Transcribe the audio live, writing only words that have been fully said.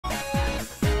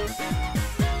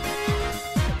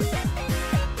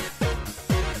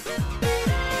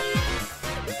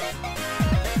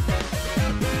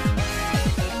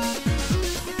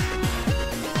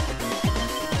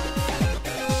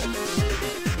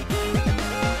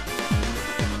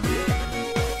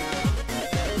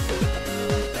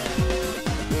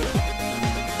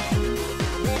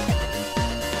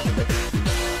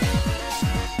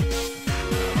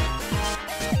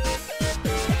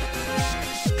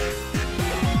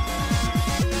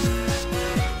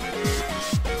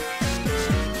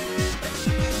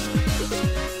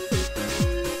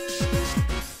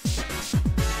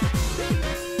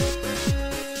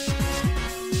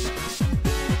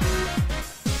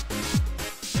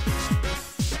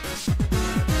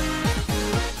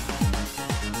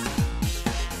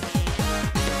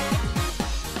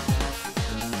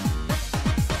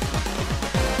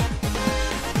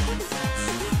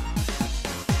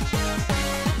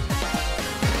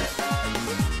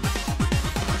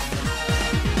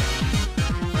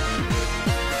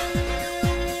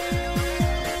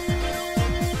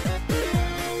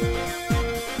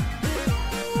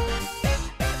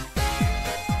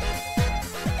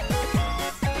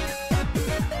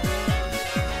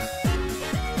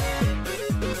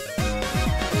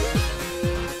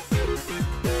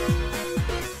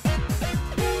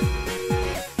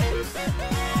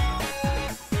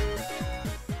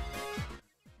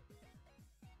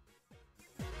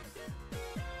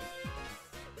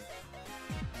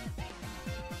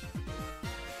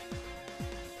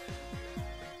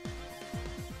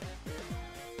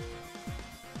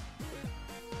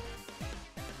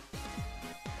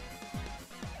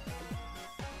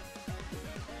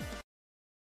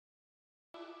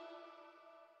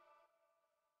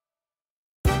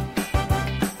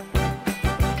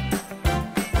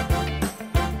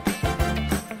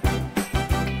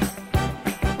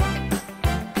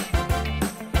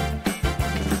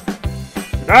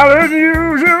Not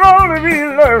unusual to be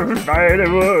loved by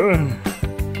anyone.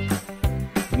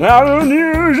 Not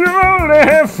unusual to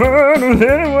have fun with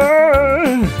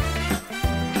anyone.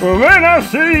 But when I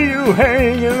see you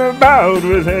hanging about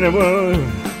with anyone,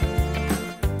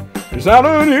 it's not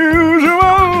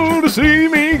unusual to see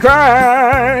me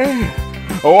cry.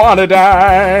 I wanna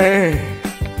die.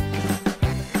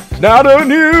 Not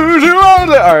unusual.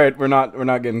 All right, we're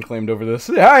not getting claimed over this.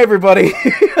 Hi, everybody.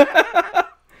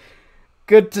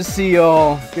 Good to see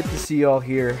y'all. Good to see y'all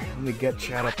here. Let me get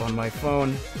chat up on my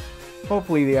phone.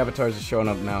 Hopefully the avatars are showing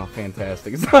up now.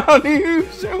 Fantastic. It's not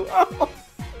unusual.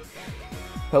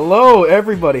 Hello,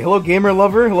 everybody. Hello, Gamer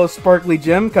Lover. Hello, Sparkly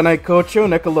Gem. Kanai Kocho,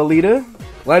 Neko Lolita.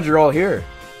 Glad you're all here.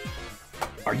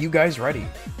 Are you guys ready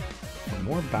for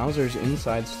more Bowser's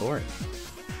Inside Story?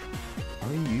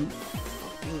 Are you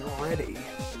fucking ready?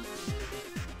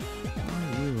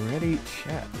 Are you ready,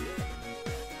 chat?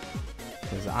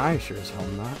 Because I sure as hell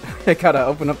not. I gotta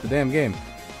open up the damn game.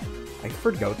 I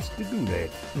forgot to do that.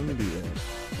 Let me do that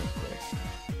real quick.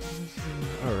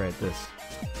 Alright, this.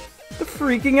 The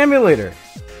freaking emulator!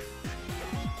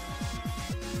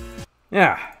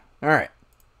 Yeah, alright.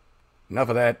 Enough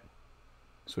of that.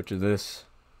 Switch to this.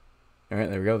 Alright,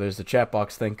 there we go. There's the chat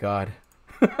box, thank God.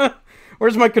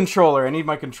 Where's my controller? I need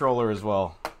my controller as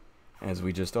well. As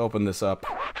we just open this up.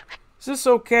 Is this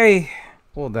okay?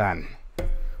 Hold on.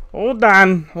 Hold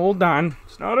on. Hold on.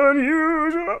 It's not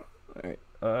unusual.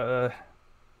 Alright,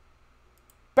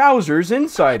 Bowser's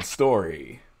Inside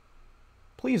Story.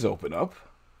 Please open up.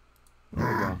 There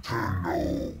we go.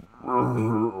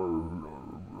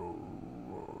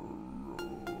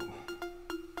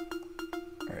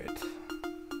 Alright.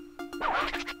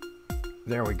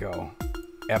 There we go.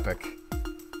 Epic.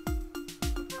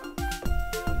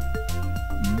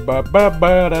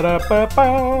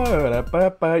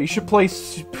 You should play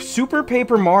Super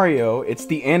Paper Mario. It's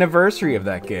the anniversary of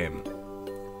that game.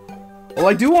 Well,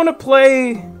 I do want to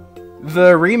play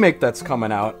the remake that's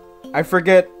coming out. I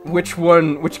forget which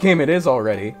game it is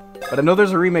already, but I know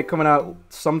there's a remake coming out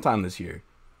sometime this year.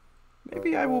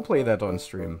 Maybe I will play that on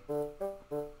stream.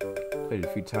 Played it a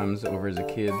few times over as a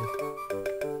kid.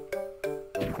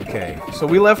 Okay, so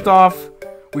we left off.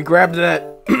 We grabbed that.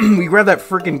 We grabbed that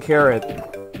freaking carrot,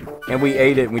 and we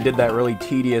ate it. And we did that really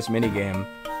tedious minigame,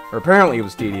 or apparently it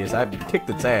was tedious. I kicked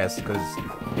its ass because,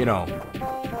 you know,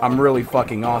 I'm really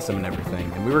fucking awesome and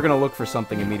everything. And we were gonna look for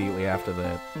something immediately after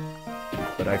that,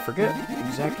 but I forget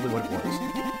exactly what it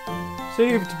was.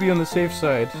 Save to be on the safe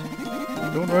side.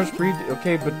 Don't rush, breathe.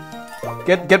 Okay, but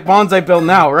get Bonsai Bill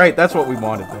now, right? That's what we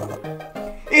wanted.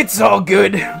 It's all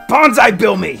good. Bonsai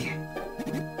Bill me.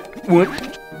 What?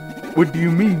 What do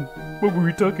you mean? What were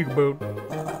we talking about?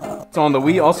 It's on the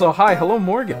Wii. Also, hi, hello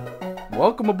Morgan.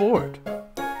 Welcome aboard.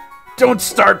 Don't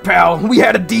start, pal. We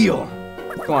had a deal.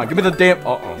 Come on, give me the damn.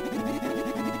 Uh-oh.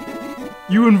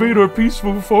 You invade our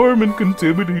peaceful farm and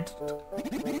contaminate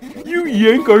it. You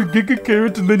yank our Giga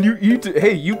Carrot and then you eat it.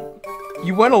 Hey, you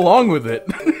went along with it.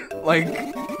 Like,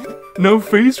 now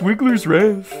face Wiggler's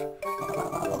wrath.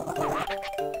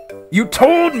 You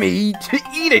told me to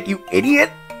eat it, you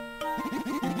idiot!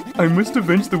 I must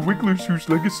avenge the Wigglers whose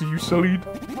legacy you sullied.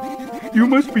 You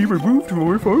must be removed from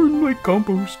our farm like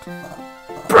compost.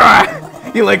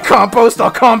 Bruh! You like compost? I'll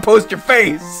compost your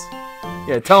face!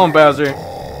 Yeah, tell him, Bowser.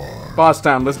 Boss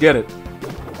time, let's get it.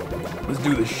 Let's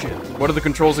do this shit. What are the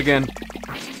controls again?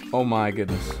 Oh my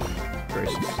goodness.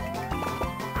 Gracious.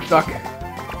 Duck.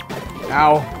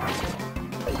 Ow.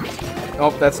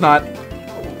 Oh, that's not...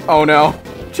 Oh no.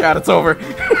 Chat, it's over.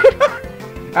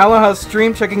 Aloha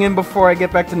stream, checking in before I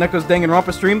get back to Neko's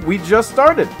Danganronpa stream. We just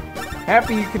started.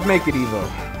 Happy you could make it, Evo.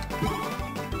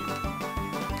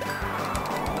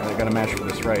 I gotta mash for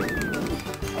this, right?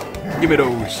 Give me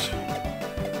those.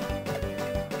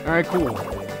 Alright, cool.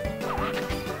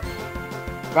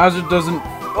 Bowser doesn't...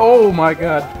 Oh my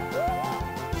god.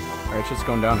 Alright, shit's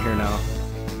going down here now.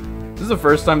 This is the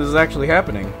first time this is actually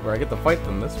happening, where I get to fight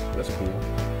them. That's cool.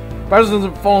 Bowser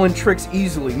doesn't fall in tricks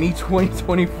easily. Me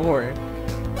 2024.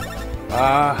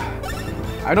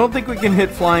 I don't think we can hit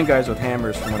flying guys with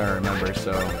hammers from what I remember,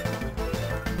 so...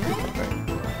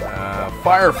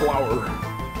 Fire Flower.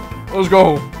 Let's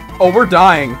go. Oh, we're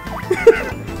dying.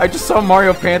 I just saw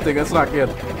Mario panting. That's not good.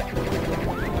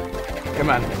 Come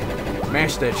on.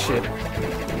 Mash that shit.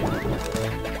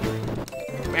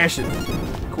 Mash it.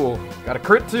 Cool. Got a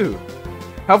crit, too.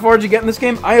 How far did you get in this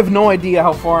game? I have no idea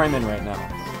how far I'm in right now.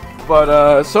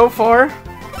 But, so far,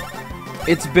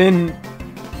 it's been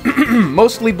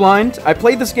mostly blind. I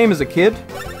played this game as a kid,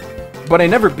 but I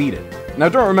never beat it. And I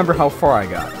don't remember how far I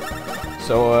got.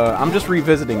 So, I'm just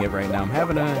revisiting it right now. I'm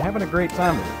having a great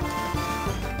time with it.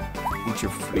 We Get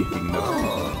your fleeting note.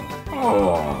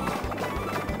 Oh.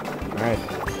 Alright.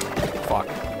 Fuck.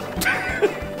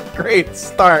 Great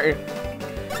start.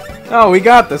 Oh, we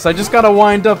got this. I just gotta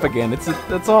wind up again.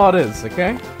 That's all it is,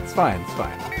 okay? It's fine, it's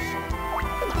fine.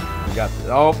 We got this.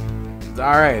 Oh.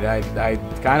 Alright, I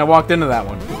kinda walked into that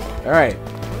one. Alright.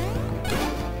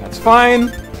 That's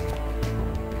fine.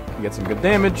 We get some good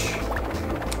damage.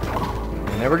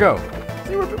 And there we go.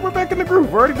 See, we're back in the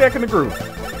groove. We're already back in the groove.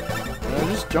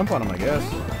 Just jump on him, I guess.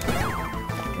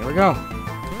 There we go.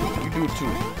 You do it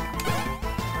too.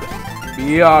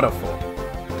 Beautiful.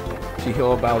 She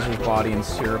heal Bowser's body in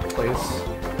syrup place.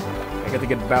 I get to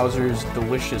get Bowser's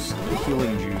delicious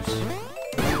healing juice.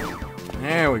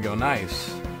 There we go,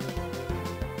 nice.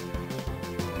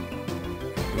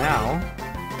 Now,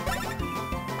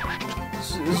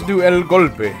 let's do El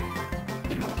Golpe.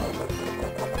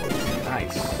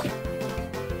 Nice.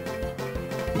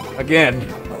 Again.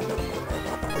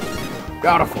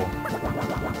 Beautiful.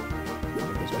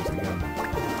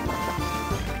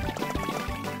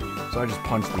 So I just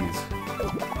punch these.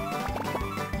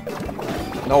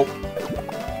 Nope.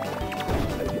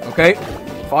 Okay.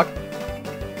 Fuck.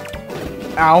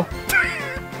 Ow.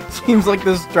 Seems like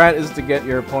this strat is to get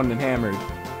your opponent hammered.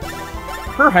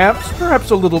 Perhaps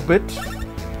a little bit.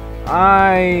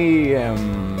 I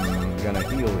am gonna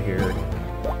heal here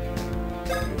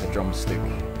with a drumstick.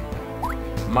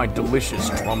 My delicious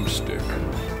drumstick.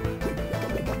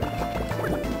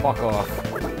 Fuck off.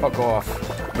 Fuck off.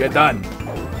 You're done.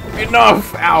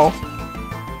 Enough! Ow!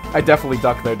 I definitely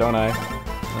duck there, don't I?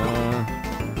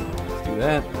 Let's do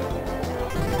that.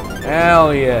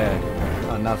 Hell yeah!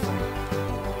 Oh, nothing.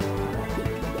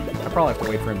 I probably have to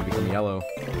wait for him to become yellow.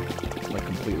 Like,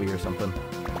 completely or something.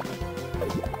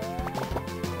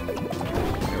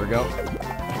 There we go.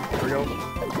 There we go.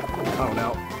 Oh,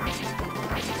 no.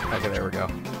 Okay, there we go.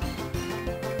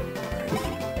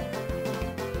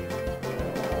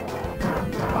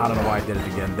 I don't know why I did it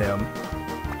again, damn.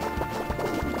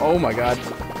 Oh my god.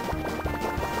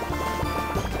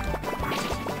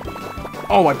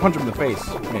 Oh, I punch him in the face,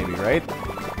 maybe, right?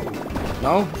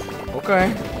 No?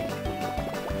 Okay.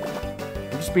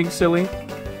 I'm just being silly.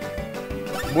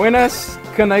 Buenas,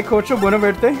 Kanai Kocho, bueno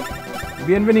verte.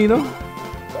 Bienvenido.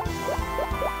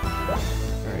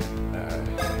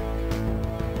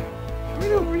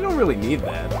 Alright, we don't really need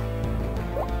that.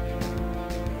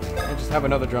 I just have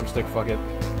another drumstick, fuck it.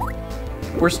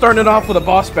 We're starting it off with a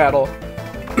boss battle.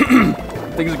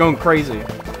 Things are going crazy.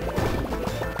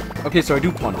 Okay, so I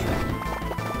do punch.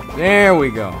 There we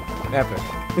go. Epic.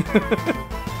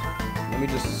 Let me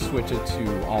just switch it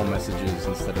to all messages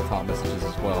instead of top messages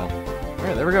as well.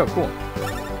 Alright, there we go. Cool.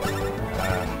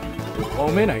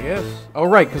 Omen, I guess. Oh,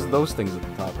 right, because those things at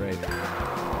the top, right?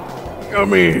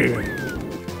 Come here.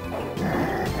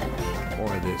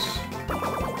 Or this.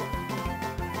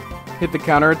 Hit the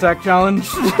counterattack challenge.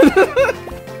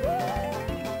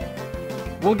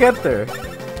 We'll get there.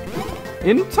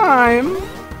 In time.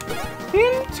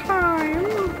 In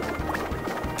time.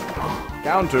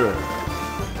 Counter.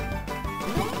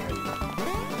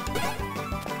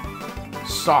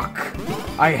 Suck.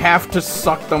 I have to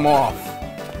suck them off.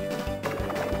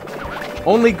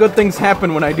 Only good things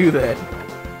happen when I do that.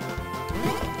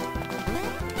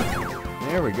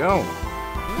 There we go.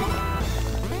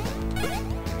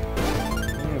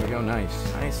 There we go,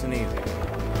 nice. Nice and easy.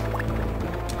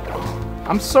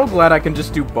 I'm so glad I can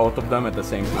just do both of them at the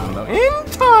same time, though. In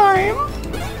time!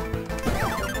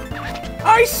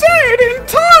 I said in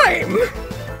time!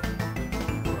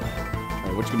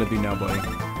 Alright, what you gonna do now, buddy?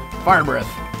 Fire breath.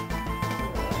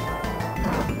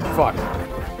 Fuck.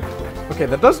 Okay,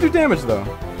 that does do damage, though.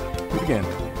 Do it again.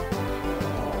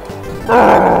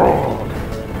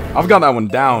 Oh! I've got that one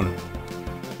down.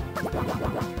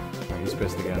 Alright, he's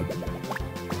pissed again.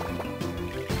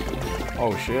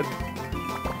 Oh, shit.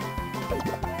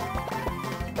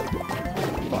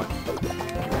 Fuck.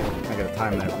 I gotta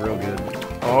time that real good.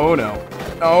 Oh, no.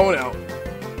 Oh, no.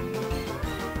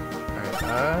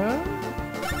 Alright,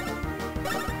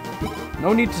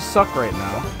 no need to suck right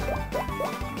now.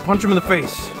 Punch him in the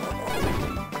face.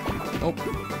 Nope.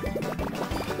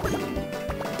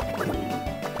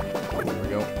 There we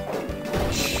go.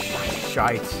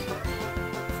 Shite.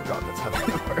 Forgot that's how that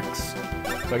works.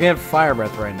 So I can't fire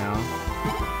breath right now.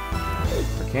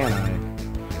 Or can I?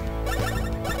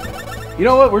 You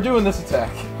know what? We're doing this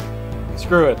attack.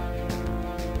 Screw it.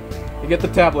 You get the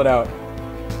tablet out.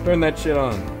 Turn that shit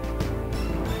on.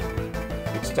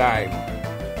 It's time.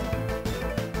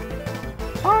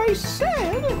 I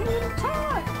said in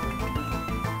time.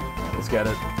 Let's get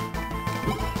it.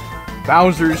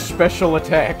 Bowser's special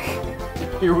attack.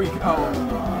 Here we go.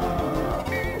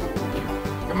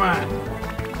 Come on.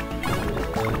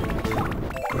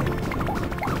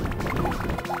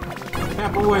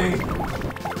 Tap away.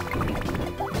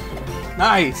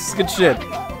 Nice. Good shit.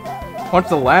 Punch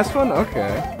the last one?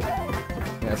 Okay.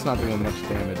 Yeah, it's not doing much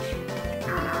damage.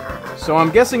 So I'm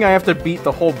guessing I have to beat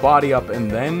the whole body up and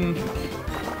then...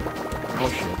 Oh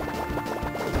shit.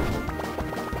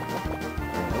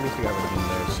 Right, at least we got rid of him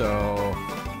there. So...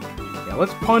 Yeah,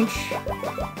 let's punch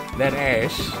that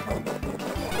ash.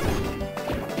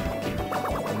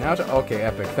 And now to... Okay,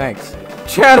 epic. Thanks.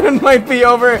 Chatham might be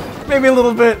over. Maybe a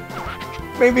little bit.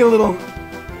 Maybe a little.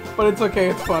 But it's okay.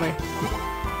 It's funny.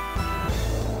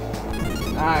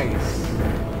 Nice.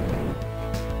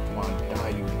 Come on, die,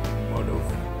 you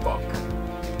motherfucker.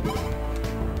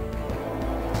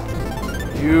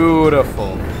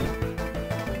 Beautiful.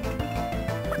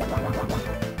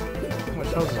 How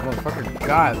much health this motherfucker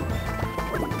got?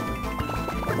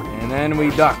 And then we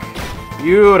duck.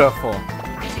 Beautiful.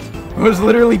 I was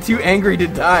literally too angry to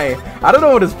die. I don't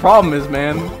know what his problem is,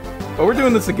 man. But we're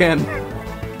doing this again.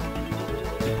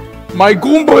 My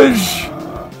Goombas!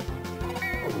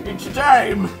 It's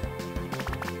time!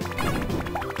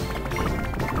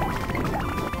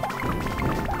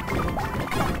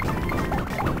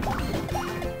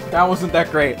 That wasn't that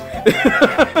great.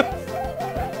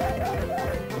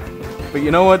 But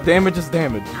you know what? Damage is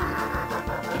damage.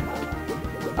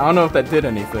 I don't know if that did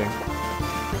anything.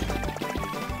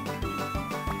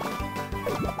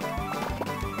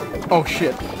 Oh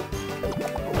shit.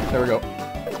 There we go.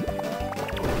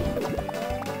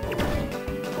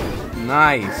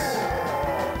 Nice.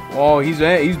 Oh, he's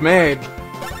mad.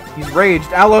 He's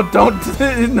raged. Aloe, don't.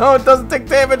 No, it doesn't take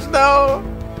damage. No.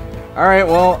 All right.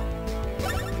 Well,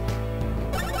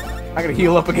 I gotta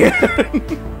heal up again.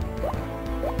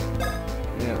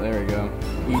 Yeah, there we go.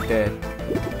 Eat that.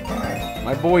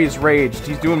 My boy is raged.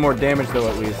 He's doing more damage though,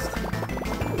 at least.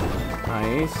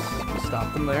 Nice.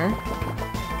 Stop him there. So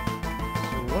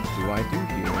what do I do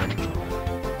here?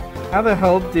 How the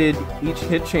hell did each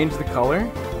hit change the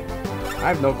color? I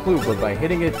have no clue, but by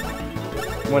hitting it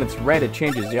when it's red, it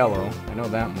changes yellow. I know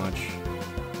that much.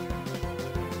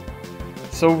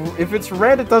 So if it's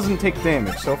red, it doesn't take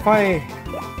damage. So if I...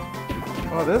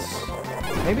 Oh, this?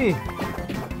 Maybe...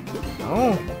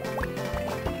 Oh.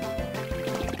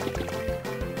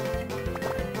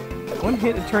 One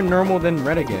hit, it turned normal, then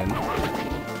red again.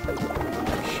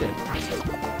 Shit.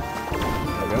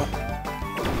 There we go.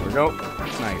 There we go.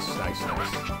 Nice, nice,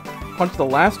 nice. Punch the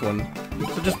last one.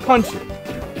 So just punch it.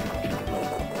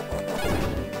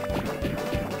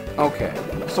 Okay.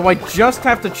 So I just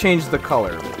have to change the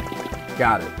color.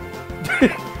 Got it.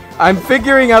 I'm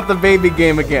figuring out the baby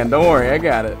game again. Don't worry, I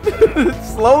got it.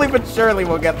 Slowly but surely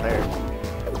we'll get there.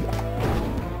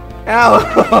 Ow!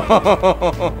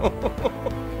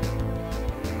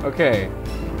 Okay.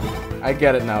 I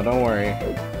get it now, don't worry.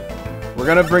 We're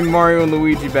gonna bring Mario and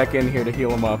Luigi back in here to heal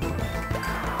them up.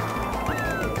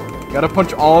 Gotta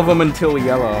punch all of them until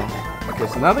yellow. Okay,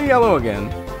 so now they're yellow again.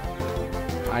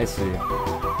 I see.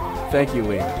 Thank you,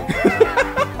 Lee.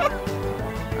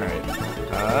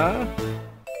 Alright.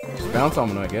 Just bounce on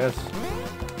them, I guess.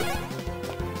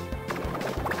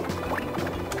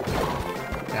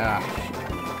 Ah, shit.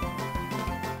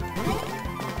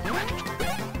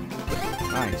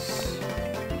 Nice.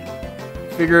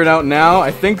 Figure it out now?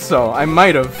 I think so. I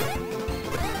might have.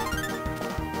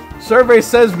 Survey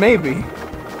says maybe.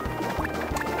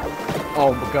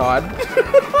 Oh my god.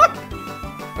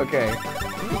 Okay.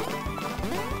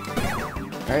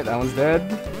 Alright, that one's dead.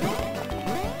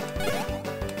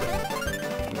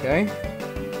 Okay.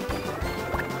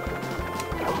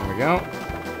 There we go.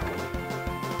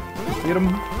 Get him. A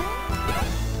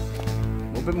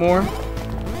little bit more.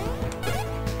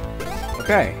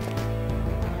 Okay.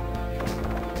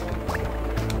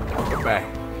 Get back.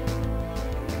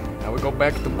 Now we go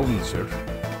back to Boonser.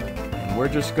 And we're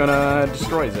just gonna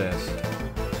destroy his ass.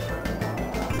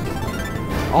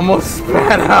 Almost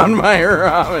spat out my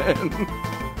ramen.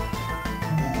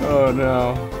 Oh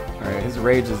no. Alright, his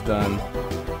rage is done.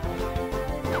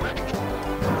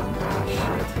 Oh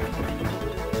shit.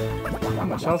 How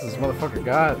much else this motherfucker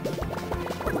got?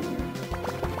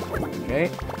 Okay,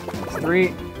 that's 3.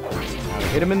 Now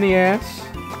hit him in the ass.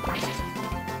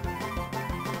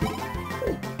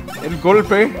 El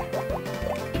golpe.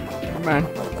 Come on.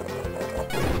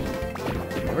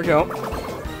 There we go.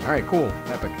 Alright, cool.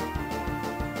 Epic.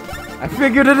 I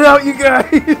figured it out, you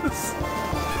guys!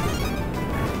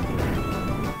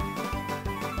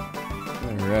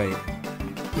 Alright.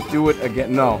 Do it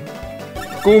again. No.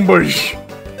 Goombas!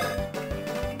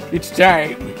 It's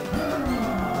time!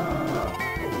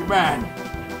 Come on!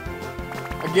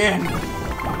 Again!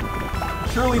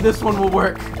 Surely this one will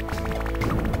work.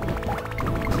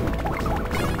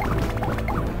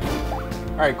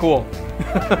 Alright, cool.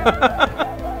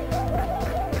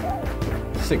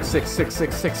 6, 6, 6,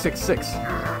 6, 6, 6, 6.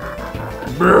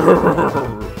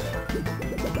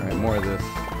 Alright, more of this.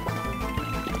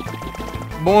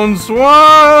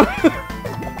 Bonsoir!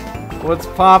 What's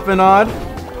poppin' on?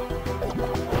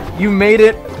 You made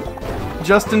it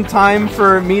just in time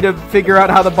for me to figure out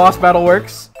how the boss battle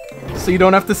works, so you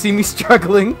don't have to see me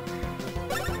struggling.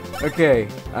 Okay,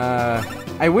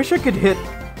 I wish I could hit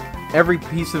every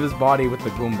piece of his body with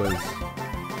the Goombas.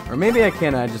 Or maybe I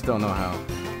can, I just don't know how.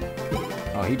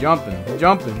 Oh, he's jumping. He's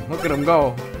jumping. Look at him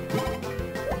go.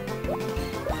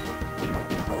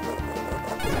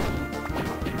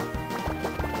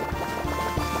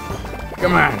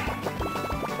 Come on.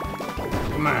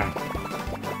 Come on.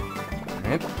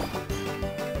 Alright.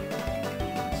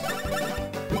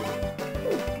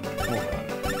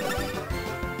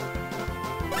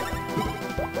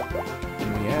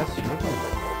 Yes.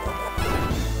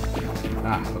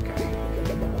 Ah, okay.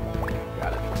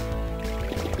 Got it.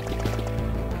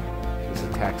 This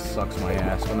attack sucks my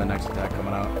ass. When the next attack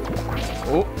coming out?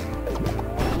 Oh.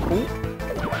 Oh.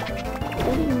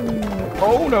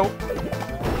 Oh no.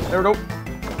 There we go.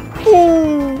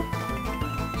 Ooh!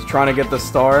 Just trying to get the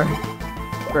star.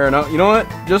 Fair enough. You know what?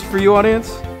 Just for you,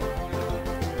 audience,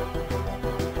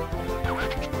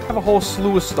 I have a whole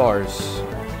slew of stars.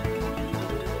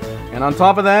 And on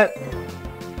top of that,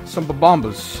 some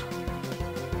babombas.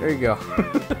 There you go.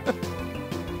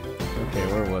 Okay,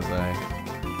 where was I?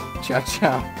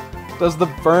 Cha-cha. Does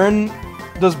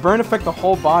burn affect the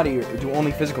whole body, or do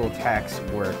only physical attacks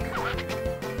work?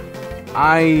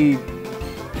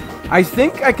 I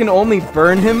think I can only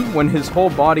burn him when his whole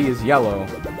body is yellow.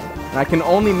 And I can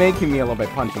only make him yellow by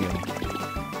punching him.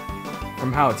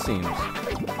 From how it seems.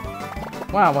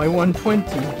 Wow, I won 20.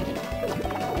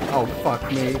 Oh, fuck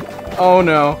me. Oh,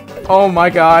 no. Oh, my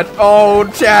God. Oh,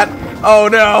 chat. Oh,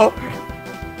 no.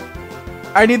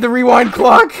 I need the rewind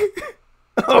clock.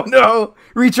 Oh, no.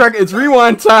 Retrack. It's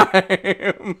rewind time.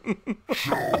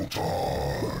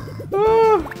 Showtime.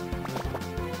 Oh.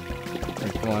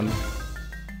 Next one.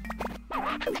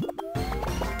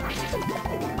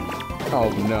 Oh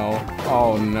no.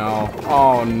 Oh no.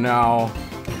 Oh no.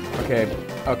 Okay.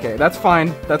 Okay, that's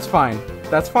fine. That's fine.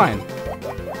 That's fine.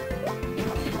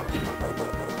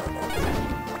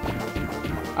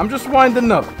 I'm just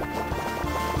winding up.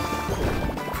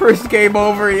 First game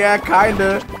over, yeah,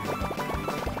 kinda.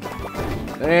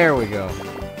 There we go.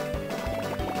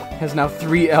 Has now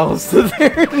 3 L's to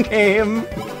their name.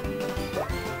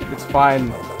 It's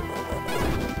fine.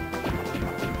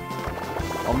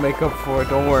 I'll make up for it,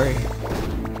 don't worry.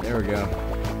 There we go.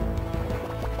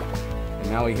 And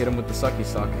now we hit him with the sucky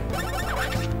suck.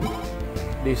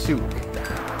 They suit.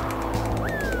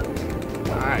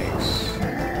 Nice.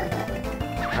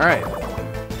 Alright.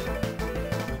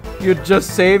 You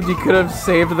just saved, you could have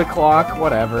saved the clock.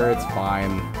 Whatever, it's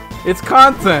fine. It's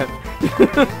content!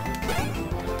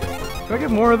 Do I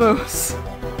get more of those?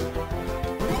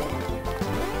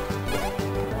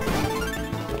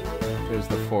 There's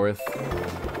the 4th.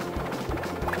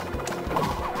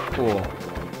 Cool.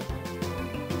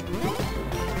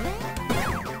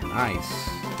 Nice.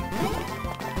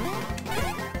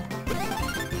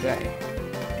 Okay.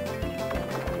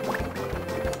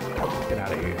 Get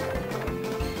out of here.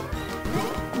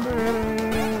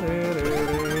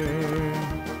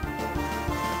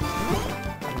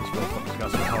 These motherfuckers got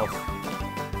some health.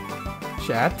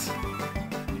 Chat?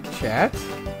 Chat?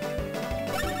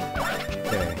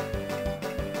 Okay.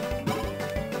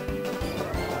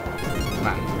 Come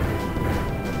on.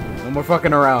 No more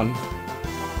fucking around.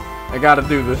 I gotta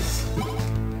do this.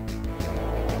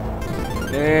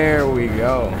 There we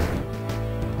go.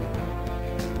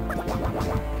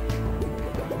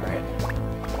 Alright.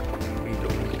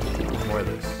 More of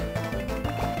this.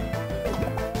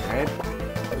 Alright.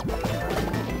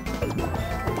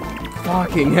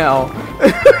 Fucking hell.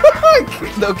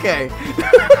 Okay.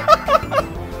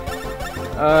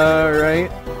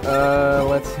 Alright.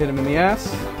 Let's hit him in the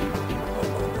ass.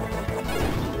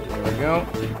 There we go.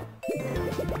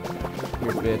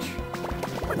 Here, bitch.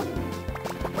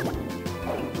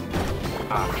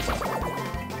 Ah.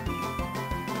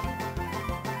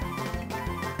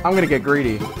 I'm gonna get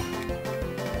greedy.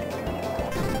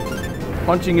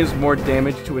 Punching is more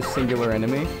damage to a singular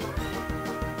enemy.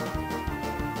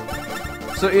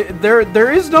 So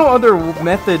there is no other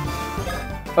method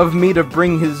of me to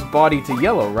bring his body to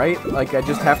yellow, right? Like, I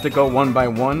just have to go one by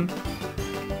one?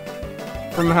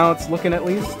 From how it's looking, at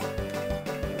least?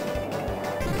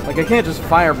 Like, I can't just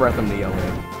fire breath him to yellow.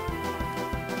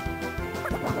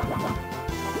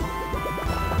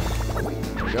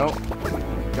 Go.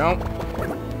 Go.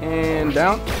 And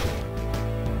down.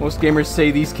 Most gamers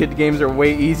say these kid games are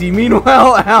way easy.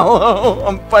 Meanwhile, hello,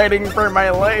 I'm fighting for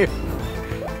my life.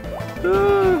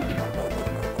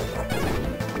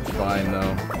 It's fine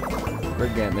though.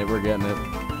 We're getting it. We're getting it.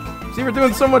 See, we're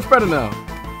doing so much better now.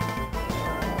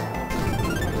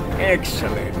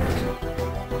 Excellent.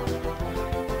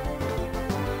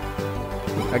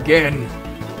 Again.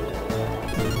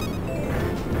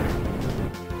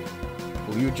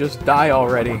 Will you just die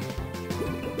already?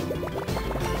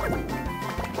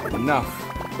 Enough.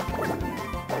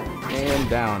 And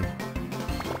down.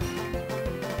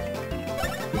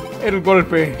 El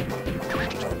golpe.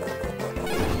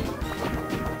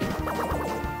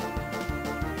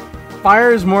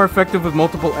 Fire is more effective with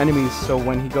multiple enemies, so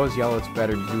when he goes yellow, it's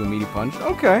better to do a meaty punch.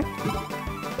 Okay.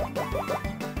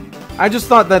 I just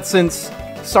thought that since...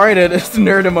 Sorry to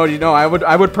nerd emoji. No, I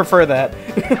would prefer that.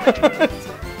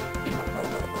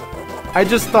 I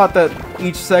just thought that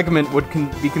each segment would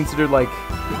be considered like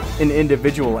an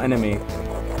individual enemy.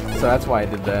 So that's why I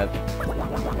did that.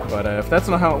 But if that's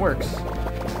not how it works.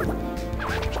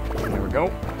 There we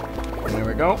go. There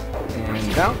we go.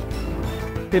 And down.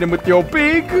 Hit him with your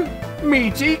big,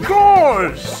 meaty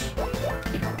claws.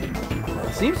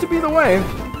 Seems to be the way.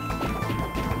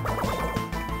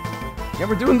 Yeah,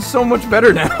 we're doing so much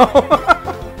better now.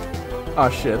 Oh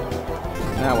shit.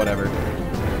 Nah, whatever.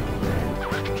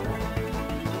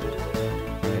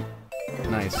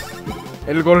 Nice.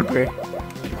 El golpe.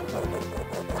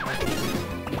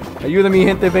 Ayuda mi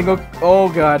gente, vengo. Oh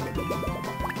god.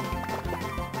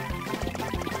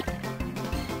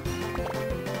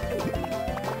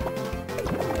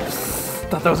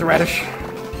 Thought that was a radish.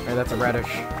 Alright, that's a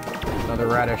radish. Another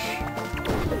radish.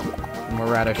 One more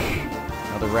radish.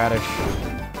 Another radish.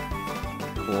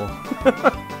 Cool.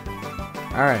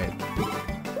 Alright.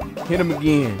 Hit him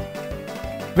again.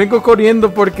 Vengo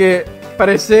corriendo porque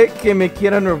parece que me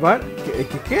quieran robar.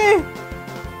 ¿Qué?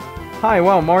 Hi,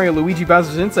 wow, Mario Luigi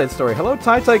Bowser's Inside Story. Hello,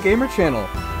 Tai Gamer Channel.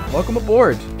 Welcome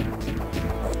aboard.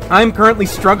 I'm currently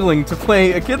struggling to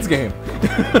play a kid's game.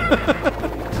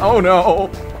 Oh no.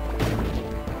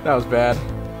 That was bad.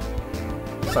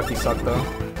 Sucky suck though.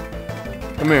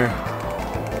 Come here.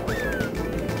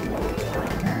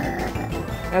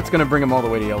 That's gonna bring him all the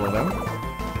way to yellow though.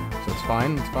 So it's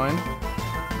fine, it's fine.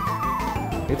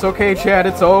 It's okay, Chad,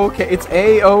 it's okay. It's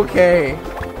A-okay.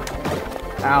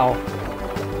 Ow.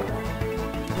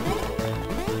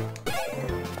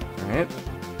 Alright.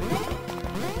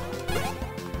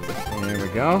 There we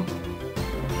go.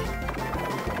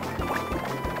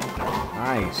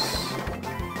 Nice.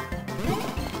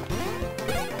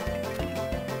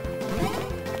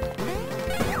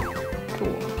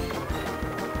 Cool.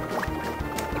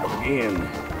 Again.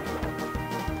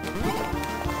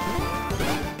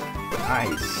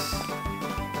 Nice.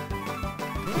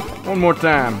 One more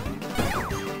time.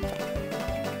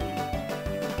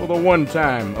 For the one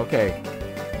time. Okay.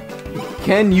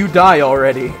 Can you die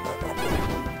already?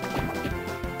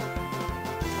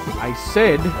 I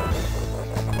said...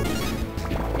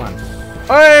 Come on.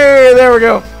 Hey! There we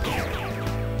go!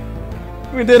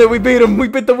 We did it! We beat him! We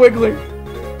beat the Wiggler!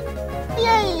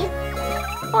 Yay!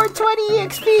 Or 20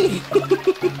 EXP!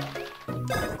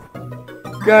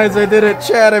 Guys, I did it!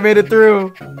 Chad, I made it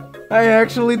through! I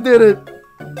actually did it!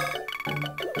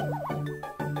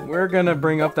 We're gonna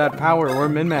bring up that power. We're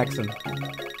min-maxing.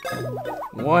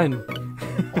 1.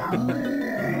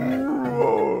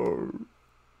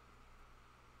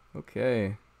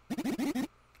 Okay.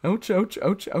 Ouch, ouch,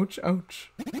 ouch, ouch,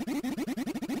 ouch.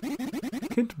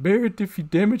 Can't bear it if you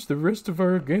damage the rest of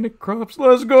our organic crops.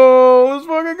 Let's go! Let's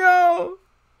fucking go!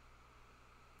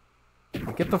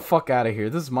 Get the fuck out of here.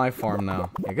 This is my farm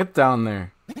now. Yeah, get down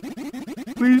there.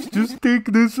 Please just take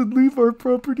this and leave our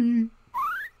property.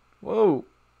 Whoa.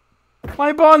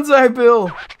 My bonsai bill!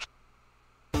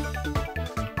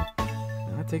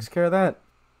 That takes care of that.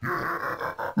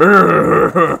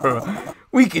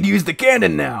 We could use the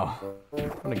cannon now! I'm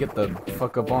gonna get the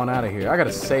fuck up on out of here. I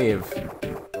gotta save.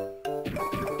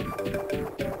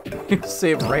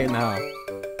 Save right now.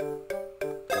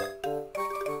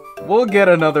 We'll get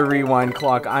another rewind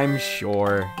clock, I'm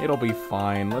sure. It'll be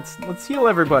fine. Let's heal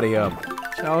everybody up,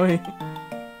 shall we?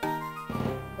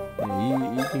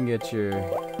 Yeah, you can get your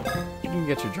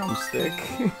drumstick.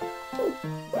 And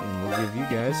we'll give you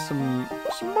guys some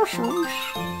mushrooms.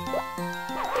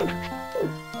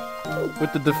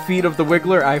 With the defeat of the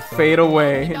Wiggler, I fade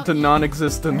away into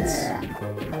non-existence.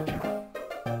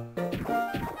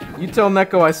 You tell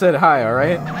Neko I said hi,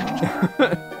 alright?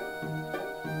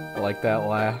 I like that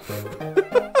laugh.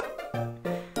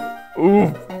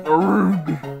 Ooh,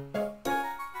 rude.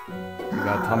 We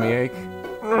got tummy ache.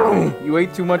 You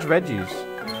ate too much veggies.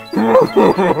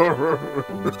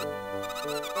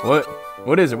 What?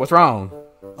 What is it? What's wrong?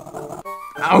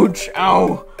 Ouch!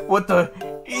 Ow! What the?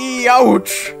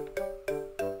 Ouch!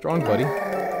 What's wrong, buddy?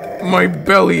 My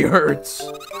belly hurts.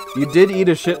 You did eat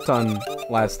a shit ton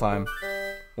last time.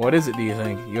 What is it, do you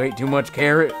think? You ate too much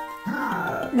carrot?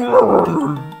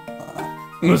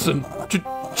 Listen,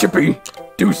 Chippy,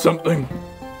 do something.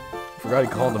 I forgot he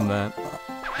called him that.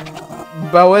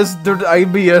 Boas der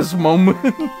IBS moment.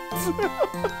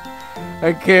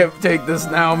 I can't take this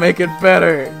now, make it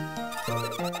better.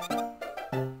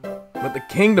 But the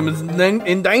kingdom is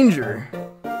in danger.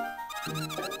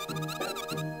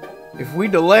 If we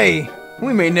delay,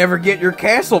 we may never get your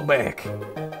castle back.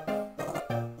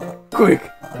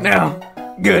 Quick, now,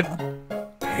 get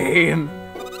pain.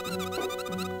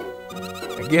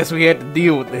 I guess we had to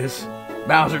deal with this.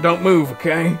 Bowser, don't move,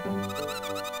 okay?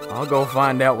 I'll go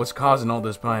find out what's causing all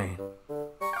this pain.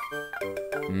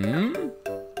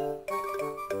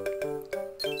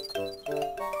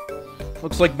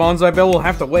 Looks like Bonsai Bill will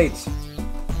have to wait.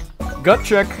 Gut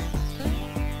check.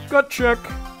 Gut check.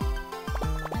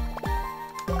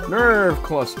 Nerve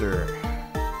cluster.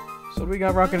 So what we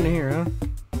got rocking in here, huh?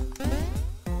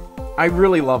 I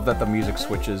really love that the music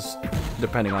switches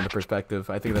depending on the perspective.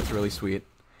 I think that's really sweet.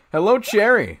 Hello,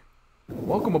 Cherry.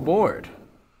 Welcome aboard.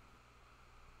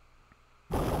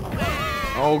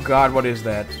 Oh god, what is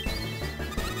that?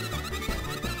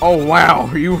 Oh wow,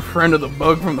 are you a friend of the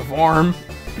bug from the farm?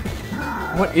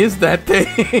 What is that thing?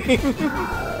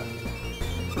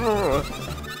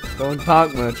 Don't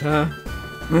talk much, huh?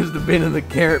 Must have been in the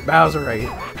carrot Bowser ate.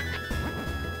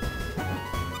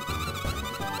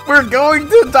 We're going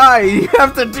to die! You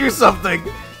have to do something!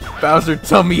 Bowser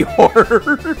tummy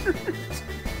hurts.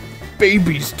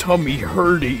 Baby's tummy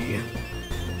hurty.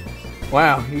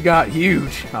 Wow, you got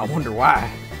huge. I wonder why.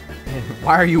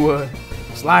 Why are you,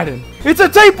 sliding? It's a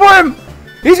tapeworm!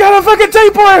 He's got a fucking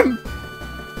tapeworm!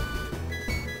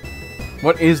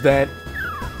 What is that?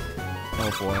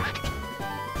 Oh boy.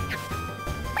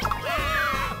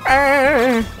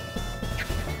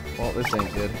 Well, this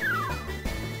ain't good.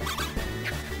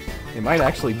 It might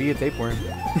actually be a tapeworm.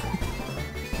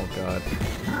 Oh god.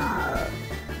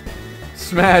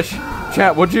 Smash!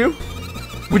 Chat, would you?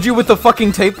 Would you with the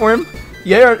fucking tapeworm?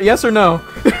 Yeah, yes or no?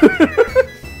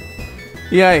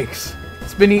 Yikes.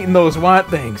 It's been eating those white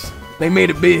things. They made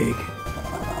it big.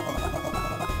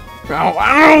 Ow,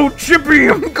 ow, Chippy,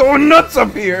 I'm going nuts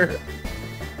up here.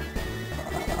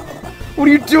 What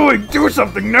are you doing? Do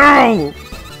something now!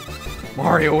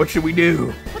 Mario, what should we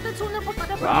do?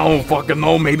 I don't fucking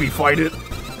know, maybe fight it.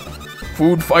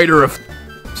 Food fight or if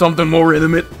something more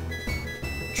intimate.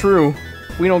 True.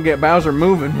 If we don't get Bowser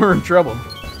moving, we're in trouble.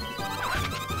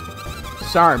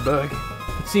 Sorry, Bug.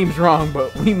 It seems wrong,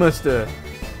 but we must,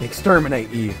 exterminate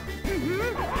you.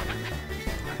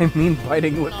 I mean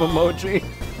biting lip emoji.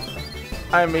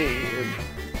 I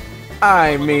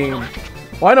mean...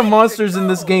 Why do monsters in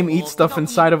this game eat stuff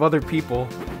inside of other people?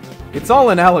 It's all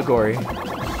an allegory.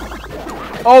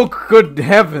 Oh, good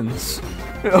heavens.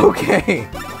 Okay.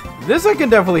 This I can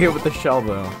definitely hit with the shell,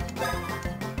 though.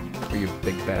 Oh, you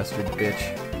big bastard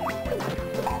bitch.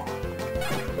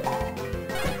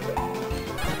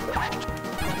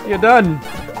 You're done.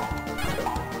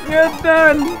 You're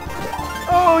done.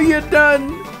 Oh, you're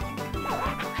done.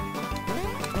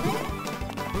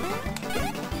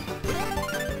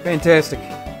 Fantastic.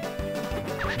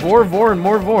 Vor, and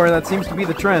more Vor. That seems to be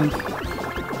the trend.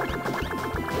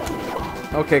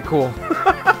 Okay, cool.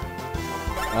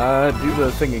 Do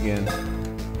the thing again.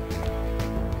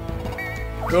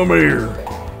 Come here.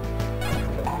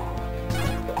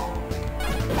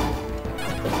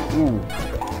 Ooh.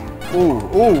 Ooh,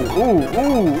 ooh, ooh,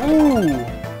 ooh, ooh.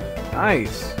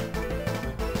 Nice.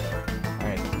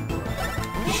 Alright.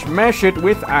 Smash it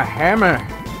with a hammer.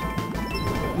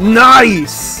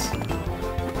 Nice!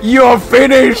 You're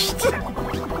finished!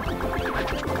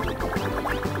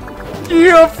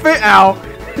 You're ow!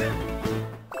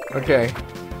 Okay.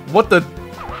 What the?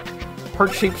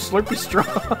 Heart-shaped Slurpee straw?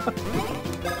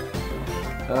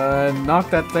 Knock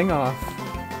that thing off.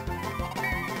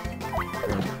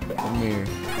 Come here.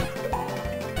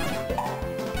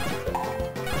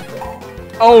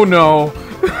 Oh no!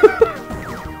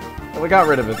 Well, we got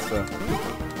rid of it, so.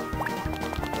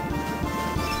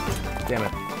 Damn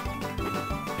it.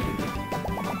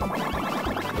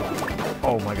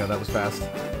 Oh my god, that was fast.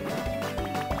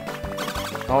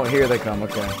 Oh, here they come,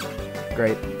 okay.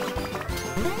 Great.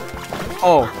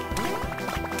 Oh.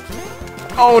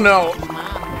 Oh no!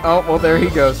 Oh, well there he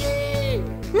goes.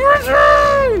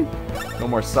 No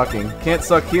more sucking. Can't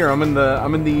suck here, I'm in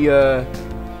the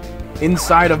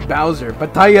inside of Bowser.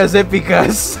 Batallas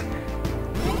épicas.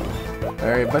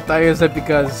 Alright, batallas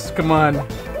épicas. Come on.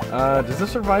 Does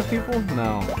this survive people?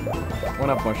 No.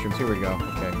 1-up mushrooms. Here we go.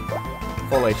 Okay.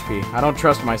 Full HP. I don't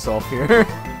trust myself here.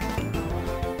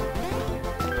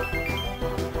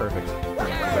 Perfect.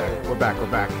 We're back. We're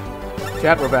back.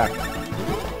 Chat, we're back.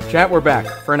 Chat, we're back.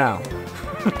 For now.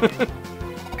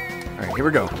 Alright, here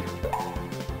we go.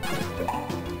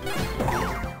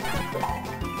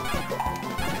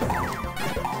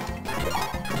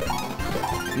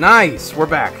 Nice! We're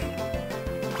back.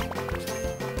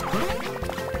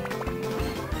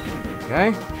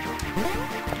 Okay.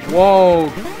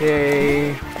 Whoa,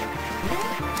 okay.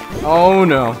 Oh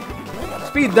no.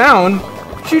 Speed down?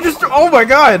 She just... Oh my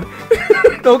god!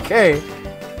 Okay.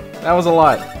 That was a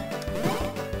lot.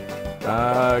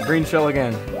 Green shell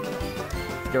again.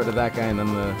 Let's get rid of that guy and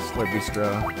then the Slurpee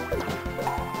straw.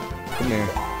 Come here.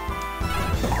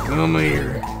 Come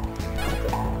here.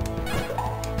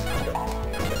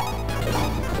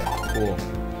 Cool.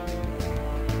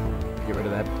 Get rid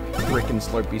of that frickin'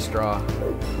 Slurpee straw.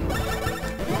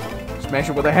 Smash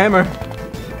it with a hammer.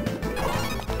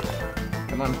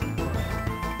 Come on.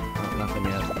 Oh, nothing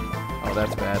yet. Oh,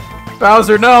 that's bad.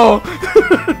 Bowser, no!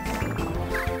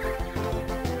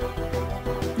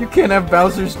 You can't have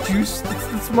Bowser's juice.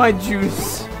 It's my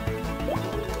juice.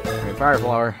 Okay, fire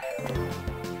flower.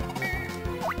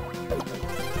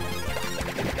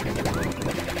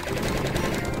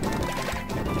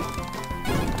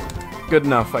 Good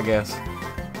enough, I guess.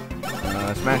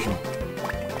 Smash him.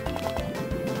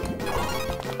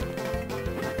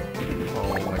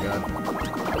 Oh my god.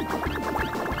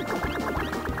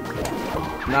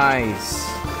 Nice.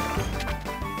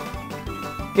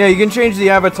 Yeah, you can change the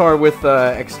avatar with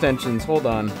extensions. Hold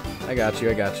on. I got you,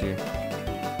 I got you.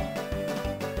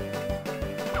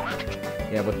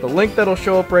 Yeah, with the link that'll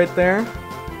show up right there.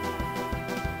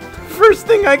 First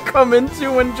thing I come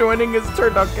into when joining is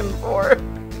Turducken 4.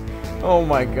 Oh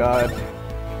my god.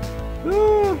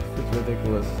 Ooh, it's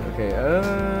ridiculous. Okay,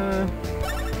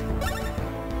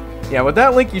 yeah, with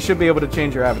that link you should be able to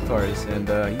change your avatars, and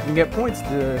you can get points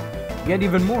to get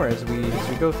even more as we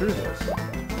go through this.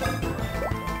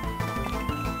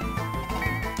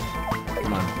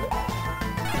 Come on.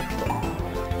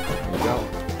 There we go.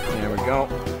 There we go.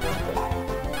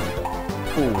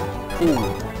 Ooh. Ooh.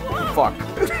 Fuck.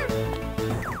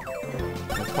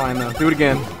 That's fine though. Do it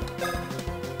again.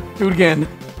 Do it again.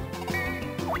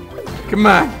 Come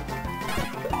on.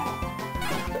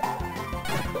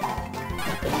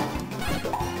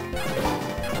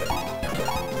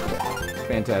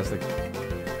 Fantastic.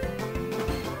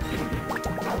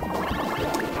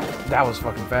 That was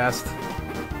fucking fast.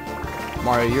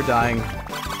 Mario, you're dying.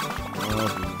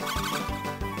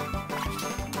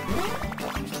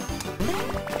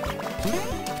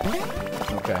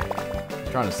 Okay. I was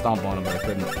trying to stomp on him, but I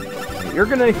couldn't. You're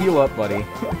gonna heal up, buddy.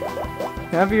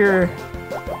 Have your...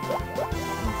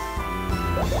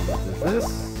 Is this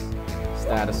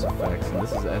status effects? And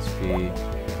this is SP.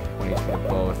 20 for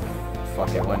both.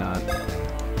 Fuck it, why not?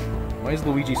 Why is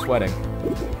Luigi sweating?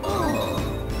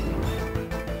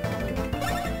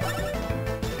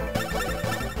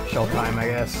 Shell time, I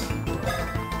guess.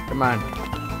 Come on.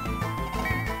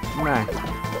 Come on.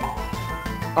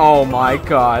 Oh my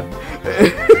god.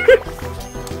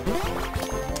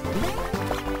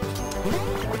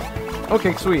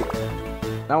 Okay, sweet.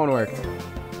 That one worked.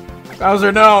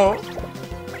 Bowser, no!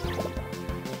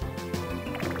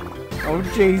 Oh,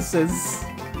 Jesus.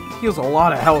 Heals a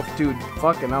lot of health, dude.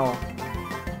 Fucking hell.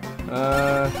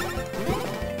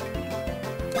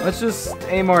 Let's just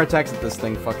aim our attacks at this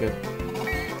thing. Fuck it.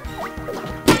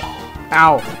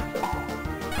 Ow.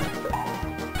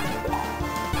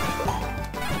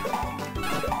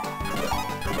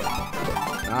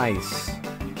 Nice.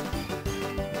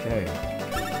 Okay.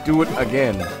 Do it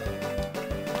again.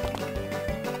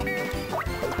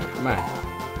 Come on.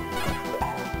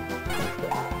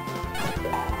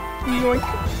 Yoink.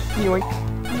 Yoink.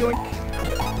 Yoink.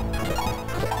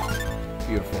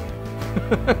 Beautiful.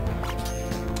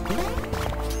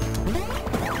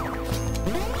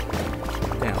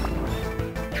 Damn.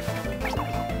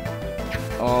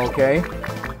 Okay.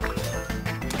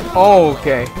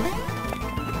 Okay.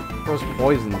 Throws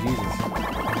poison, Jesus.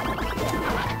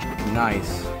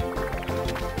 Nice.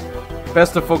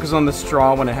 Best to focus on the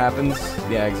straw when it happens.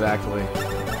 Yeah, exactly.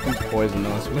 Use poison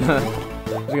though. So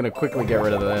I'm gonna quickly get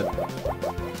rid of that.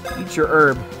 Eat your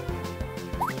herb.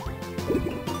 There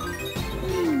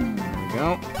we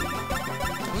go.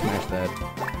 Smash that.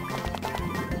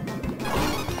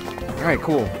 Alright,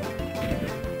 cool.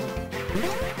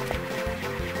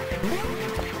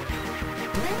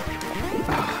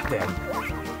 dead.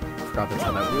 Forgot that's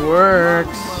how that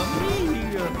works.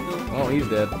 Oh, he's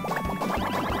dead.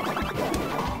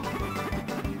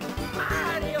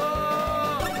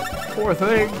 Poor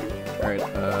thing. Alright,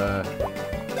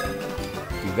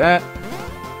 do that.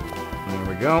 There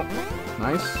we go.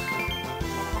 Nice.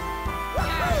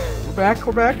 We're back.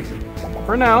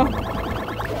 For now.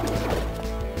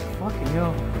 Fucking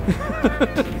hell.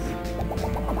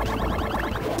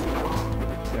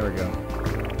 There we go.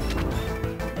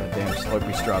 That damn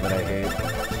Slurpee straw that I hate.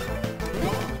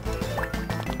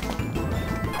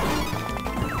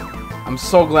 I'm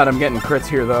so glad I'm getting crits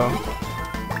here, though.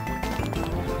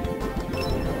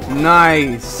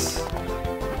 Nice!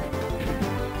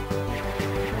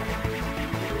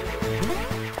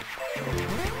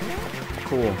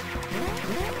 Cool.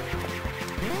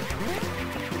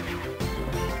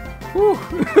 Whew.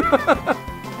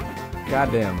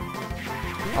 Goddamn.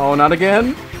 Oh, not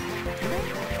again?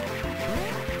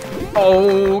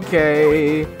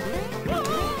 Okay.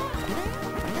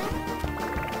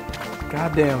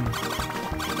 Goddamn.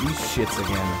 These shits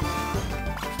again.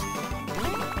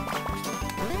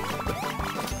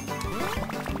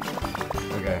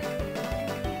 Okay.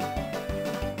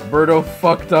 Birdo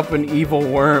fucked up an evil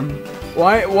worm.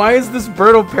 Why is this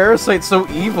Birdo parasite so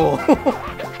evil?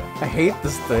 I hate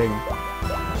this thing.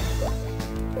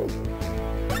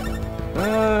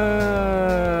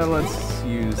 Let's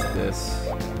use this.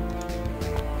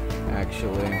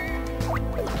 Actually.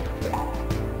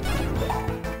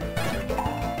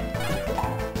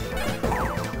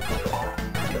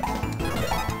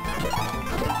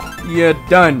 You're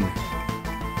done.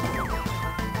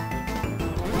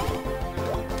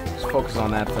 Just focus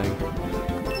on that thing.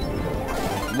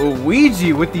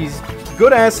 Luigi with these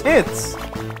good-ass hits.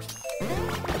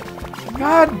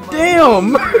 God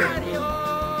damn!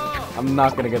 I'm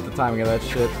not gonna get the timing of that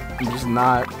shit. I'm just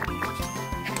not.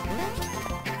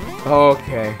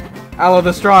 Okay. Aloe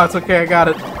the straw, it's okay, I got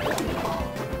it.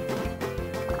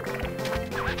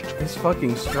 This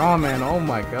fucking straw, man, oh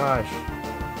my gosh.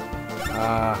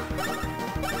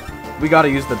 We gotta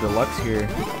use the deluxe here.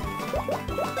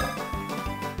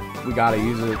 We gotta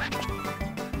use it.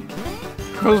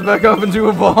 Goes back up into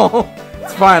a ball.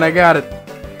 It's fine, I got it.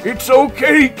 It's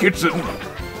okay, kitten.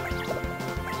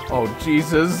 Oh,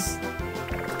 Jesus.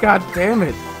 God damn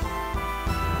it.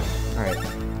 Alright.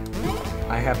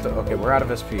 I have to... Okay, we're out of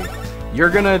SP.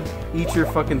 You're gonna eat your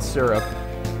fucking syrup.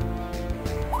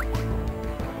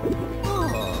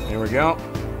 Here we go.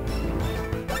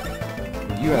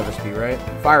 You have SP, right?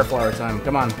 Fire flower time.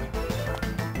 Come on.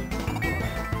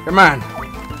 Come on.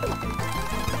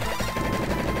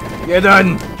 You're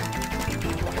done.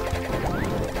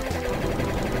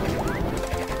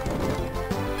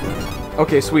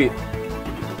 Okay, sweet.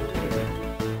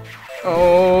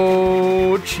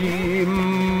 Oh,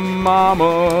 Chimama.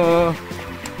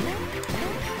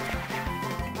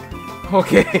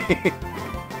 Okay.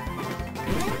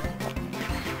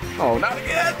 Oh, not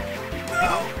again.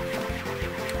 No.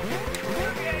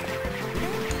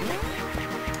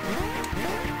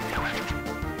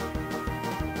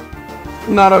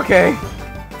 Not okay.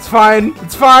 It's fine.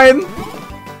 It's fine.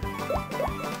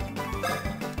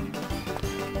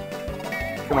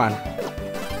 Come on.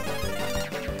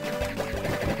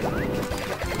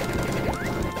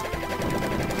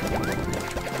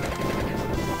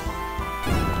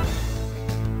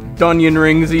 Dunyan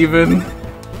rings even.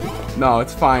 No,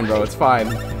 it's fine, bro. It's fine.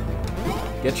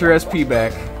 Get your SP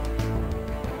back.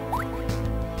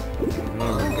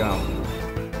 There we go.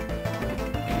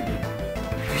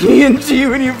 PNG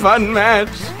when you fun match.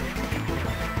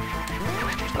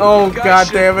 Oh, god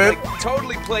damn it.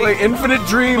 Totally Play Infinite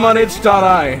Dream on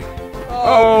itch.I.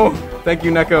 Oh, thank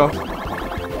you, Neko.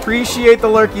 Appreciate the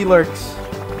lurky lurks.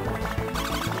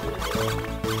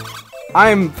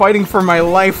 I'm fighting for my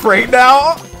life right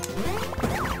now.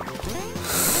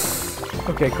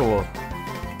 Okay, cool.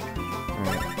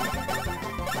 Alright.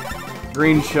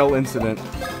 Green shell incident.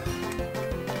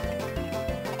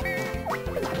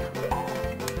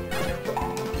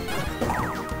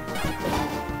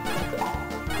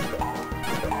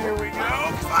 Here we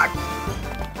go. Fuck.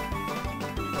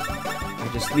 I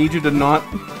just need you to not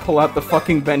pull out the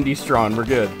fucking bendy straw and we're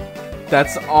good.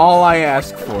 That's all I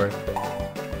ask for.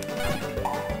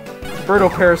 Birdo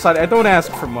Parasite, I don't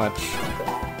ask for much.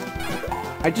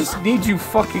 I just need you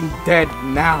fucking dead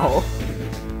now.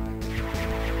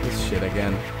 This shit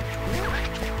again.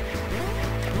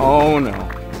 Oh no.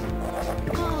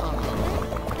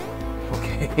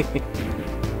 Okay.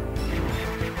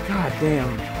 God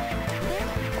damn.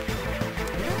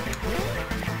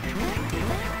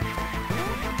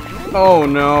 Oh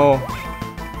no.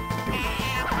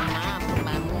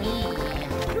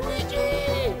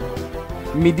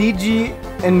 Midigi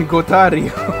and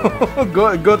Gotario.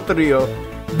 Gotrio.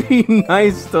 Be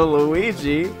nice to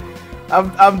Luigi.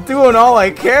 I'm doing all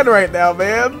I can right now,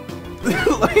 man.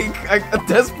 Like,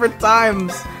 desperate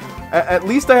times. At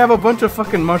least I have a bunch of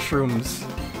fucking mushrooms.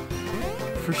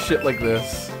 For shit like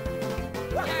this.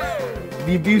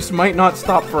 The abuse might not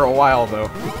stop for a while, though.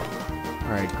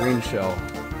 Alright, green shell.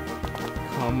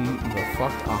 Come the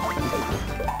fuck on.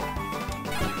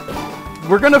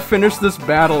 We're gonna finish this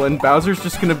battle, and Bowser's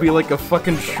just gonna be like a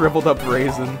fucking shriveled up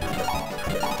raisin.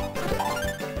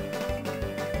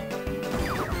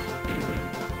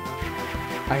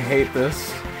 I hate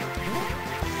this.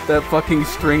 That fucking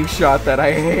string shot that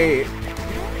I hate.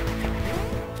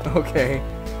 Okay.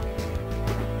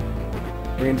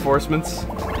 Reinforcements?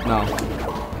 No.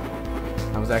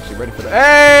 I was actually ready for that.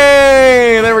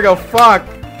 Hey! There we go. Fuck!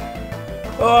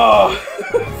 Oh!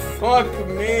 Fuck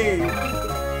me!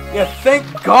 Yeah, thank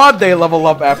God they level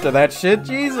up after that shit.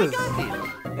 Jesus!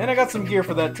 And I got some gear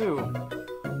for that too.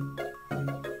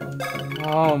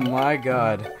 Oh my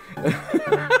God.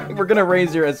 We're gonna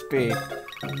raise your SP.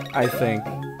 I think.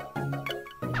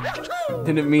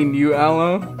 Didn't mean you,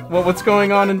 Aloe. What's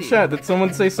going on in chat? Did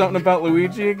someone say something about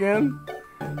Luigi again?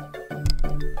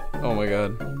 Oh my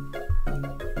God.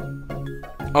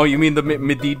 Oh, you mean the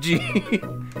Midigi?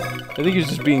 I think he's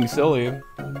just being silly.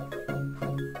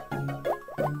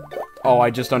 Oh,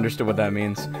 I just understood what that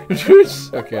means.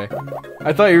 Okay.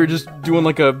 I thought you were just doing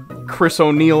like a Chris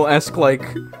O'Neill-esque, like,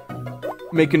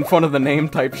 making fun of the name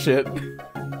type shit.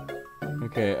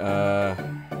 Okay,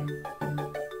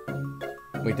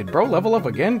 wait, did bro level up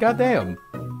again? Goddamn.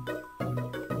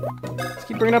 Let's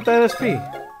keep bringing up that SP.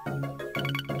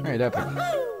 Alright, epic.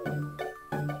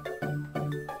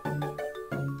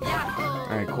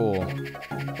 Alright, cool.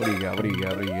 What do you got? What do you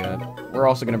got? What do you got? We're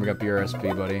also gonna bring up your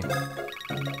SP, buddy.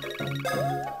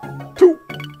 2!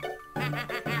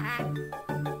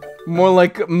 More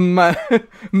like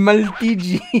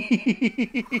Maltigi.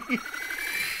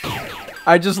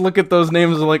 I just look at those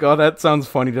names and like, oh, that sounds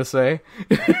funny to say.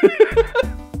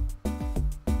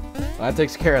 Well, that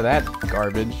takes care of that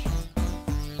garbage.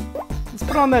 Let's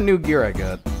put on that new gear I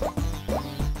got.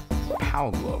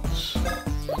 Pow gloves.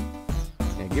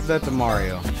 Yeah, give that to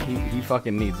Mario. He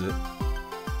fucking needs it.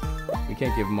 We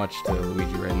can't give much to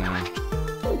Luigi right now.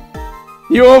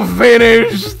 You're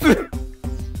finished!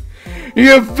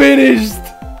 You're finished!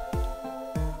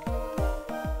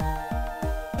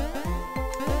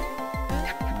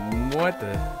 What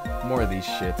the? More of these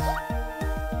shits.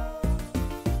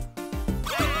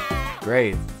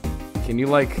 Great. Can you,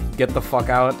 like, get the fuck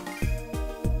out?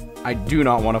 I do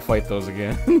not want to fight those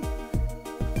again.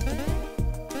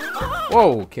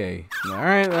 Whoa, okay.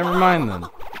 Alright, never mind then.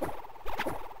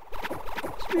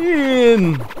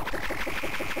 Spin!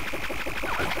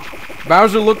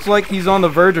 Bowser looks like he's on the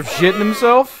verge of shitting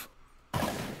himself.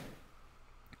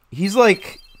 He's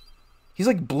like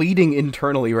bleeding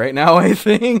internally right now, I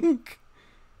think.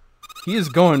 He is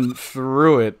going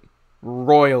through it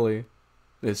royally.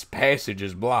 This passage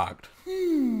is blocked.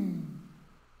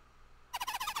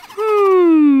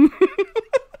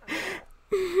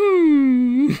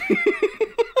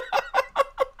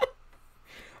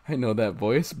 I know that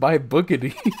voice. By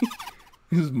Boogity.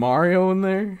 Is Mario in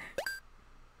there?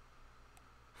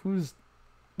 Who's...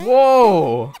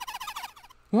 Whoa!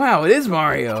 Wow, it is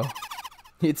Mario.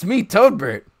 It's me,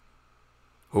 Toadbert.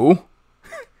 Who?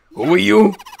 Who are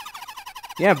you?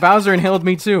 Yeah, Bowser inhaled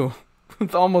me too.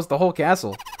 With almost the whole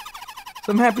castle.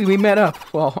 So I'm happy we met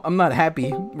up. Well, I'm not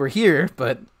happy we're here,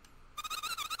 but...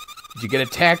 Did you get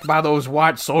attacked by those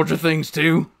white soldier things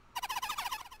too?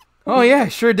 Oh yeah,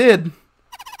 sure did.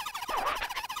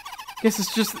 Guess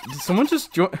it's just... Did someone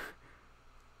just join...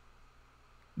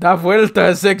 Da vuelta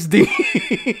es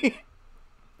XD.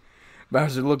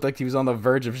 Bowser looked like he was on the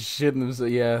verge of shitting himself.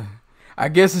 Yeah. I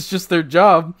guess it's just their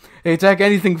job. They attack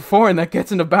anything foreign that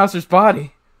gets into Bowser's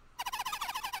body.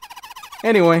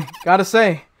 Anyway, gotta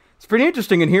say, it's pretty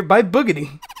interesting in here by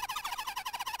Boogity.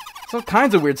 It's all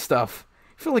kinds of weird stuff.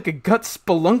 I feel like a gut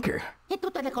spelunker.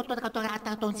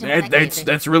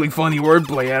 That's really funny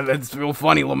wordplay. That's real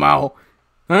funny, Lamau.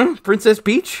 Huh? Princess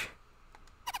Peach?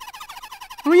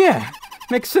 Oh yeah.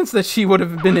 Makes sense that she would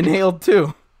have been inhaled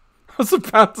too. I was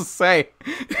about to say.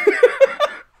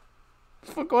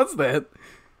 Fuck, what's that?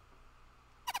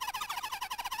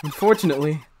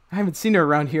 Unfortunately, I haven't seen her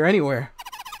around here anywhere.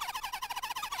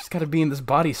 She's gotta be in this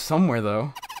body somewhere,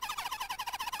 though.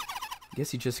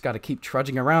 Guess you just gotta keep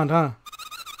trudging around, huh?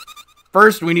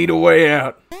 First, we need a way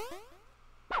out.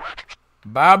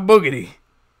 Bye, Boogity.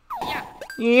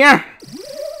 Yeah.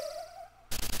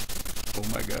 Oh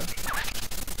my gosh.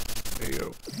 Hey,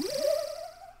 yo.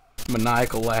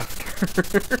 Maniacal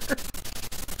laughter.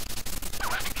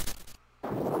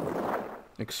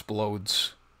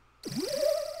 Explodes.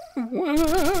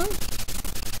 What?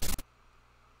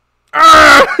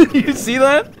 Ah! You see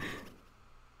that?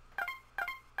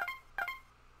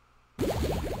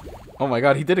 Oh my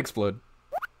god, he did explode.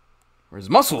 Or his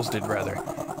muscles did, rather.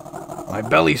 My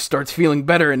belly starts feeling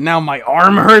better, and now my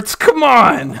arm hurts? Come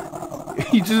on!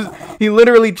 He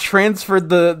literally transferred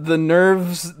the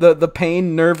nerves, the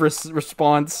pain nerve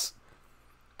response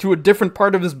to a different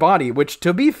part of his body, which,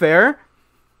 to be fair,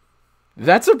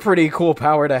 that's a pretty cool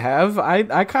power to have.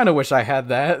 I kind of wish I had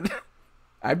that.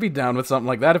 I'd be down with something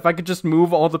like that if I could just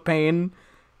move all the pain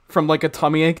from, like, a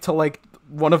tummy ache to, like,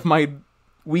 one of my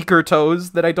weaker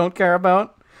toes that I don't care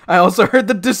about. I also heard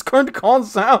the Discord call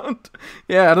sound.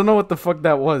 Yeah, I don't know what the fuck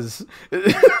that was.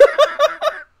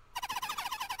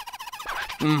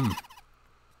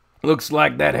 Looks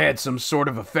like that had some sort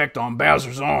of effect on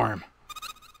Bowser's arm.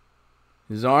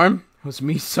 His arm? It was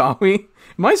me, Sawi.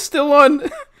 Am I still on?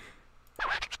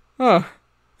 Huh.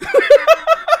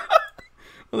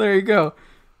 Well, there you go.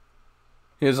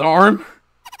 His arm?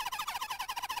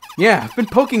 Yeah, I've been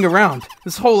poking around.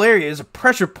 This whole area is a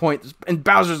pressure point in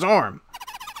Bowser's arm.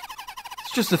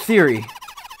 It's just a theory.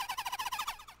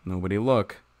 Nobody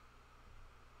look.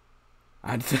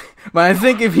 But I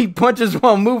think if he punches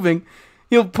while moving,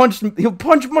 he'll punch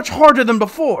much harder than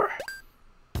before.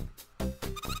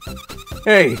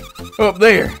 Hey, up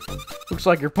there. Looks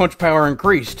like your punch power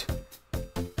increased.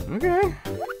 Okay.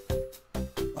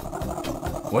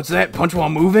 What's that? Punch while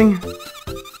moving?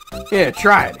 Yeah,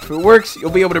 try it. If it works,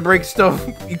 you'll be able to break stuff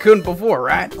you couldn't before,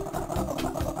 right?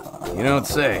 You don't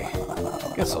say.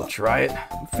 Guess I'll try it.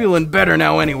 I'm feeling better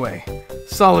now anyway.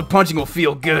 Solid punching will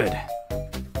feel good.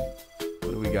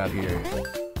 What do we got here?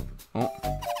 Oh.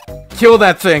 Kill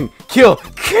that thing! Kill!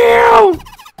 Kill!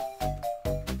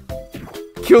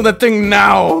 Kill that thing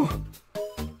now!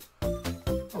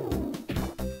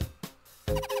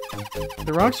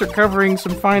 The rocks are covering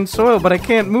some fine soil, but I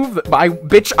can't move them.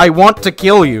 Bitch, I want to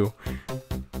kill you.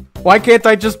 Why can't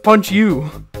I just punch you?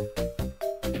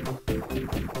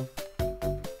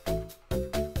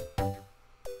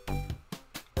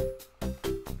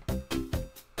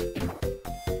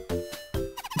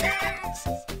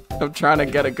 I'm trying to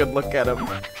get a good look at him.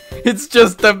 It's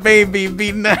just a baby,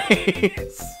 be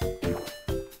nice.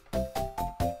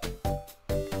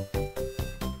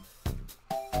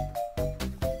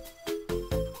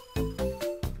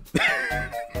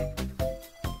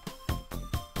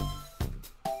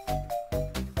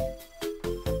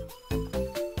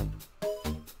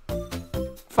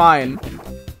 Fine.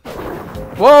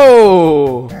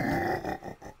 Whoa!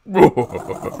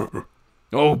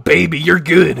 Oh, baby, you're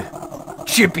good.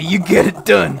 Chippy, you get it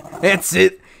done. That's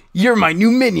it. You're my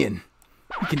new minion.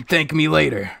 You can thank me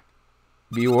later.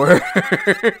 Be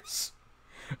worse.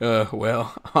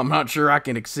 Well, I'm not sure I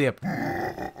can accept.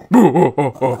 Hey,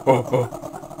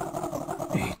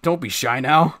 don't be shy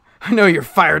now. I know you're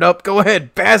fired up. Go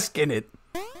ahead, bask in it.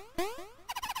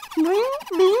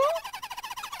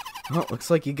 Oh, looks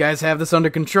like you guys have this under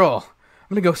control. I'm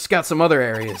gonna go scout some other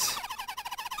areas.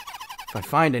 If I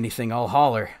find anything, I'll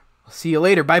holler. I'll see you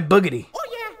later. Bye, Boogity. Oh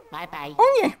yeah, bye-bye.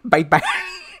 Oh yeah, bye-bye.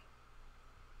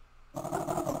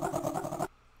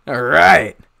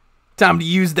 Alright. Time to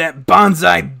use that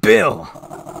bonsai bill.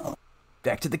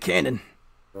 Back to the cannon.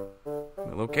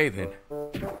 Well, okay then.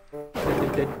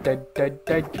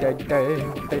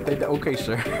 Okay,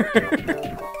 sir.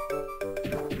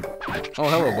 Oh,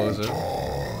 hello, Bozo.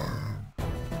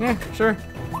 Yeah, sure.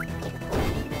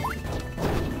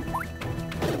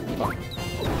 Oh.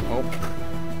 Cool.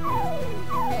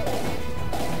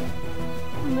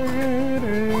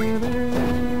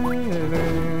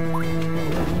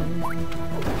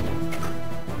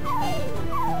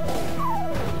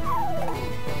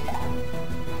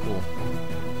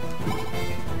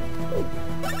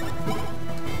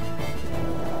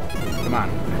 Come on.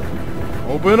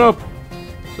 Open up!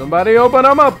 Somebody open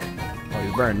him up! Oh,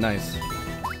 he's burned. Nice.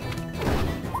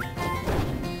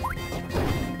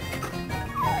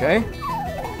 Okay.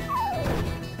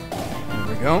 There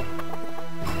we go.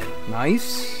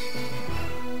 Nice.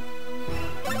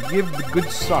 Give the good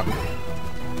suck.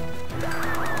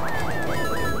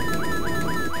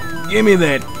 Give me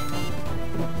that.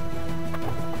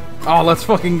 Oh, let's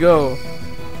fucking go.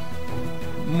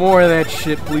 More of that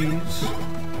shit, please.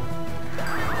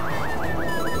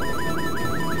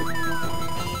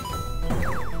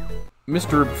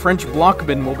 Mr. French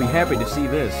Blockman will be happy to see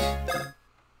this.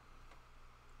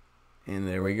 And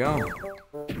there we go.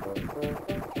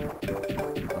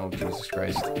 Oh, Jesus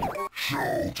Christ.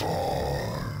 Showtime.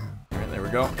 Alright, there we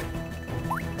go.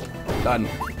 Done.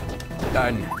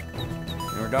 Done.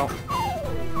 There we go.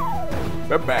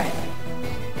 Bye-bye.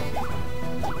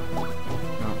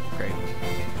 Oh, great.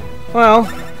 Well,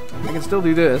 I can still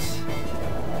do this.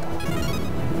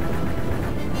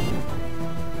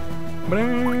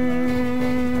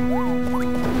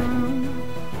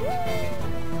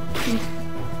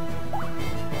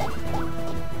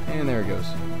 And there it goes.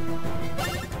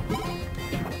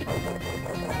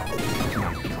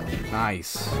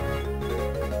 Nice.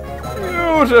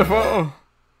 Beautiful.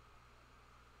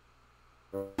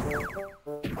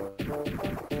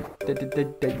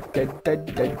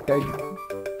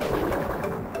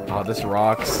 Oh, this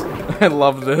rocks. I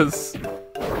love this.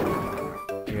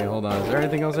 Okay, hold on. Is there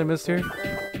anything else I missed here?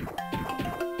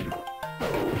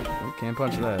 Oh, can't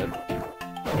punch that.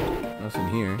 Nothing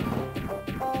here.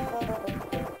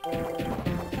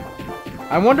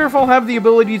 I wonder if I'll have the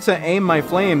ability to aim my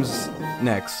flames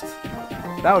next.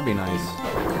 That would be nice.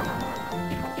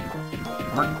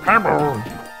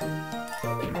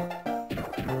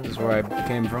 This is where I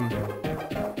came from.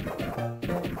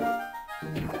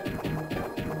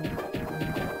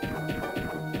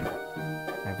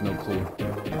 I have no clue.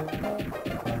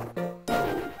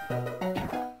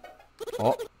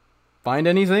 Oh, find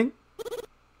anything?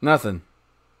 Nothing.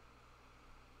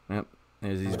 Yep,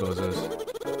 there's these bozos.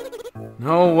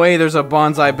 No way there's a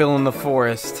bonsai bill in the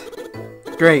forest.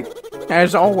 Great.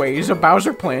 As always, a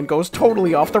Bowser plan goes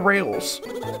totally off the rails.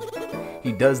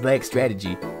 He does lack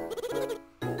strategy.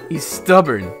 He's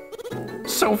stubborn.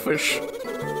 Selfish.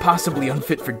 Possibly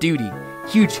unfit for duty.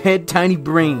 Huge head, tiny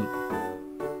brain.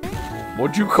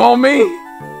 What'd you call me?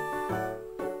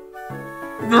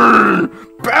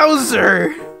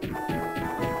 Bowser!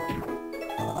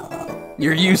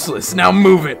 You're useless. Now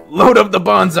move it. Load up the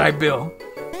bonsai bill.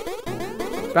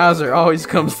 Bowser always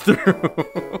comes through.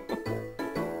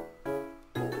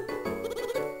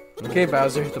 Okay,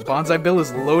 Bowser, the bonsai bill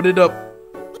is loaded up.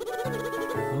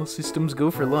 All systems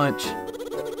go for lunch.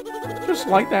 Just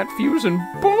like that fuse and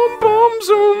boom boom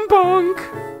zoom bunk.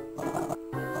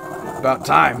 About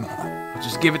time.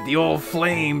 Just give it the old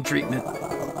flame treatment.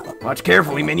 Watch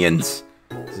carefully, minions.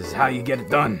 This is how you get it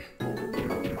done.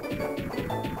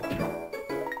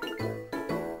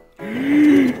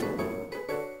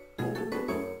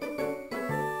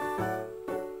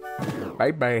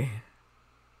 Bye-bye.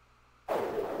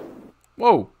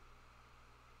 Whoa.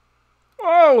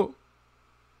 Whoa.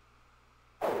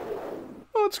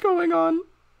 What's going on?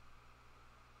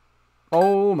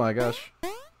 Oh my gosh.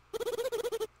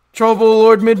 Trouble,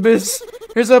 Lord Midbis.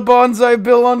 There's a bonsai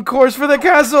bill on course for the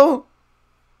castle.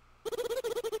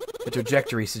 The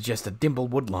trajectory suggests a dimple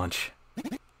wood launch.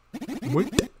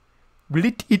 What? Will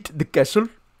it hit the castle?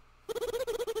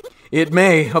 It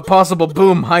may. A possible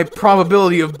boom. High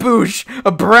probability of boosh.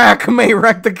 A brack may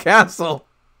wreck the castle.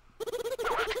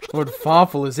 Lord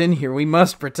Fawful is in here. We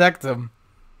must protect him.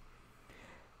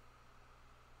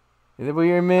 Debo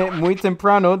irme muy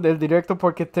temprano del directo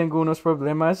porque tengo unos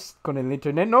problemas con el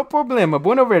internet. No problema.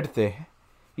 Bueno verte.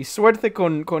 Y suerte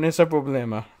con ese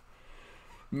problema.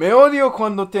 Me odio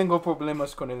cuando tengo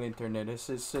problemas con el internet.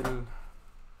 Ese es el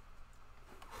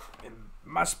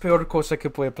más peor cosa que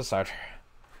puede pasar.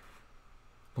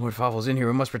 Lord Fawful's in here.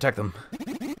 We must protect them.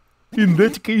 In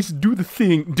that case, do the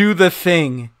thing. Do the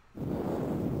thing.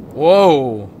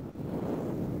 Whoa.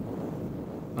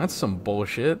 That's some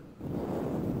bullshit.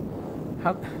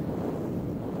 How do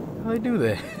they do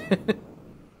that?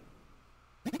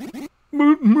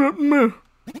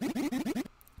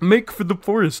 Make for the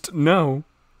forest now.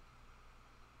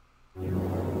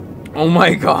 Oh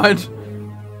my god.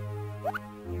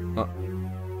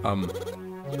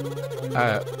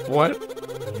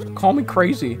 What? Call me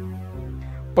crazy,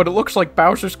 but it looks like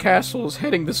Bowser's castle is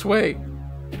heading this way.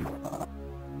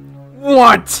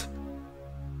 What?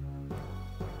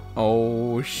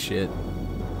 Oh shit.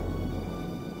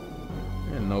 I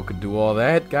didn't know it could do all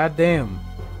that. Goddamn.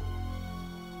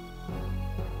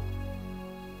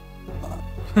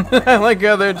 I like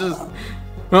how they're just...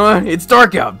 it's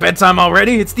dark out. Bedtime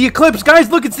already? It's the eclipse. Guys,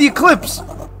 look, it's the eclipse.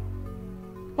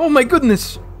 Oh my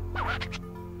goodness.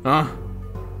 Huh?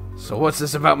 So what's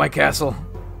this about my castle?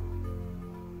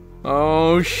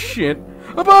 Oh shit.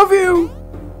 Above you!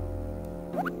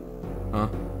 Huh?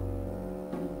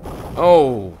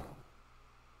 Oh.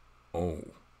 Oh.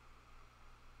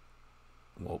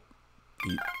 Well,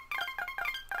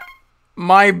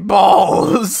 my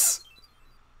balls!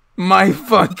 My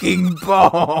fucking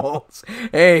balls!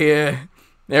 Hey,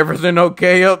 everything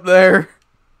okay up there?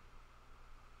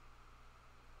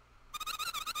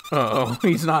 Uh-oh,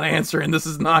 he's not answering. This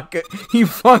is not good. He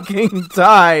fucking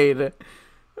died.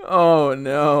 Oh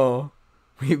no.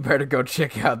 We better go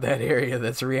check out that area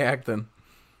that's reacting.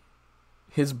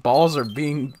 His balls are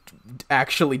being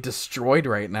actually destroyed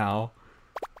right now.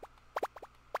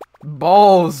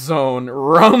 Ball zone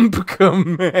rump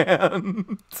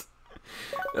command.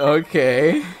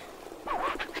 Okay.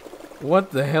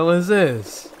 What the hell is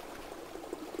this?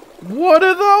 What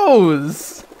are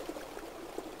those?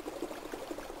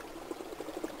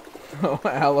 Oh,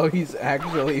 Aloe, he's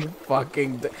actually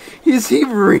fucking is he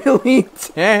really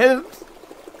dead?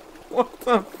 What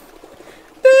the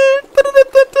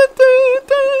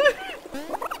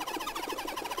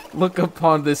Look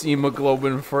upon this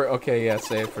hemoglobin for okay, yeah,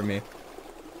 say it for me.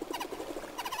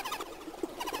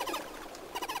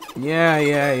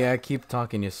 Yeah, keep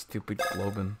talking, you stupid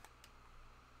globin.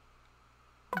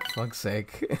 For fuck's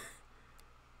sake.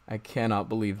 I cannot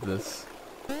believe this.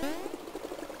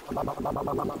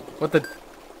 What the?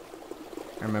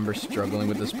 I remember struggling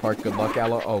with this part. Good luck,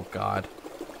 Aloe. Oh god.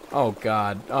 Oh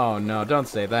god. Oh no, don't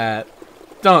say that.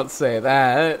 Don't say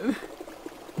that.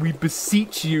 We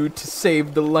beseech you to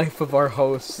save the life of our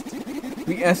host.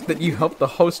 We ask that you help the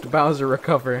host Bowser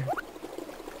recover.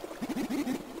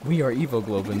 We are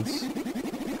Evoglobins.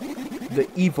 The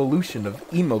evolution of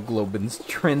hemoglobin's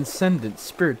transcendent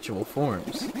spiritual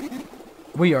forms.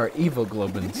 We are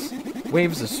Evoglobins.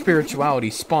 Waves of spirituality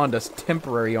spawned us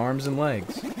temporary arms and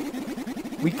legs.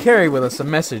 We carry with us a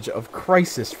message of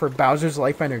crisis for Bowser's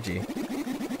life energy.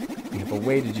 We have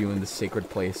awaited you in this sacred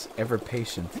place, ever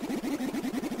patient.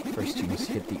 First you must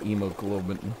hit the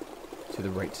hemoglobin to the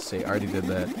right to say, I already did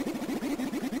that.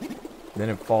 Then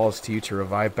it falls to you to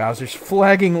revive Bowser's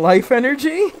flagging life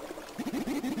energy?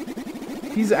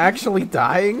 He's actually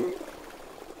dying?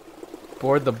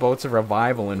 Board the boats of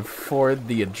revival and ford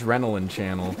the adrenaline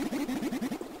channel.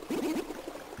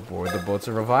 Board the boats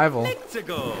of revival.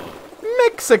 Mexico!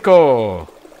 Mexico!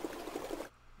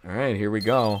 Alright, here we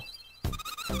go.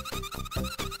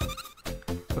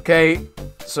 Okay,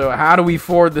 so how do we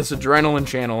ford this adrenaline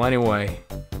channel anyway?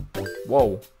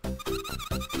 Whoa.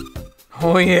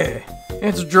 Oh yeah,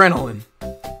 it's adrenaline.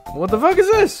 What the fuck is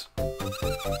this?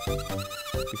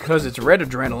 Because it's red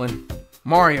adrenaline.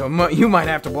 Mario, you might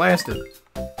have to blast it.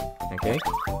 Okay.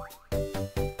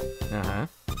 Uh-huh.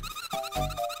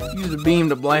 Use the beam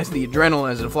to blast the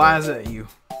adrenaline as it flies at you.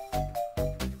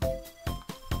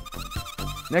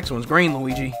 Next one's green,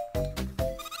 Luigi.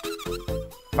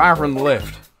 Fire from the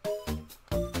left.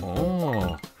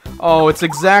 Oh. Oh, it's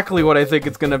exactly what I think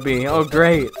it's gonna be. Oh,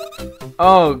 great.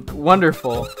 Oh,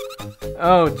 wonderful.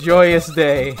 Oh, joyous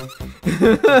day.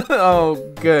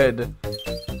 Oh, good.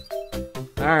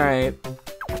 Alright.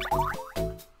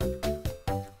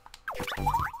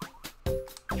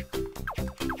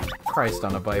 Christ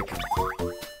on a bike.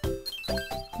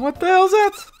 What the hell's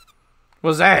that?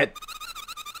 What's that?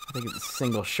 I think a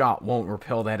single shot won't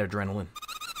repel that adrenaline.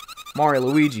 Mario,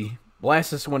 Luigi,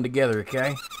 blast this one together,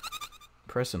 okay?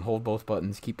 Press and hold both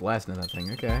buttons. Keep blasting that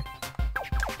thing, okay?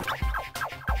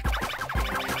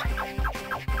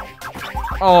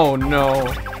 Oh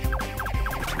no.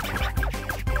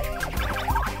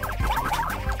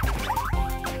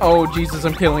 Oh Jesus,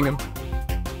 I'm killing him.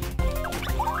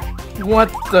 What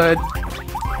the?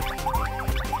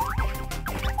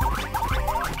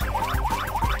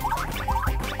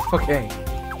 Okay.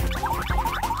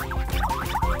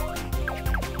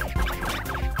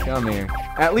 Come here.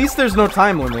 At least there's no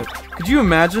time limit. Could you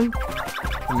imagine?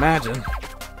 Imagine.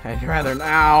 I'd rather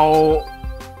now.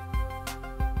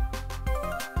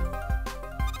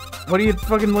 What are you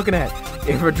fucking looking at?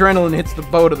 If adrenaline hits the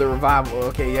boat of the revival.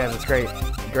 Okay, yeah, that's great.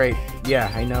 Great. Yeah,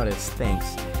 I noticed.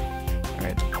 Thanks.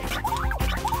 Alright.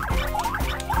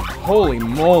 Holy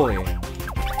moly.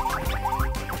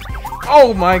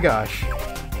 Oh my gosh.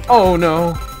 Oh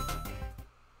no.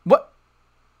 What?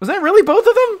 Was that really both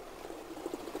of them?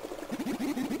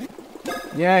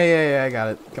 Yeah, I got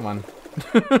it. Come on.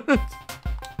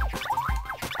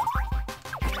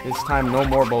 This time, no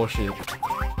more bullshit.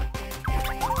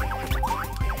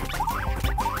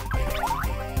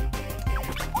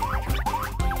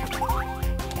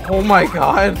 Oh my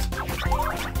god.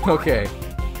 Okay.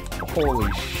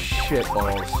 Holy shit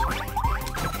balls.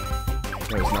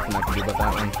 There's nothing I can do about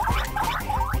that one.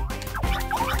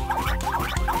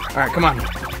 Alright, come on.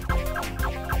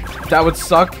 That would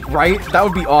suck, right? That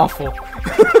would be awful.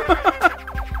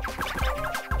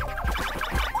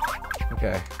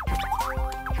 Okay.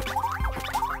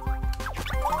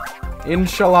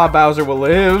 Inshallah, Bowser will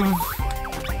live.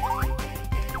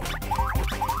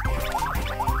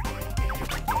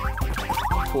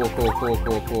 Cool.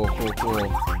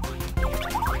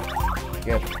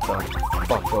 Get the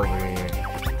fuck over here.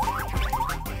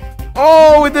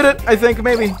 Oh, we did it! I think,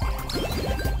 maybe.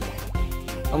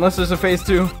 Unless there's a phase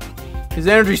 2. His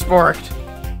energy sparked.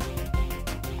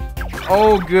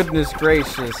 Oh, goodness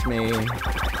gracious me.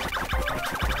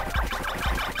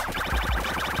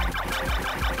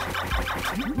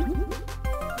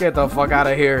 Get the fuck out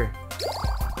of here.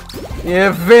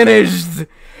 You finished!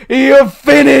 You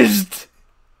finished!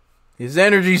 His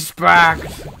energy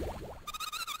sparked.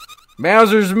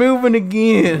 Bowser's moving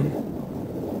again.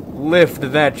 Lift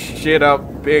that shit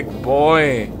up, big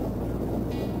boy.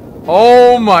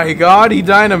 Oh my god, he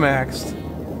Dynamaxed.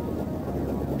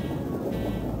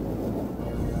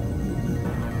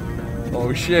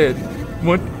 Oh shit.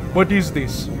 What is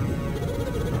this?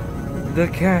 The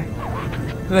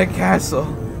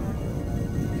castle.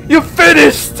 You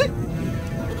finished!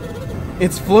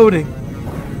 It's floating.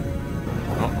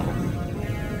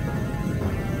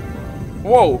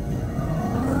 Whoa.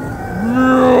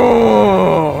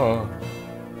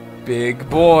 Big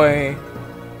boy.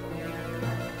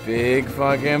 Big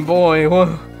fucking boy.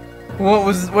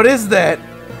 What is that?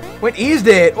 What is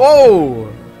that?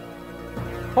 Whoa!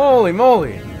 Holy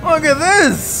moly. Look at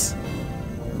this!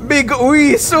 Big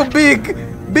wee, so big!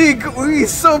 Big wee,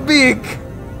 so big!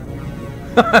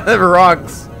 That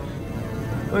rocks.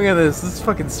 Look at this. This is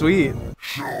fucking sweet.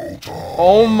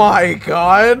 Oh my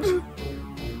god!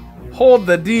 Hold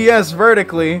the DS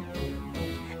vertically.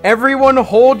 Everyone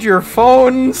hold your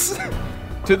phones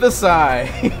to the side.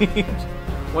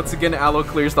 Once again, Aloe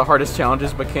clears the hardest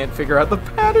challenges but can't figure out the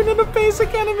pattern in a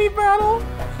basic enemy battle.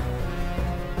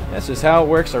 That's just how it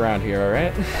works around here,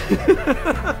 alright?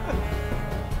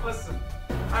 Listen,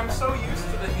 I'm so used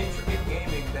to the intricate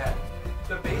gaming that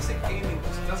the basic gaming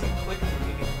just doesn't click to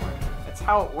me anymore. That's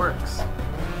how it works.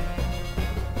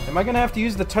 Am I gonna have to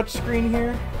use the touchscreen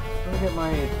here? Let me get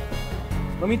my...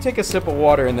 Let me take a sip of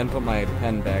water and then put my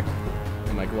pen back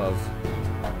in my glove.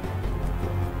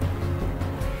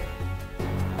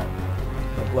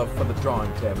 My glove for the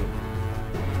drawing tablet.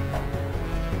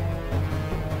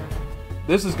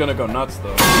 This is gonna go nuts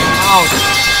though. Ouch!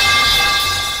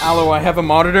 Aloe, I have a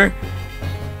monitor.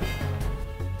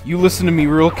 You listen to me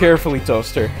real carefully,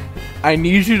 Toaster. I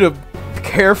need you to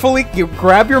carefully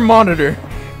grab your monitor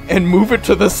and move it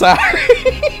to the side.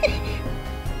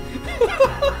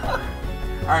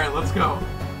 Alright, let's go.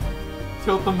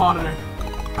 Tilt the monitor.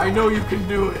 I know you can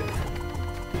do it.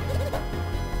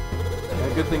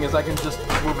 The good thing is I can just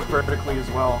move it vertically as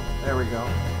well. There we go.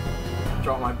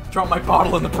 Drop my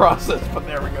bottle in the process, but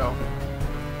there we go.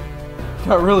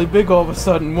 Got really big all of a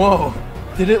sudden. Whoa.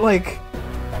 Did it, like,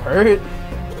 hurt?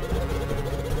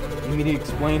 You need to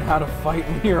explain how to fight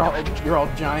when you're all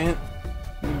giant?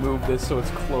 Let me move this so it's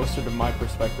closer to my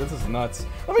perspective. This is nuts.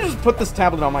 Let me just put this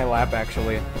tablet on my lap,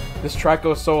 actually. This track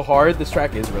goes so hard. This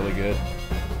track is really good.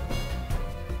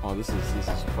 Oh, this is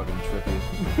fucking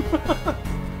trippy.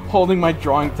 Holding my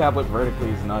drawing tablet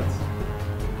vertically is nuts.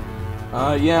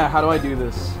 Yeah, how do I do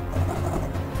this?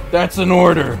 That's an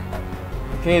order!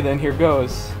 Okay, then, here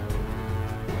goes.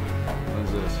 What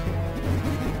is this?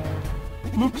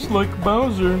 Looks like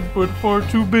Bowser, but far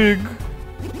too big.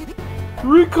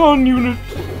 Recon unit!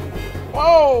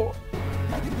 Whoa!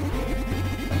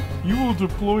 You will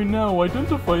deploy now.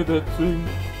 Identify that thing.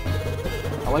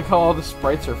 I like how all the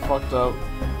sprites are fucked up.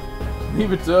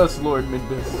 Leave it to us, Lord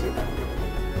Midbus.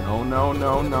 No, no,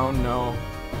 no, no, no.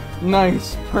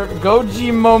 Nice.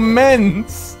 Goji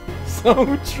moments!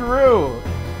 So true!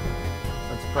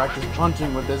 Let's practice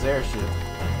punching with this airship.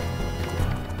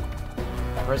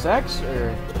 Press X,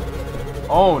 or...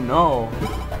 Oh, no.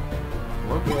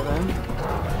 Okay,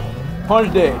 then.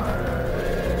 Punch day!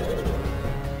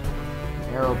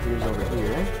 Arrow appears over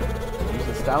here. Use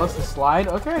the stylus to slide.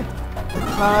 Okay.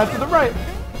 To the right.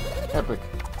 Epic.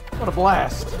 What a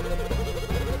blast.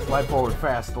 Slide forward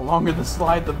fast. The longer the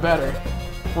slide, the better.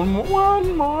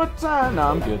 One more time. No,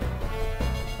 I'm good.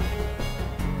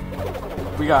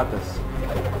 We got this.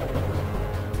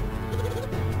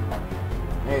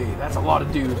 Hey, that's a lot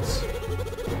of dudes.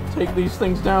 Take these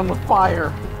things down with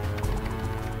fire.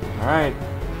 Alright.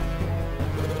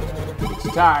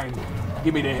 It's time.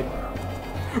 Give me that.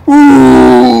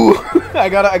 Ooh! I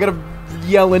gotta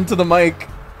yell into the mic.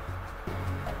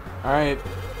 Alright.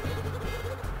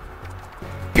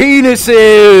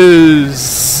 Penises!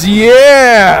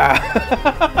 Yeah!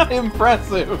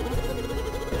 Impressive.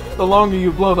 The longer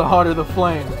you blow, the hotter the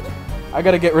flame. I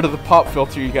gotta get rid of the pop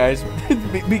filter, you guys.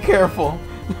 be careful.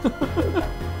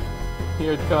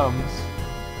 Here it comes.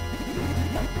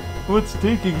 What's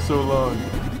taking so long?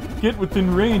 Get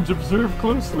within range, observe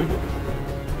closely.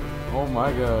 Oh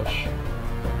my gosh.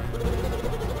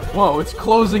 Whoa, it's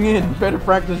closing in. Better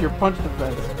practice your punch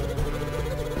defense.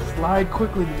 Slide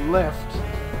quickly to the left.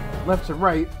 Left to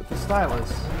right with the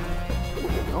stylus.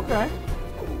 Okay.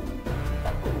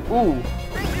 Ooh.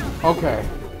 Okay.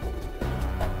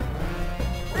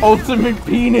 Ultimate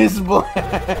penis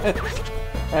blast.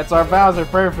 That's our Bowser.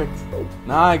 Perfect.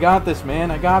 Nah, I got this,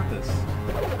 man. I got this.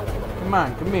 Come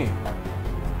on, come here.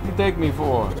 What you take me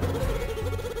for?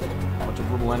 Bunch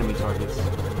of little enemy targets.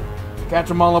 Catch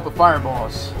them all up with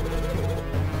fireballs.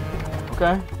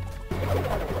 Okay.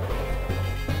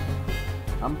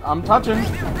 I'm touching.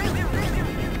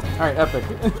 Alright, epic.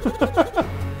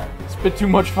 Spit too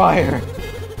much fire.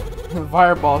 The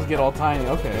fireballs get all tiny.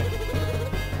 Okay.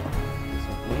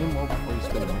 So aim well before you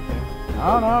spit them. Okay.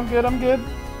 No, I'm good. I'm good.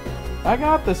 I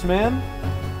got this, man.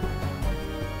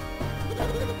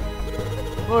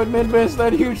 Lord Midbest,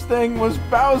 that huge thing was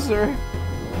Bowser.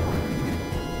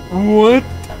 What?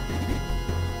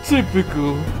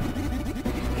 Typical.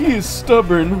 He is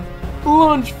stubborn.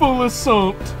 Lunch full of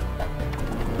salt.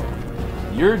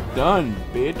 You're done,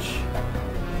 bitch.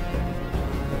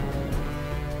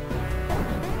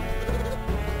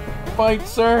 Fight,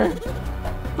 sir.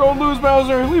 Don't lose,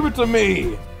 Bowser. Leave it to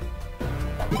me.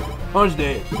 Punch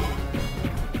dead.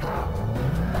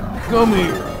 Come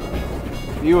here.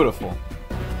 Beautiful.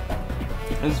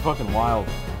 This is fucking wild.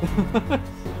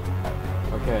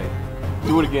 Okay.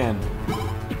 Do it again.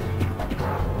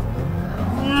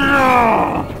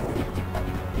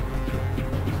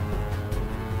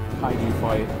 Kaiju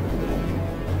fight.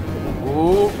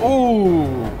 Ooh,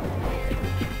 ooh.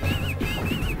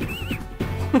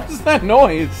 What's that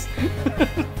noise?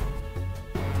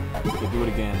 Okay, do it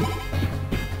again.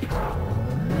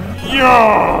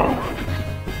 Yeah!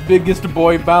 Biggest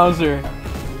boy Bowser.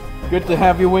 Good to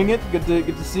have you wing it. Good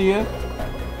to see you.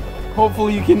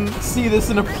 Hopefully you can see this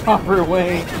in a proper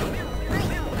way.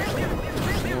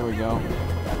 There we go.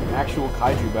 Actual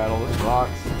kaiju battle. This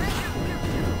rocks.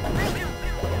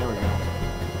 There we go.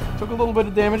 Took a little bit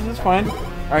of damage. That's fine.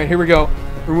 Alright, here we go.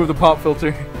 Remove the pop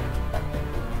filter.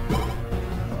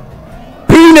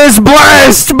 Penis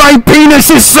blast! My penis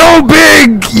is so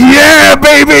big! Yeah,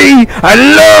 baby! I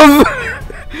love...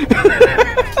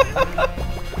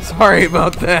 Sorry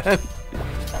about that.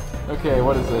 Okay,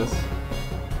 what is this?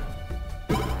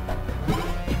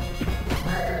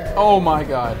 Oh my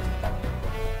god.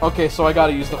 Okay, so I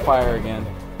gotta use the fire again.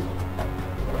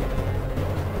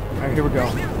 Alright, here we go.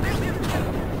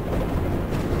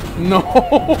 No!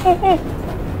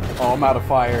 Oh, I'm out of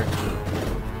fire.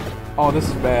 Oh, this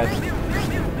is bad.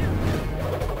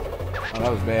 Oh,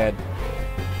 that was bad.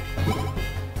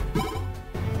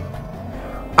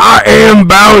 I am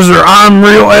Bowser. I'm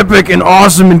real epic and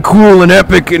awesome and cool and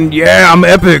epic and yeah, I'm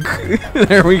epic.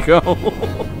 There we go.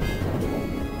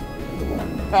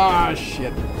 Ah,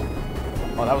 shit.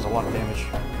 Oh, that was a lot of damage.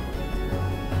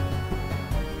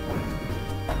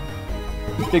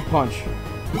 Big punch.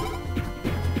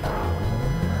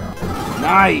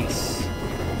 Nice!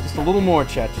 Just a little more,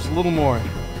 chat. Just a little more.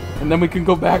 And then we can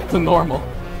go back to normal.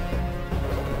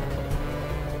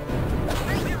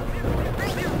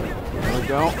 There we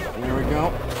go. There we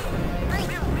go.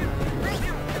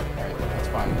 That's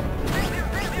fine.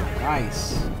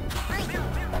 Nice.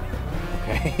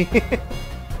 Okay.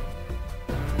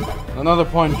 Another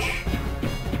punch.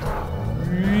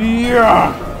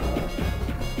 Yeah!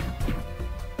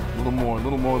 A little more, a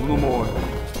little more, a little more.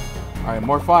 Alright,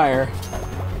 more fire.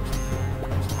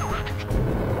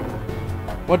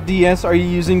 What DS are you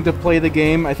using to play the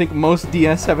game? I think most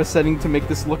DS have a setting to make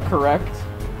this look correct.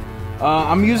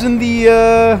 I'm using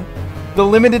the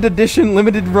limited edition,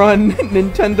 limited run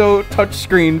Nintendo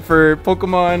touchscreen for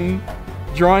Pokemon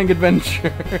Drawing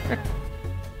Adventure.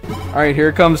 Alright, here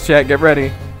it comes, chat. Get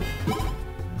ready.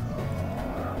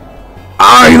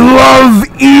 I love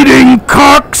eating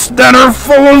cocks that are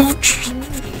full of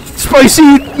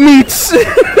spicy meats.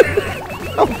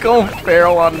 I'm going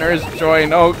feral on Nurse Joy,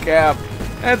 no cap.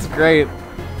 That's great.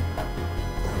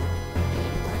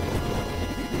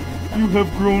 You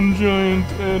have grown giant,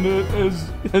 and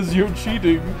as you're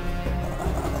cheating.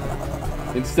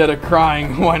 Instead of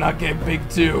crying, why not get big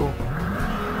too?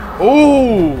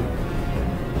 Oh!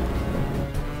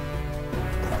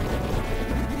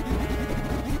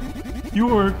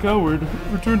 You are a coward.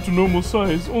 Return to normal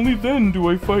size. Only then do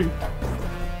I fight.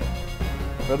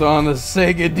 But on the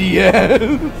Sega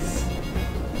DS.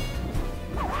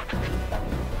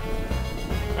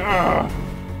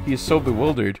 He is so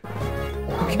bewildered.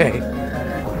 Okay.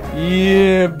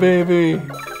 Yeah, baby.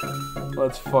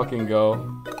 Let's fucking go.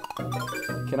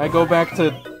 Can I go back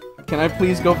to... Can I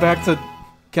please go back to...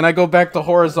 Can I go back to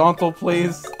horizontal,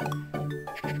 please?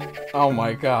 Oh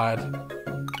my god.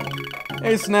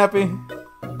 Hey, Snappy.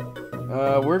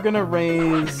 We're gonna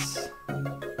raise...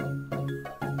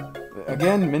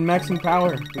 Again, min-maxing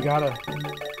power. We gotta...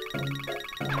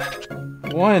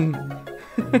 When?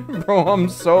 Bro, I'm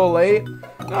so late.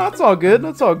 No, that's all good.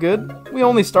 That's all good. We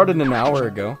only started an hour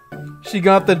ago. She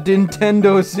got the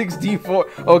Nintendo 64.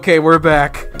 Okay, we're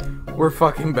back. We're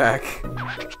fucking back.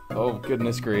 Oh,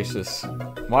 goodness gracious.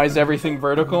 Why is everything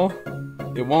vertical?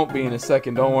 It won't be in a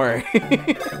second, don't worry.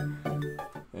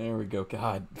 There we go.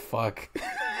 God, fuck.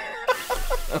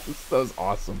 that was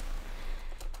awesome.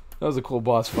 That was a cool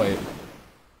boss fight.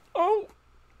 Oh!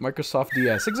 Microsoft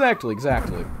DS. Exactly.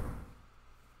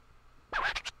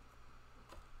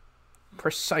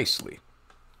 Precisely.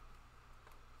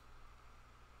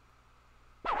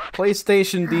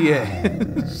 PlayStation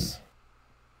DS.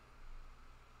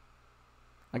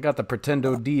 I got the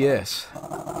Pretendo DS.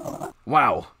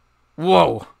 Wow.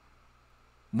 Whoa.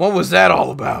 What was that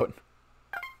all about?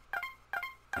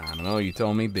 I don't know, you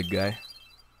tell me, big guy.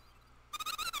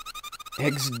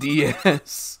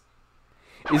 XDS.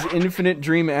 Is Infinite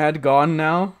Dream ad gone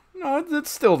now? No, it's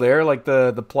still there, like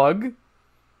the plug.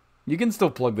 You can still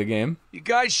plug the game. You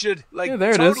guys should, like, yeah,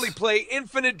 there totally it is. play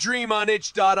Infinite Dream on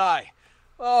itch.io.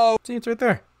 Oh. See, it's right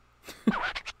there.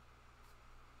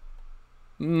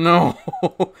 No.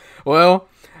 Well,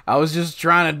 I was just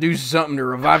trying to do something to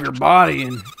revive your body,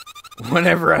 and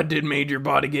whatever I did made your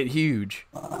body get huge.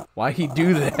 Why he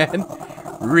do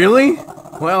that? Really?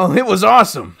 Well, it was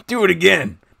awesome. Do it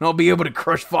again, and I'll be able to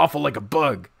crush Fawful like a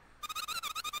bug.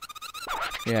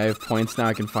 Yeah, I have points now.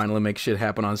 I can finally make shit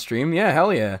happen on stream. Yeah,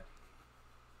 hell yeah.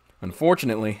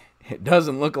 Unfortunately, it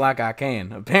doesn't look like I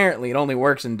can. Apparently, it only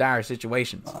works in dire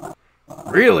situations.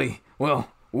 Really? Well,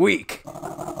 weak.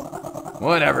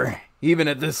 Whatever. Even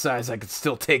at this size, I could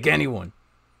still take anyone.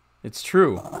 It's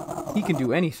true. He can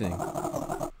do anything.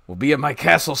 We'll be at my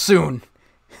castle soon,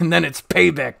 and then it's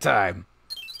payback time.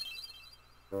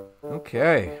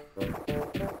 Okay.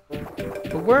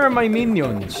 But where are my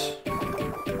minions?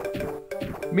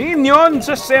 Minions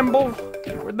assemble!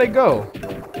 Where'd they go?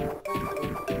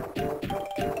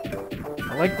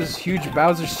 I like this huge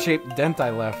Bowser-shaped dent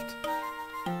I left.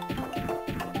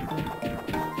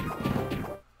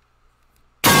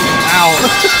 Ow!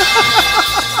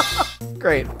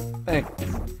 Great. Thanks.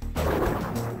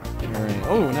 Alright.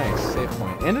 Oh, nice. Save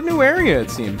point. And a new area, it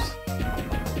seems.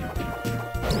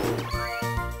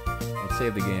 Let's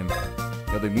save the game.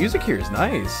 Yo, the music here is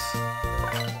nice.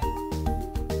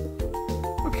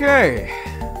 Okay.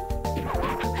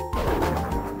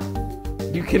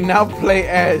 You can now play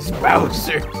as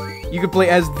Bowser. You can play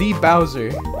as the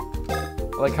Bowser.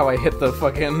 I like how I hit the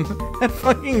fucking... That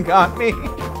fucking got me.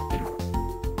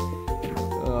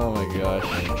 Oh my gosh.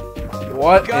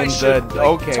 What in the...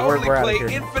 Okay, totally we're out of play here.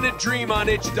 Infinite Dream on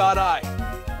itch.io.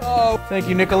 Oh. Thank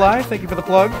you, Nikolai. Thank you for the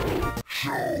plug.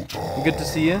 Good to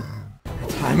see you.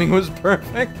 The timing was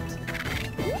perfect.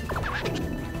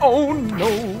 Oh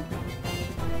no.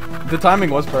 The timing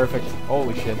was perfect.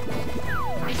 Holy shit.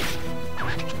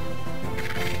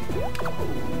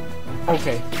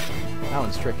 Okay. That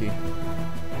one's tricky.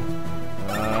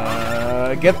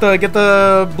 Get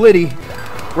the Blitty.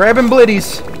 Grabbin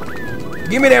Blitties.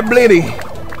 Give me that Blitty.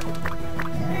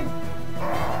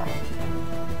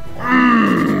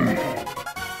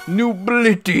 New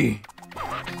Blitty.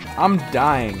 I'm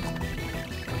dying.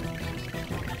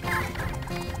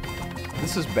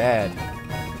 This is bad.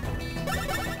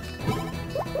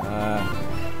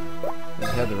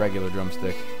 Just had the regular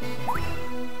drumstick.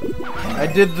 I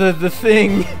did the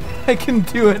thing. I can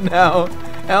do it now.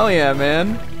 Hell yeah,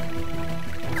 man.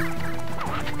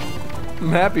 I'm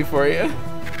happy for you.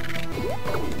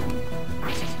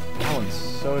 That one's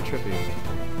so trippy.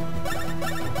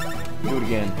 Do it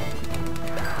again.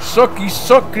 Sucky,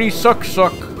 sucky, suck,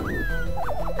 suck.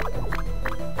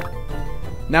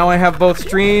 Now I have both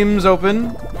streams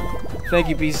open. Thank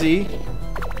you, PC.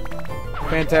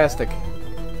 Fantastic.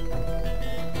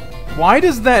 Why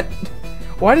does that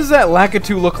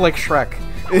Lakitu look like Shrek?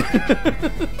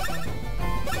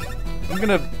 I'm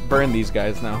gonna burn these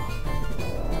guys now.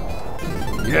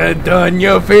 You're done,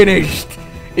 you're finished!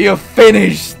 You're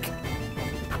finished!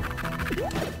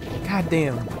 God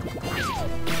damn.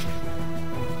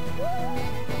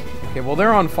 Okay, well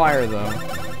they're on fire though.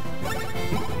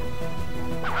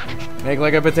 Make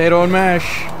like a potato and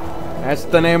mash. That's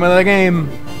the name of the game.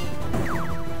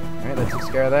 Alright, let's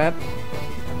take care of that.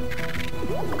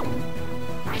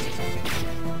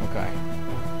 Okay.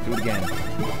 Do it again.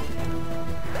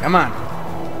 Come on.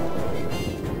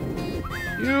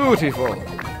 Beautiful.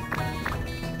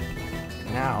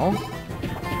 Now.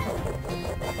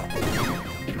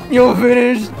 You're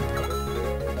finished.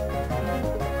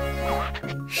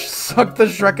 Suck the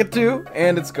Shrekatu,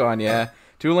 and it's gone, yeah.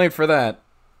 Too late for that.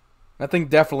 That thing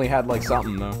definitely had, like,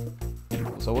 something, though.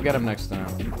 So we'll get him next time.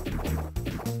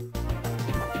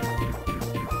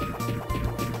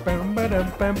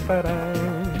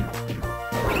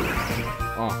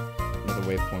 Oh, another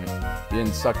waypoint. You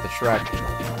didn't suck the Shrek.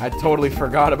 I totally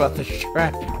forgot about the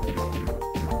Shrek.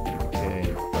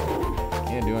 Okay.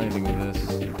 Can't do anything with this.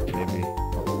 Maybe.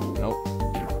 Nope.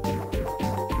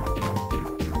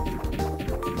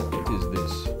 What is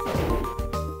this?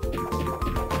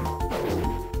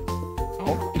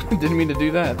 Oh, didn't mean to do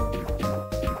that.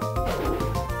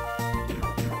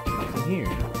 Nothing here.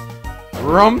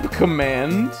 Rump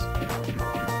command.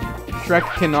 Shrek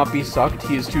cannot be sucked.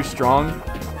 He is too strong.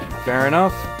 Fair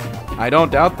enough. I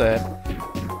don't doubt that.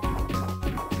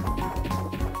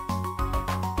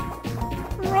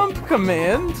 Rump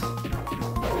command.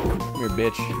 Come here,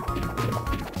 bitch.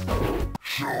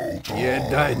 You're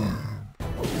done.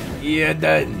 You're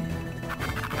done.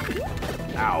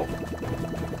 Ow.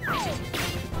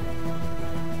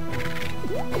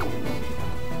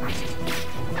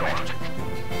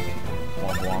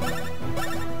 Womp womp.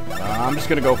 I'm just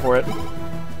gonna go for it.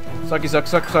 Sucky suck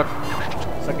suck suck.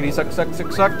 Suckity suck suck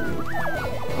suck suck.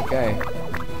 Okay.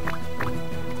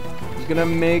 I'm gonna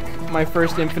make my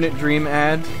first Infinite Dream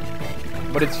ad.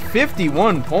 But it's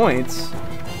 51 points.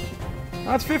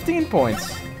 No, it's 15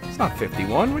 points. It's not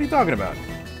 51. What are you talking about?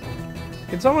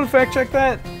 Can someone fact check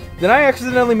that? Did I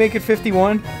accidentally make it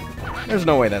 51? There's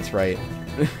no way that's right.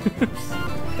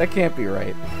 That can't be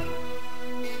right.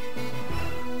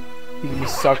 He can be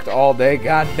sucked all day.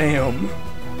 Goddamn.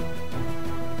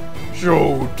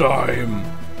 Showtime.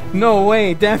 No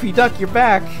way, Daffy Duck, you're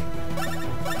back.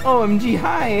 OMG,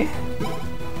 hi.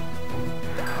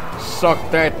 Suck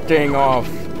that thing off.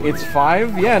 It's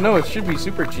 5? Yeah, no, it should be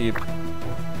super cheap.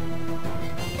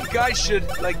 You guys should,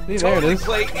 like, See, there it totally is.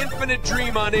 play Infinite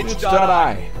Dream on itch.io.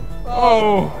 Itch.io.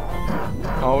 Oh.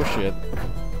 Oh, shit.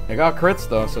 I got crits,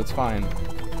 though, so it's fine.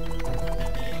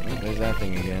 Oh, there's that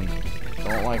thing again.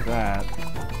 Don't like that.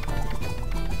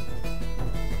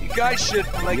 You guys should,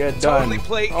 like, Get totally done.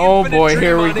 play Oh, Infinite boy, Dream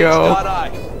here we on go.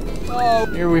 itch.io. Oh.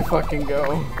 Here we fucking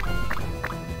go.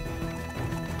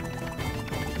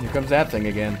 Here comes that thing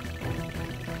again.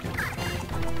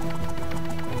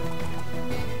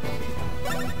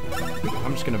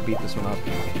 I'm just gonna beat this one up.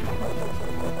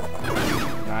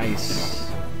 Nice.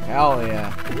 Hell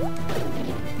yeah.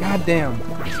 God damn.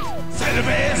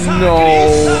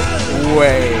 No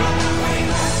way.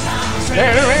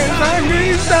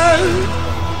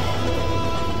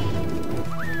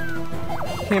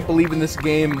 Can't believe in this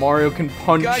game Mario can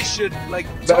punch. You guys should, like,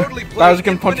 totally play Bowser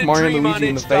can punch Infinite Mario and Dream on Luigi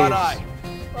in the itch.io. face.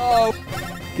 Oh.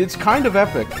 It's kind of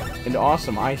epic and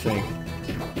awesome, I think.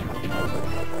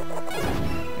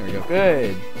 There we go.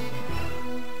 Good.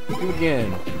 Do it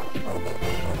again.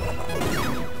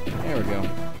 There we go.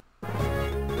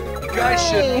 You guys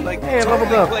should, like, Hey, I leveled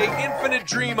totally up. play Infinite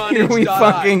Dream on Here we itch.io.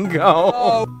 fucking go.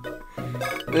 Oh.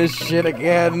 This shit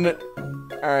again.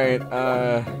 Alright,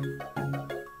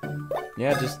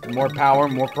 yeah, just more power,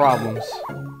 more problems.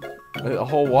 A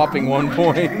whole whopping 1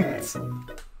 point.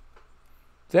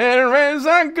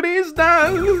 Cerveza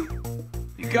Cristal.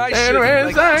 You guys should,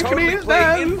 like, Cerveza totally play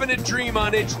Cristal. Infinite Dream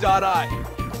on itch.io.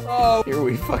 Oh. Here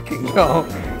we fucking go.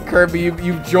 Kirby,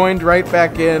 you've joined right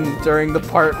back in during the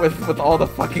part with all the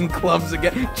fucking clubs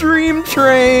again. Dream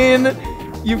Train!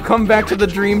 You've come back to the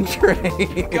Dream Train.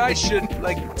 You guys should,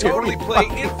 like, totally play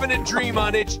Infinite Dream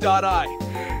on itch.io.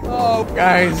 Oh.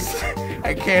 Guys,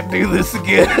 I can't do this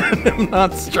again. I'm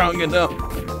not strong enough.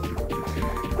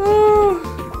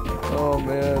 Oh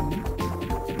man.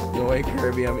 No way,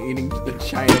 Kirby, I'm eating the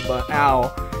China bun.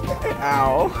 Ow.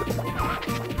 Ow.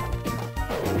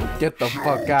 Get the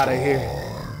fuck out of here.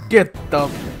 Get the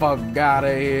fuck out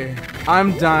of here.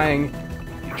 I'm dying.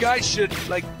 You guys should,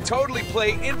 like, totally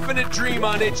play Infinite Dream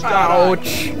on itch.io.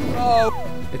 Ouch. Oh.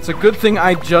 It's a good thing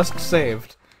I just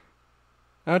saved.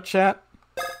 Oh, chat.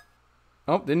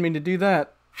 Oh, didn't mean to do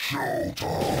that.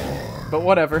 But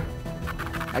whatever.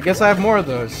 I guess I have more of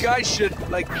those. You guys should,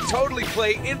 like, totally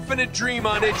play Infinite Dream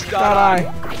on itch.io.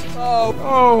 .io. Oh.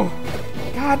 Oh.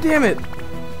 God damn it.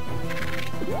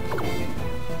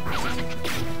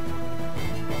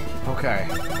 Okay.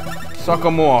 Suck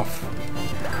them off.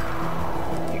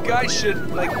 You guys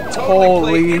should, like, totally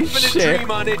Holy play Infinite shit.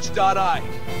 Dream on itch.io.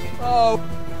 Oh.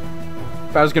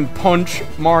 Bowser can punch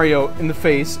Mario in the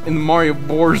face in the Mario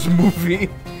Bros movie.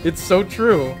 It's so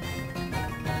true.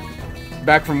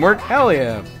 Back from work? Hell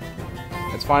yeah.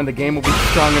 That's fine, the game will be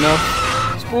strong enough.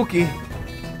 Spooky.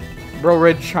 Bro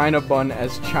read China Bun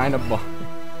as China Bun.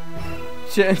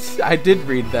 I did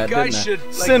read that, You guys didn't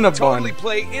I? should, like, Cinnabon. totally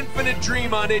play Infinite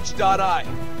Dream on itch.io.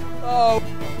 Oh.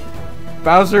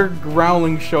 Bowser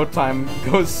growling showtime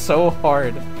goes so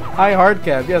hard. Hi,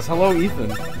 Hardcap. Yes, hello,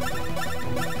 Ethan.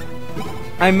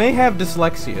 I may have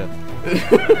dyslexia,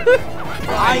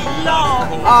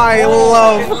 I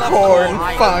love corn.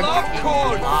 Fuck.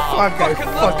 Fuck, I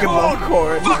fucking love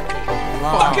corn.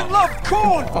 Fucking love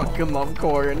corn. Fucking love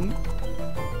corn.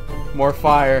 More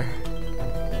fire.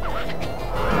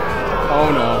 Oh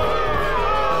no.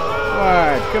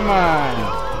 What? Come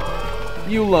on.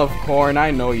 You love corn,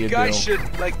 I know you do. You guys should,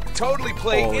 like, totally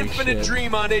play Holy Infinite shit.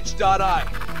 Dream on itch.io.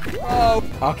 Oh.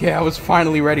 Okay, I was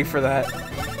finally ready for that.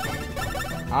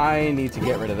 I need to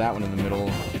get rid of that one in the middle.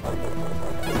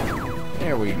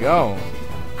 There we go.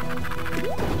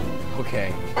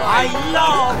 Okay. I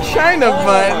love China I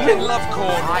bun. love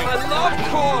corn. I love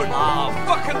corn.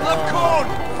 Fucking love corn.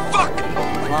 Fuck.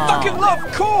 Fucking love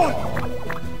corn.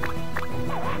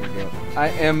 I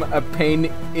am a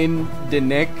pain in the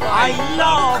neck.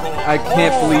 I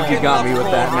can't believe you got me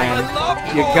with that, man.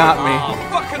 You got me.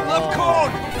 Fucking love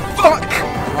corn. Fuck!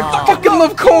 I fucking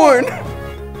love corn!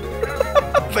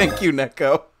 Thank you,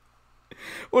 Neko.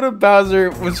 What if Bowser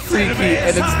was freaky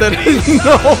and instead of...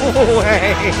 No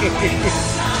way!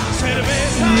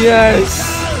 Yes!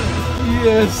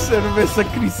 Yes, cerveza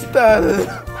cristal!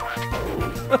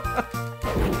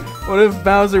 What if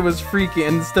Bowser was freaky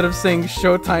and instead of saying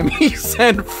showtime, he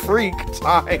said freak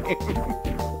time?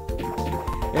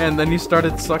 And then he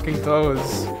started sucking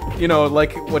toes. You know,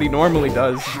 like what he normally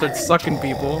does. He starts sucking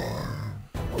people.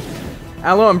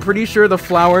 Aloe, I'm pretty sure the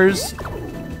flowers...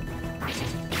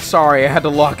 Sorry, I had to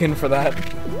lock in for that.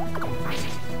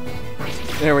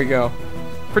 There we go.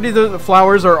 Pretty the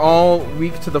flowers are all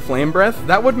weak to the flame breath?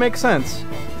 That would make sense.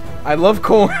 I love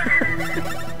corn.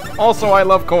 Also, I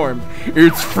love corn.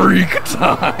 It's freak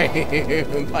time.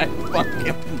 I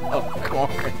fucking love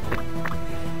corn.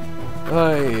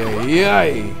 Ay, ay,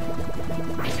 ay.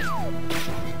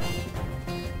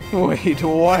 Wait,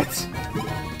 what?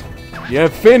 You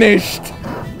finished!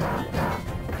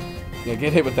 Yeah,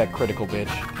 get hit with that critical, bitch.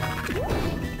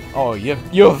 Oh, you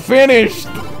finished!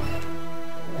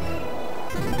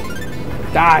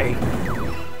 Die!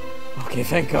 Okay,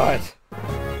 thank God.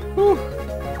 Whew.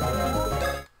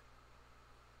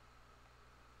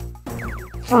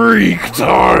 Freak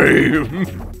time!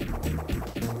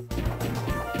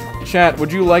 Chat,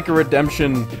 would you like a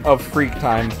redemption of freak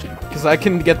time? Because I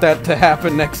can get that to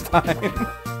happen next time.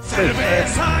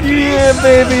 Yeah,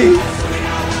 baby!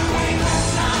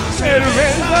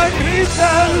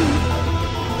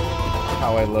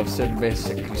 How I love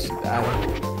cerveza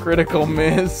cristal. Critical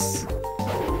miss.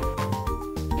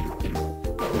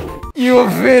 You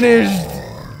finished!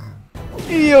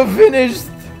 You finished!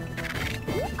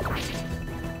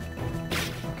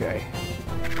 Okay.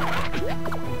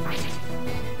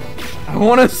 I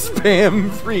want to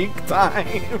spam freak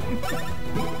time.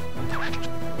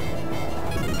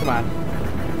 Come on.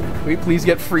 Can we please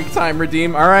get freak time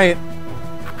redeem? Alright.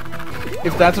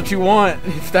 If that's what you want,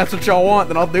 if that's what y'all want,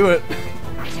 then I'll do it.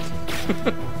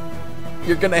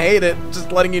 You're gonna hate it.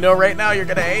 Just letting you know right now, you're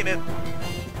gonna hate it.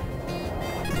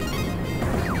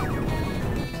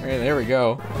 Alright, there we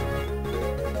go.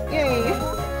 Yay!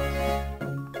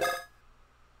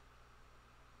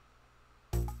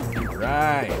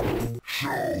 Right.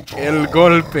 El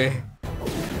golpe.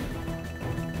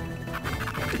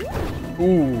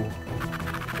 Ooh.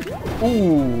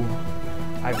 Ooh.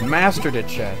 I've mastered it,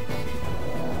 Chet.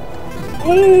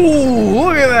 Ooh,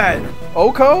 look at that!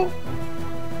 Oko?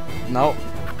 Nope.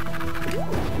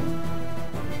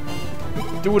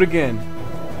 Do it again.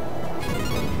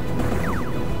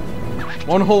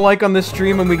 One whole like on this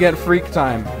stream and we get freak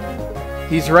time.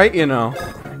 He's right, you know.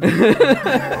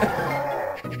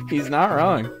 He's not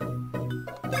wrong.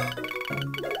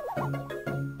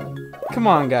 Come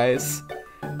on, guys.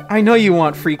 I know you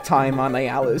want freak time on the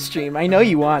Aloe stream. I know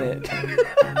you want it.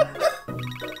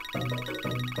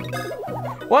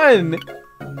 One!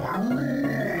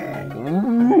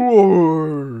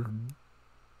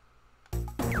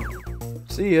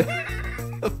 See ya.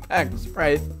 Pack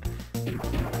Sprite.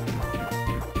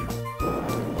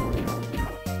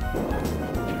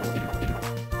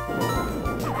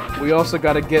 We also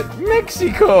gotta get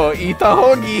Mexico!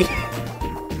 Itahogi!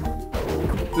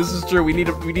 This is true, we need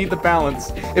the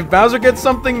balance. If Bowser gets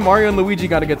something, Mario and Luigi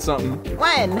gotta get something.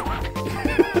 When?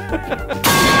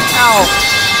 Ow!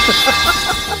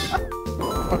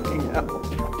 Fucking hell.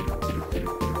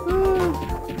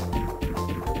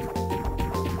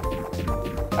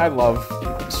 I love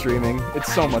streaming.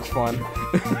 It's so much fun.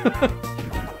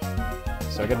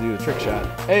 So I gotta do the trick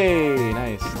shot. Hey,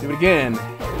 nice. Do it again.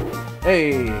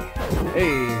 Hey,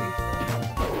 hey,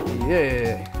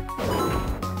 yeah.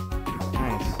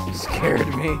 Nice. You scared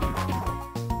me.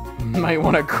 Might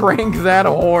want to crank that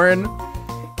horn.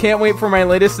 Can't wait for my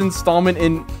latest installment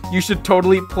in You should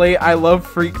totally play I Love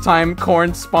Freak Time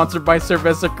Corn, sponsored by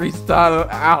Cerveza Cristal.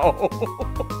 Ow.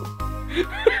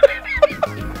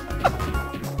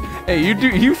 Hey,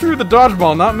 you threw the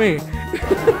dodgeball, not me.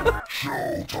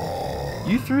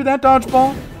 You threw that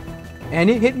dodgeball, and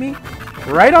it hit me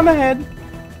right on the head.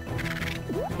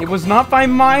 It was not by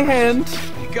my hand.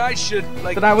 You guys should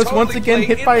like that I was once again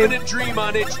hit by a dream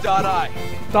on itch.io.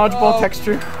 Dodgeball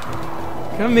texture.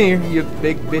 Come here, you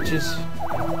big bitches.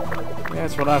 Yeah,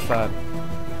 that's what I thought.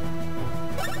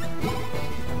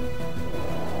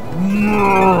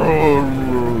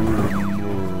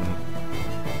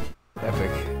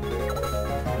 Epic.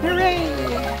 Hooray!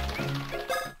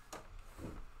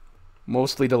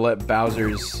 Mostly to let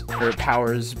Bowser's or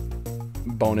Power's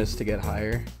bonus to get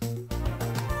higher.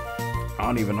 I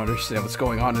don't even understand what's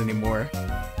going on anymore.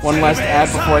 One last ad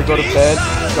before I go to bed.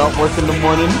 Got work in the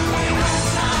morning.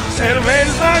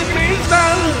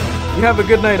 You have a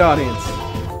good night, audience.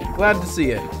 Glad to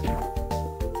see it.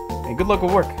 And good luck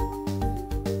at work.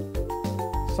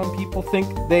 Some people think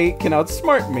they can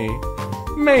outsmart me.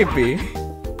 Maybe.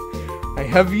 I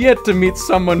have yet to meet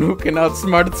someone who can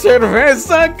outsmart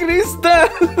Cerveza Cristal.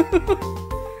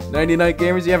 99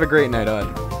 gamers, you have a great night,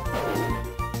 Odd.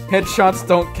 Headshots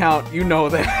don't count, you know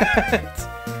that.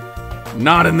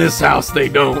 Not in this house, they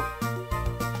don't.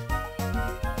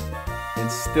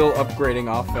 And still upgrading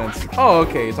offense. Oh,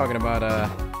 okay, you're talking about,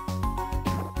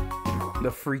 the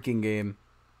freaking game.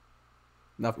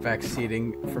 Enough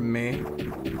backseating from me.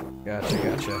 Gotcha,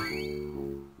 gotcha.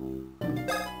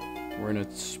 We're in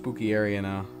a spooky area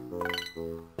now.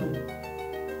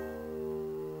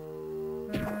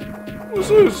 What's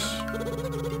this?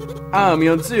 I'm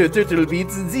your Turtle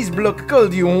Beats. This block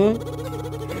called you, huh?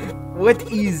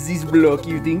 What is this block,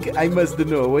 you think? I must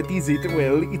know. What is it?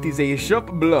 Well, it is a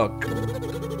shop block.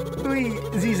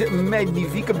 This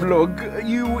magnificent block,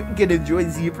 you can enjoy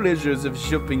the pleasures of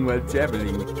shopping while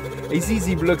traveling. I see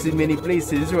the blocks in many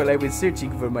places while I was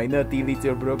searching for my naughty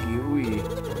little Brocky.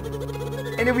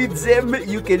 And with them,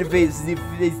 you can face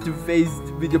to face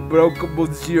with the broken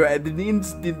monsieur at an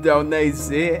instant. How nice,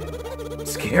 eh?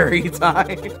 Scary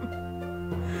time.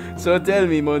 So tell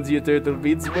me, Monsieur Turtle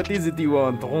Beats, what is it you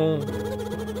want, huh?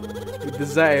 With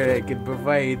desire, I can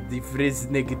provide the fresh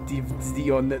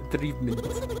negativity on treatment.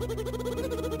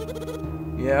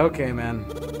 Yeah, okay, man.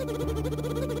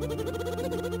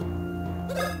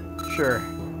 Sure.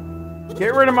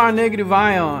 Get rid of my negative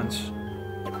ions.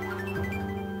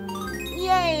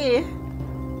 Yay!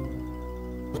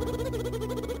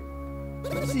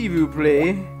 See you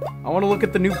play. I want to look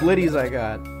at the new Blitties I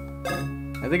got.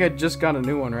 I think I just got a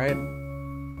new one, right?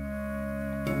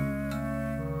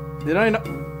 Did I know?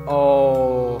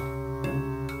 Oh.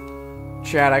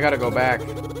 Chad, I gotta go back.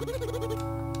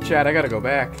 Chad, I gotta go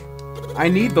back. I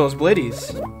need those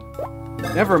Blitties.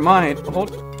 Never mind.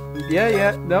 Hold.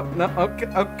 Yeah. Nope.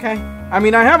 Okay. I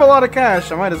mean, I have a lot of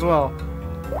cash. I might as well.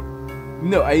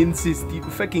 No, I insist. You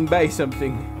fucking buy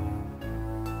something.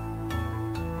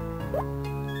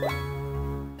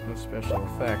 No special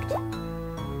effect.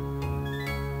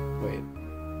 Wait.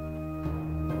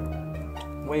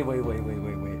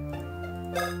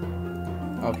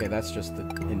 Okay, that's just the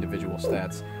individual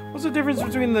stats. What's the difference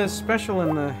between the special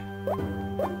and the...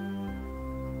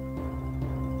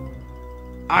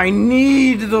 I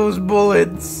need those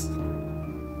bullets!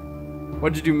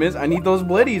 What did you miss? I need those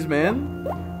Blitties, man.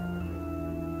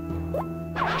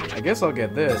 I guess I'll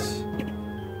get this.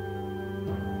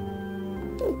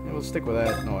 Yeah, we'll stick with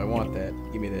that. No, I want that.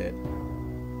 Give me that.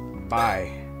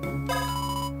 Bye.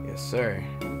 Yes, sir.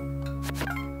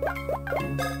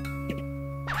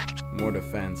 More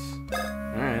defense.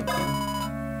 Alright.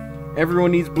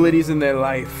 Everyone needs Blitties in their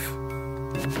life.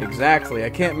 Exactly. I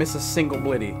can't miss a single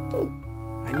Blitty.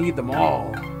 I need them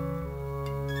all.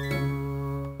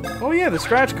 Oh yeah, the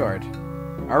scratch card.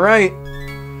 Alright.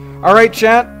 Alright,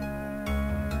 chat.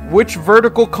 Which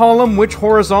vertical column, which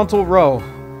horizontal row?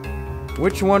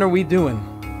 Which one are we doing?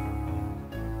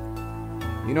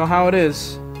 You know how it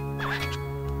is.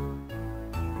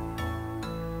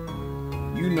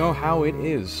 You know how it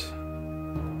is.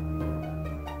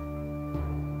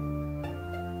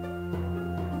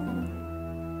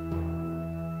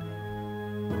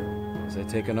 As I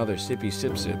take another sippy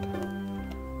sip.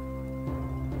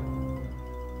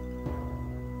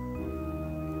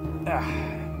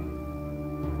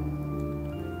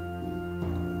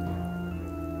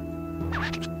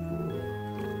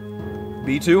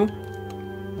 B2.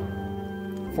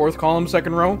 Fourth column,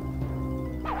 second row.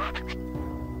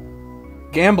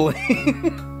 Gambling.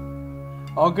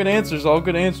 All good answers, all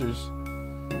good answers.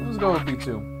 Let's go with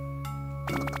B2.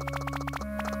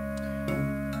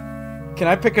 Can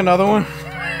I pick another one?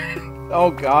 Oh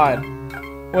god.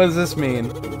 What does this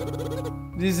mean?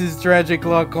 This is tragic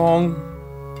luck, Kong.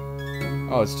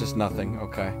 Oh, it's just nothing.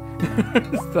 Okay.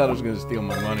 Thought I was gonna steal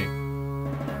my money.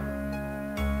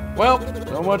 Well,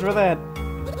 so much for that.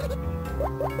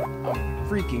 I'm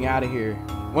freaking out of here.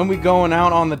 When we going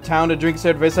out on the town to drink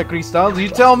cerveza cristal? You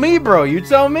tell me, bro. You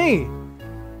tell me.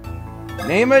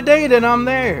 Name a date and I'm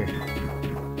there.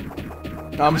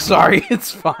 I'm sorry. It's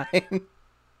fine.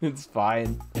 It's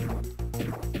fine.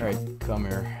 Alright, come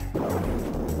here.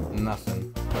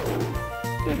 Nothing.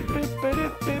 I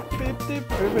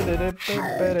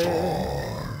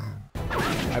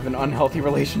have an unhealthy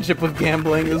relationship with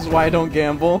gambling. This is why I don't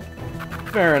gamble.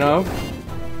 Fair enough.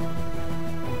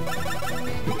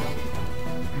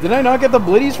 Did I not get the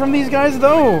Blitties from these guys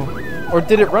though? Or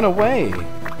did it run away?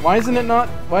 Why is it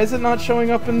not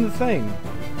showing up in the thing?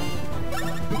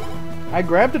 I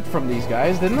grabbed it from these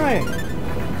guys, didn't I?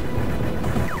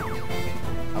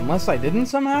 Unless I didn't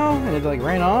somehow, and it like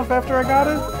ran off after I got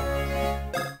it?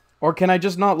 Or can I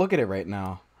just not look at it right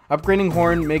now? Upgrading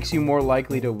Horn makes you more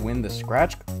likely to win the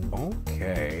scratch.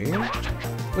 Okay.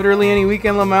 Literally any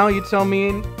weekend, Lamal, you tell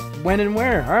me when and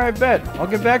where. Alright, bet. I'll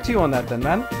get back to you on that then,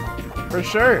 man. For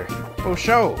sure. For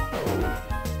sure.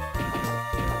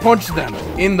 Punch them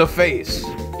in the face.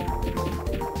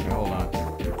 Okay, hold on.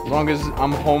 As long as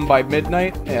I'm home by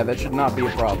midnight, yeah, that should not be a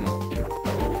problem.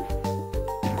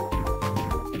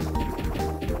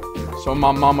 So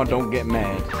my mama don't get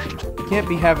mad. You can't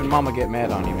be having mama get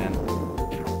mad on you, man.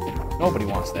 Nobody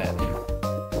wants that.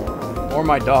 Or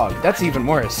my dog. That's even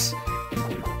worse.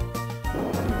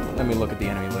 Let me look at the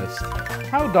enemy list.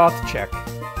 How doth check?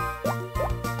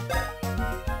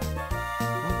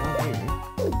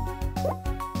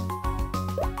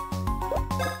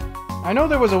 I know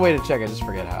there was a way to check, I just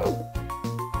forget how.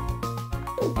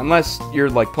 Unless you're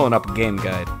like pulling up a game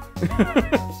guide.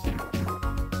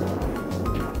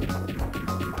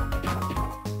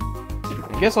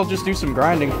 I guess I'll just do some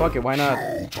grinding, fuck it, why not?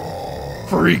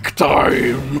 Freak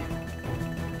time!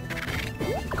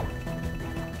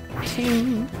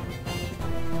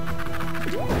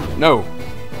 No.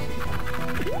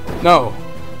 No.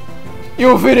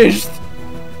 You finished!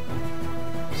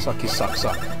 Sucky suck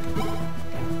suck.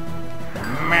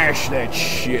 Mash that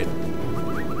shit.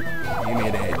 Give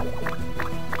me that.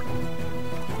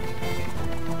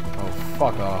 Oh,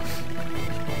 fuck off.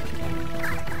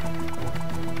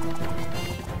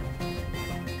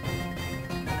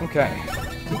 Okay.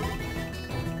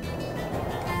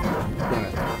 Damn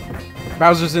it.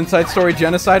 Bowser's Inside Story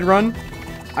Genocide Run?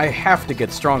 I have to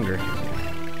get stronger.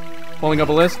 Pulling up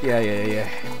a list? Yeah.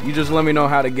 You just let me know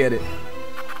how to get it.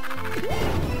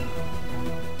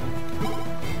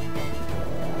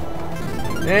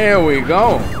 There we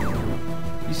go.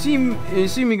 You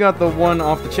see me got the one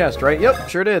off the chest, right? Yep,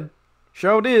 sure did.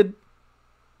 Sure did.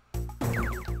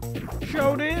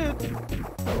 Sure did.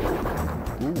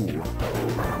 Ooh.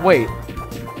 Wait.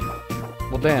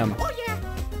 Well, damn. Oh, yeah.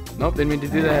 Nope, didn't mean to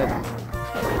do that.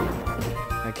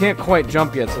 I can't quite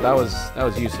jump yet, so that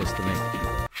was useless to me.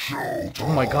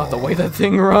 Oh my god, the way that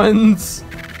thing runs!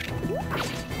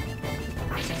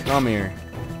 Come here.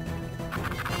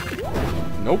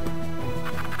 Nope.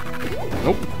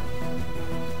 Nope.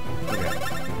 Okay.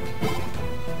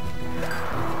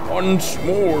 Once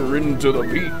more into the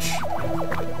beach.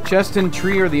 Chest and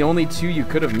tree are the only two you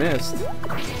could have missed.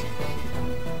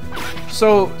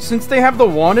 So, since they have the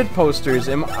wanted posters,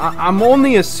 I'm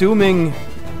only assuming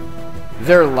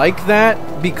they're like that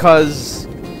because,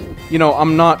 you know,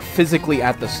 I'm not physically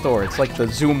at the store. It's like the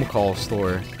Zoom call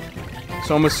store.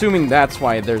 So I'm assuming that's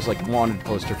why there's like wanted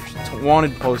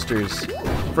posters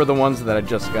for the ones that I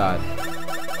just got.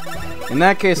 In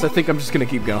that case, I think I'm just gonna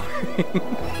keep going.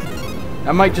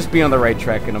 I might just be on the right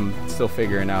track and I'm still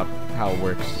figuring out how it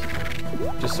works.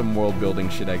 Just some world building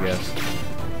shit, I guess.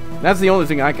 That's the only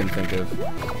thing I can think of.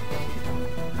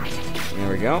 There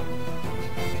we go.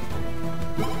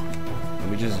 Let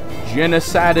me just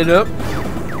genocide it up.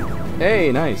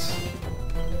 Hey, nice.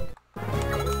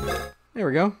 There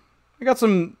we go. I got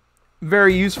some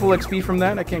very useful XP from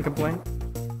that. I can't complain.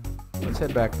 Let's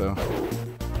head back, though.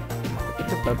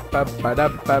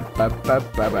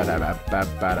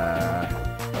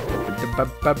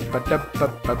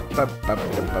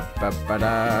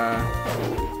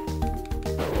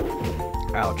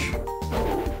 Ouch.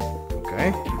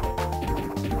 Okay.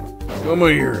 Come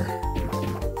here.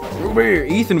 Come here.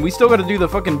 Ethan, we still gotta do the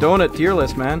fucking donut tier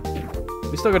list, man.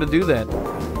 We still gotta do that.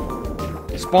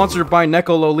 Sponsored by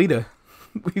Neko Lolita.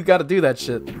 We gotta do that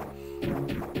shit.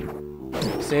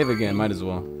 Save again, might as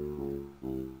well.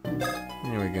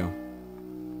 There we go.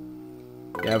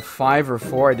 You have 5 or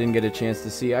 4 I didn't get a chance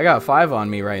to see. I got 5 on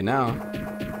me right now.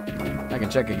 I can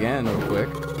check again real quick.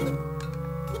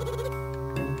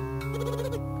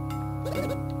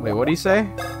 Wait, what'd he say?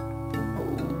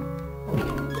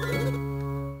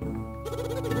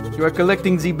 You are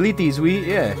collecting the Blitties,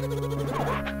 yeah.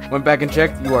 Went back and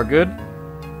checked, you are good?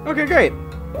 Okay, great.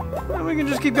 Well, we can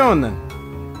just keep going then.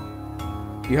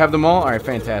 You have them all? Alright,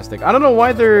 fantastic. I don't know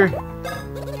why they're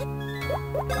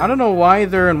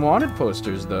in wanted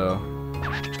posters, though.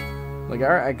 Like,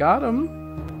 alright, I got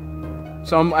them.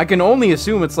 So I can only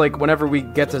assume it's like whenever we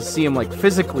get to see them, like,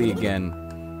 physically again,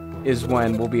 is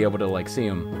when we'll be able to, like, see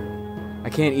them. I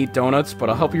can't eat donuts, but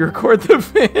I'll help you record the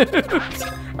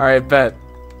vids. Alright, bet.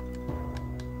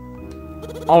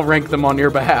 I'll rank them on your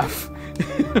behalf.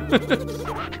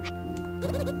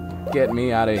 Get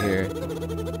me out of here.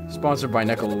 Sponsored by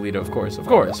Neccololita, of course. Of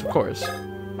course, of course.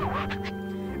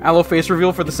 Aloe face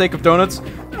reveal for the sake of donuts?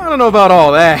 I don't know about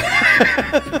all that.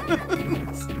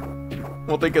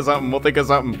 We'll think of something, we'll think of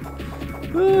something.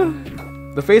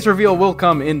 The face reveal will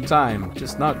come in time,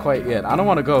 just not quite yet. I don't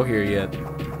want to go here yet.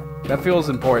 That feels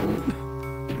important.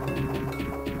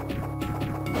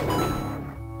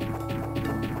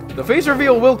 The face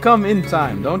reveal will come in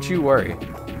time, don't you worry.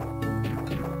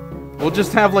 We'll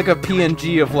just have like a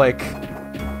PNG of like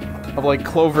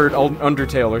Clovered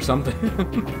Undertale or something.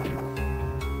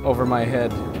 Over my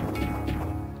head.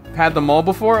 Had them all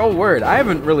before? Oh, word. I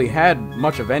haven't really had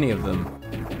much of any of them.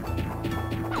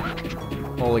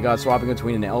 Holy god, swapping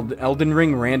between an Elden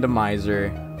Ring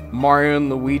randomizer, Mario and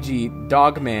Luigi,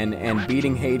 Dogman, and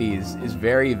beating Hades is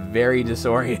very, very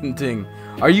disorienting.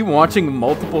 Are you watching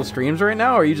multiple streams right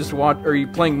now, or are you just are you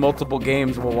playing multiple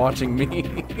games while watching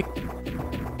me?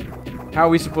 How are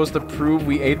we supposed to prove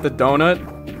we ate the donut?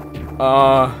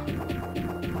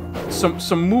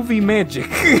 Some movie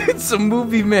magic. Some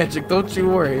movie magic, don't you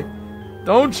worry.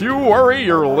 Don't you worry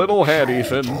your little head,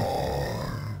 Ethan.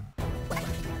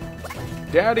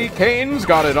 Daddy Kane's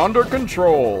got it under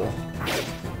control.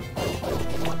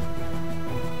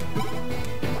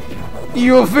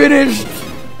 You finished!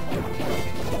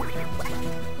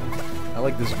 I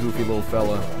like this goofy little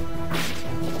fella.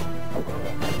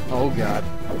 Oh god.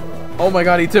 Oh my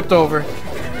god, he tipped over.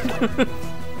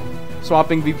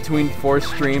 Swapping between 4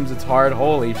 streams, it's hard.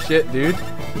 Holy shit, dude.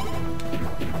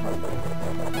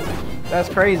 That's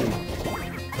crazy.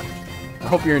 I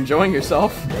hope you're enjoying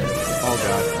yourself. Oh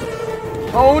god.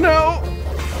 Oh no!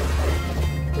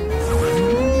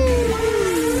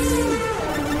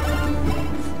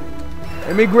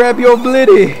 Let me grab your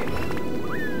blitty!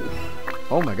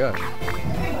 Oh my god.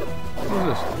 What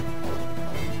is this?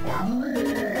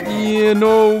 Yeah,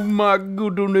 no, my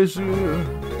goodness.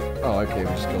 Oh, okay, we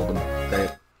just killed him.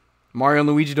 Great. Mario and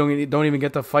Luigi don't even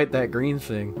get to fight that green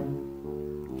thing.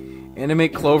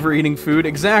 Animate Clover eating food?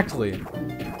 Exactly!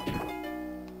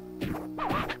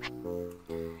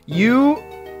 You,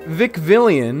 Vic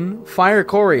Villian, Fire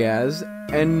Coriaz,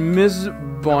 and Ms.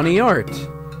 Bonnie Art.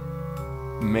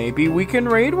 Maybe we can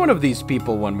raid one of these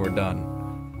people when we're done.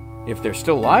 If they're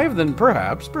still alive, then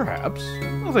perhaps.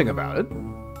 We'll think about it.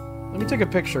 Let me take a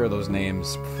picture of those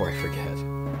names before I forget.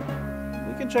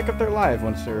 We can check if they're live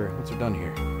once they're done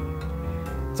here.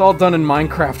 It's all done in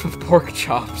Minecraft with pork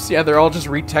chops. Yeah, they're all just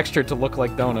retextured to look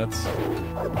like donuts.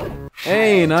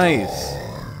 Hey, nice.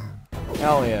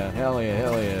 Hell yeah, hell yeah,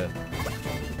 hell yeah.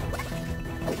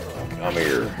 Come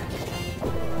here.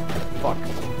 Fuck.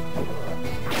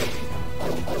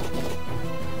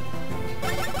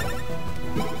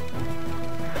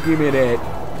 Give me that.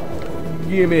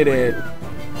 Give me that.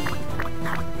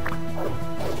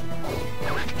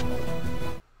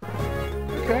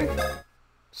 Okay.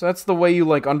 So that's the way you,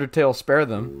 like, Undertale spare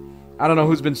them. I don't know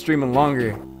who's been streaming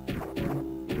longer.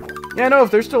 Yeah, no,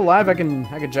 if they're still alive, I can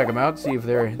check them out, see if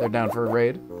they're down for a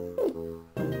raid.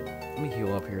 Let me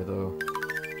heal up here, though.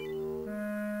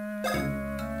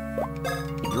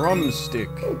 Drumstick.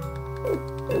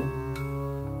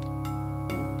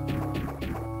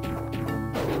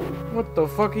 What the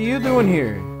fuck are you doing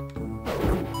here?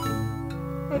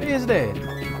 What is that?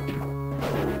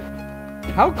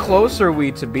 How close are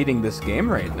we to beating this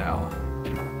game right now?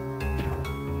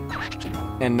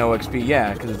 And no XP,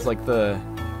 yeah, because it's like the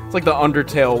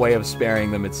Undertale way of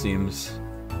sparing them, it seems.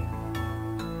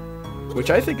 Which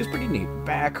I think is pretty neat.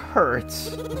 Back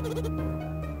hurts.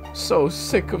 So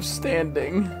sick of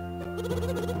standing.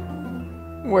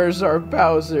 Where's our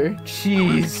Bowser?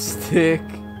 Cheese stick.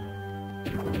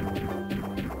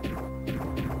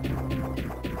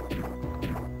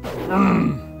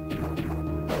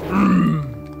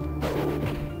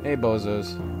 Hey,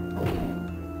 bozos.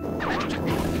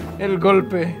 El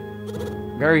golpe.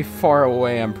 Very far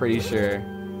away, I'm pretty sure.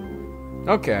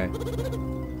 Okay.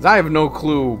 'Cause I have no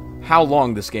clue how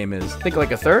long this game is. Think like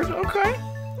a third? Okay.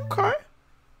 Okay.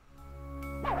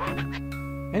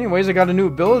 Anyways, I got a new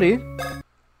ability.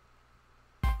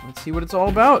 Let's see what it's all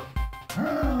about.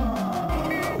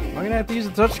 Am I gonna have to use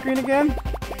the touchscreen again?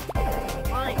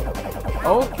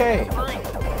 Okay.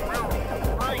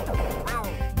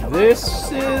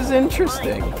 This is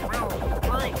interesting.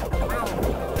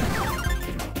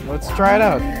 Let's try it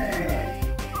out.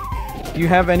 Do you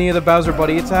have any of the Bowser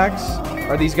Buddy attacks?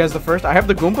 Are these guys the first? I have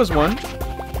the Goombas one.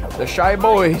 The Shy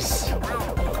Boys.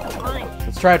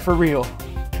 Let's try it for real.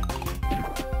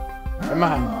 Come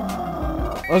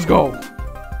on. Let's go.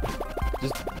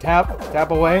 Just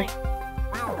tap away.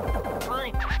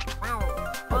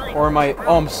 Or am I...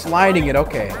 Oh, I'm sliding it.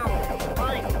 Okay.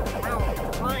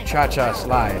 Cha-cha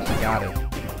slide. Got it.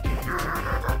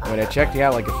 Wait, I checked. Yeah,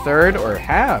 like a third or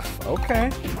half.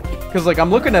 Okay. Because, like, I'm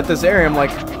looking at this area. I'm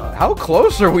like, how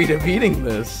close are we to beating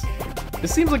this?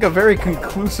 This seems like a very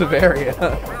conclusive area.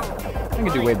 I can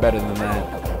do way better than that.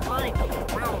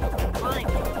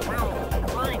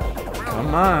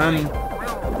 Come on.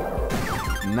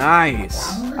 Nice.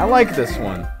 I like this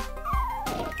one.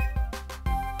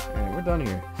 Alright, we're done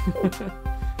here.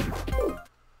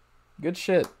 Good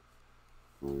shit.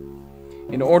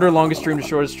 In order, longest stream to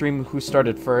shortest stream, who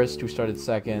started first, who started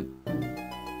second.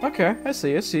 Okay, I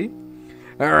see.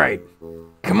 Alright.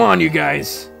 Come on, you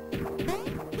guys.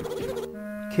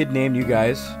 Kid named you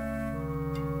guys.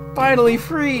 Finally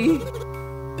free!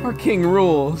 Our king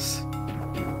rules.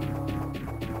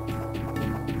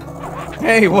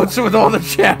 Hey, what's with all the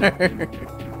chatter?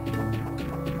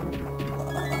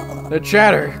 The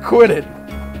chatter, quit it.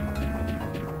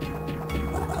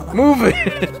 Move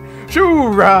it!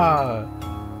 Shoo-rah!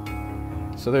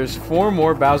 So there's 4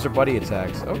 more Bowser Buddy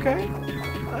attacks. Okay.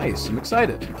 Nice, I'm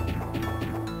excited.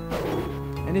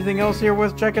 Anything else here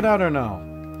worth checking out or no?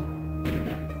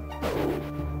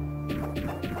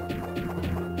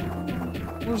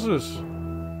 What's this?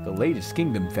 The latest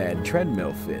Kingdom fad,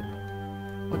 treadmill fit.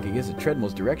 Look, he gives the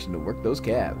treadmill's direction to work those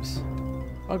calves.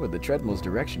 Walk with the treadmill's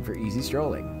direction for easy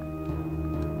strolling.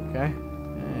 Okay.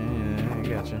 Yeah, I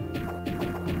gotcha.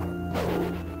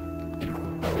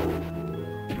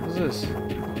 What's this?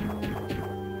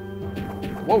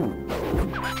 Whoa!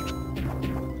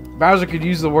 Bowser could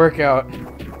use the workout.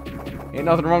 Ain't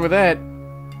nothing wrong with that.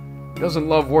 Doesn't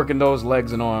love working those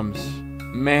legs and arms.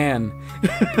 Man.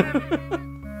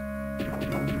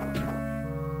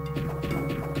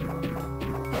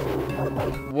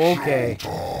 Okay.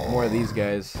 More of these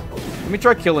guys. Let me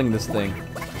try killing this thing.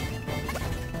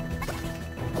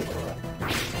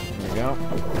 There we go.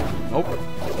 Nope.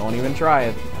 Don't even try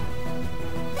it.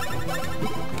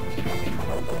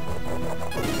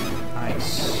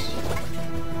 Nice.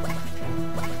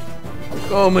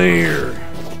 Come here.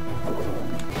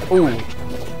 Oh.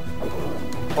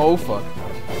 Oh, fuck.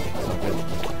 That's not good.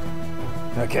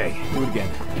 Okay. Do it again.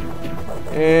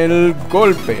 El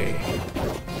golpe.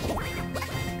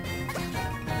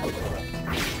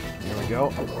 Go.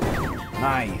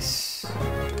 Nice.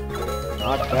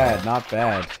 Not bad, not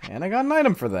bad. And I got an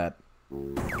item for that.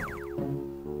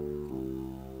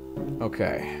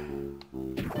 Okay.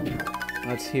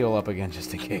 Let's heal up again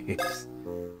just in case.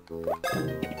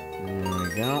 There we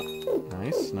go.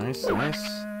 Nice, nice, nice.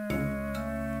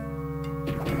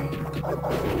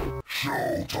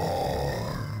 Showtime.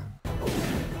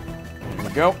 There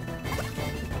we go.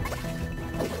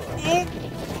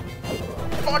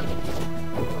 Fuck.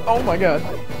 Oh my god.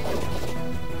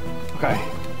 Okay.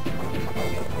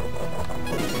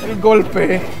 El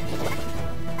golpe.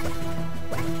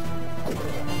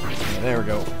 Yeah, there we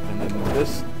go. And then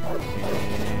this.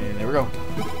 And there we go.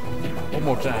 One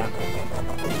more time.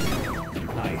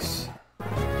 Nice.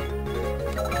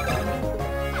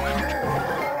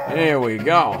 There we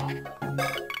go.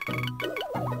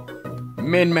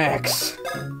 Min-max.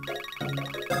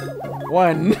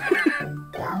 1.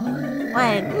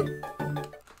 1.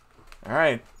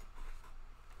 Alright.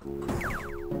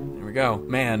 There we go.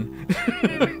 Man.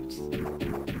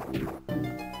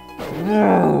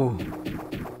 Whoa.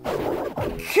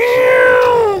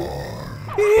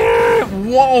 Yeah.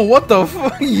 Whoa, what the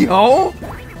fuck? Yo?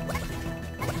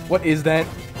 What is that?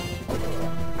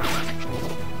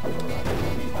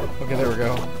 Okay, there we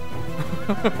go.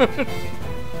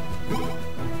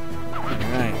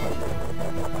 Alright.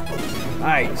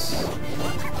 Nice.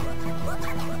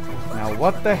 Now,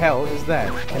 what the hell is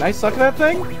that? Can I suck that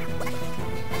thing?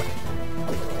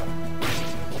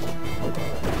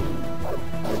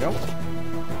 There we go.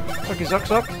 Sucky suck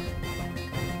suck.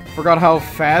 Forgot how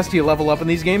fast you level up in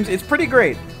these games. It's pretty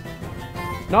great.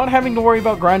 Not having to worry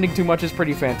about grinding too much is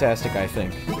pretty fantastic, I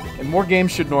think. And more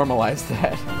games should normalize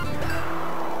that.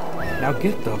 Now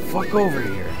get the fuck over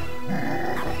here.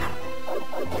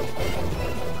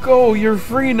 Go, you're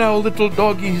free now, little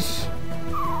doggies.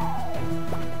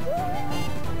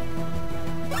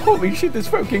 Holy shit, this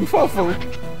fucking fuffle.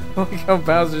 Look how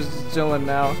Bowser's just chilling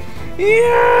now.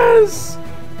 Yes!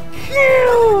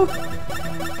 Kill!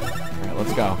 Alright,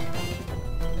 let's go.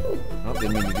 Oh,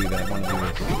 didn't mean to do that. I want to do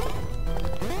this.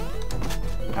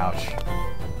 Ouch.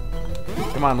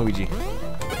 Come on, Luigi.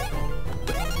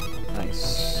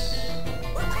 Nice.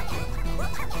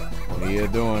 What are you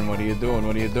doing? What are you doing?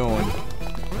 What are you doing?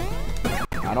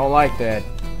 I don't like that.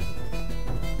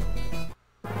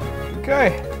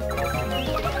 Okay.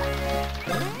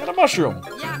 Got a mushroom.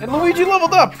 And Luigi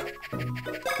leveled up!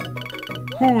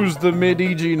 Who's the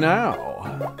mid-EG now?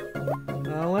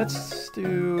 Let's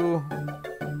do...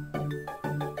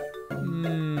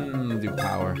 do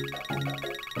power.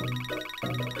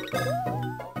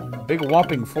 Big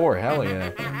whopping 4, hell yeah.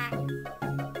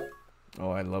 Oh,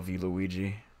 I love you,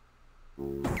 Luigi.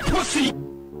 Pussy!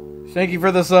 Thank you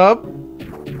for the sub,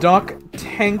 Doc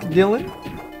Tank Dylan.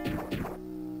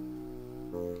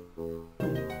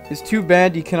 It's too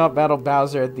bad you cannot battle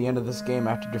Bowser at the end of this game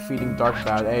after defeating Dark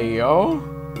Bowser. Hey, yo.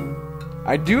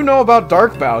 I do know about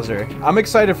Dark Bowser. I'm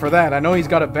excited for that. I know he's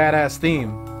got a badass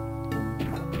theme.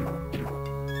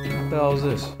 What the hell is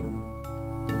this?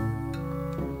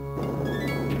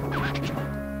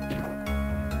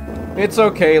 It's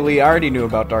okay, Lee. I already knew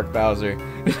about Dark Bowser.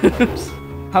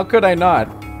 How could I not?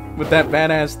 With that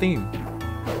badass theme.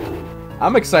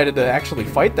 I'm excited to actually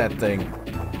fight that thing.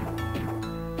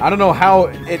 I don't know how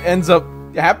it ends up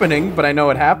happening, but I know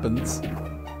it happens.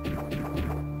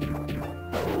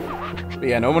 But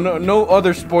yeah, no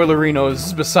other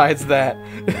spoilerinos besides that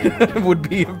would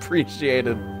be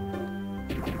appreciated.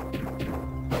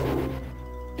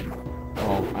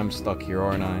 Oh, I'm stuck here,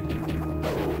 aren't I?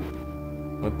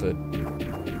 What the...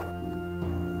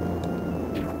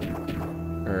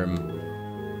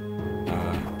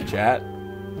 chat?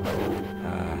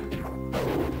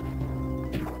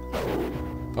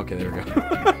 Okay, there we go.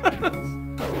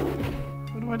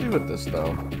 What do I do with this,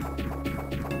 though?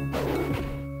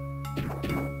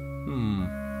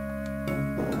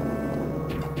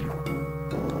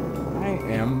 I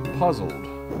am puzzled.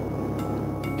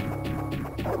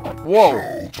 Whoa!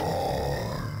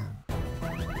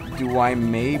 Do I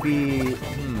maybe...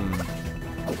 I'm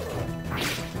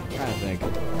trying to think.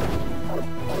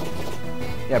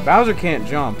 Yeah, Bowser can't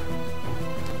jump.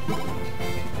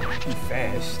 Too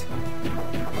fast.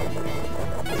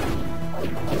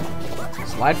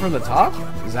 Slide from the top?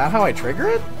 Is that how I trigger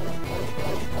it?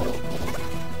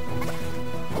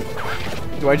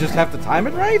 Do I just have to time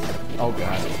it right? Oh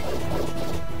god.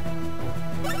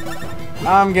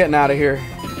 I'm getting out of here.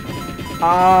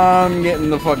 I'm getting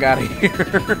the fuck out of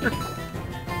here.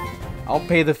 I'll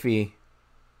pay the fee.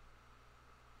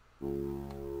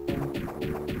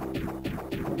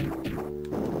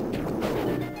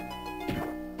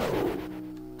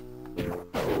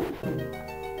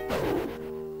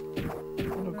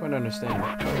 Understand.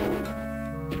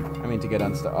 I mean to get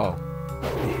unstuck. Oh.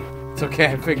 It's okay,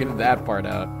 I figured that part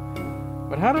out.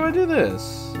 But how do I do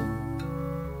this?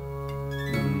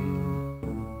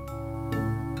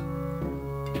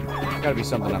 Gotta be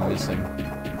something I'm missing.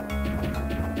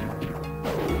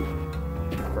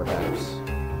 Perhaps.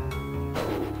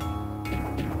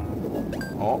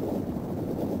 Oh.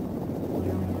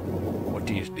 What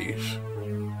is this?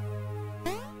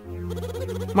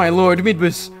 My lord,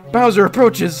 Midbus! Bowser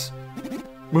approaches!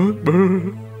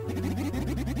 The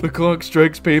clock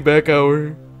strikes payback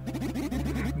hour.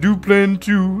 Do plan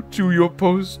to your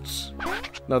posts.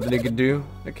 Nothing you can do?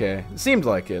 Okay, it seems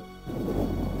like it.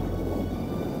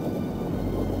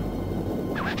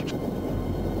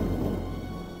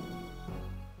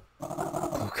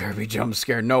 Blue Kirby jump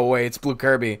scare. No way, it's Blue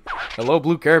Kirby. Hello,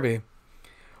 Blue Kirby.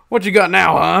 What you got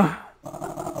now, huh?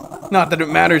 Not that it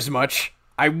matters much.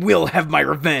 I will have my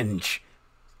revenge.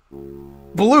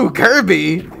 Blue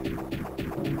Kirby?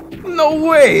 No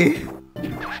way!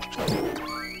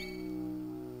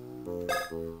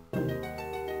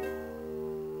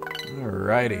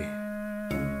 Alrighty.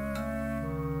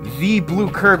 The Blue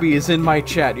Kirby is in my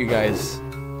chat, you guys.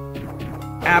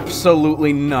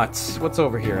 Absolutely nuts. What's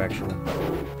over here, actually?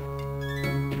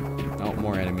 Oh,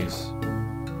 more enemies.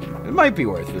 It might be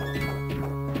worth it.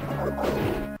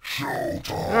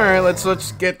 Alright,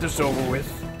 let's get this over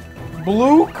with.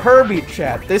 Blue Kirby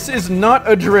chat. This is not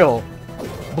a drill.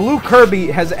 Blue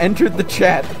Kirby has entered the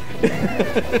chat.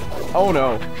 Oh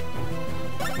no.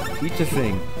 Eat the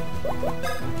thing.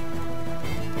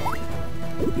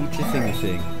 Eat your thingy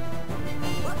thing.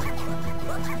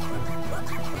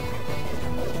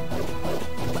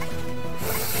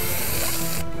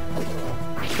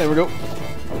 There we go.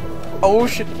 Oh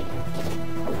shit.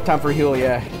 Time for a heal,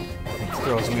 yeah. It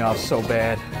throws me off so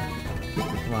bad.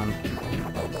 Come on.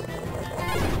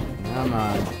 Come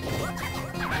on.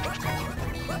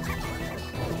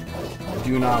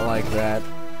 Do not like that.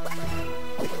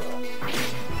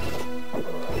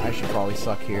 I should probably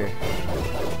suck here.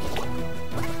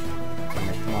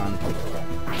 Right, come on.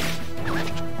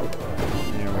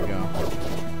 There we go.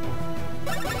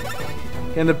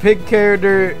 Can the pig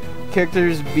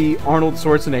characters be Arnold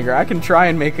Schwarzenegger? I can try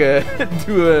and make a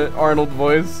do a Arnold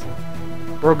voice.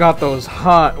 Bro got those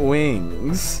hot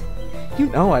wings. You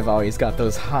know I've always got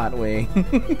those hot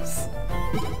wings.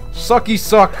 Sucky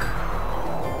suck.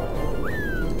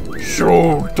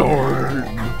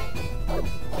 Showtime.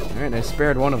 Alright, I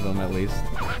spared one of them at least.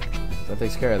 So that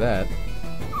takes care of that.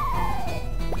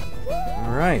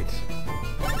 Alright.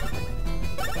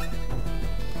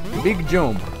 Big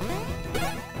jump.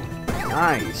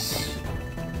 Nice.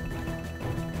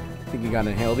 Think you gotta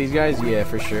inhale these guys? Yeah,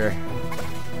 for sure.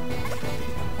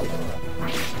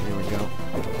 There we go.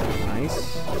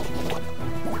 Nice.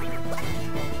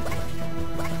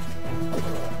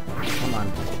 Come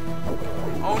on.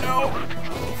 Oh no!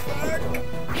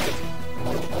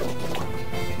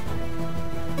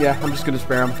 Yeah, I'm just gonna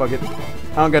spare him, fuck it.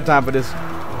 I don't got time for this.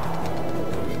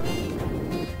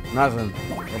 Nothing.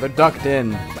 Well, they're ducked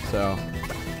in, so...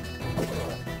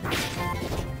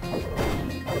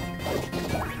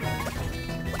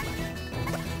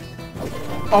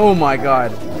 Oh my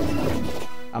god.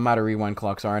 I'm out of rewind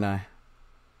clocks, aren't I?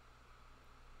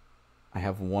 I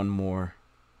have one more.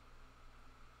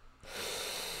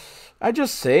 I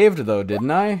just saved though,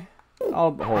 didn't I?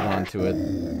 I'll hold on to it.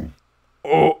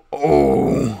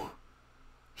 Oh.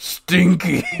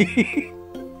 Stinky.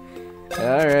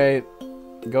 Alright.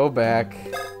 Go back.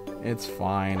 It's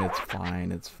fine, it's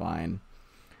fine, it's fine.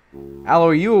 Aloe,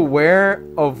 are you aware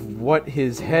of what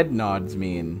his head nods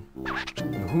mean?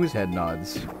 Whose head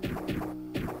nods?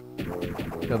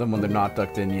 The other one, they're not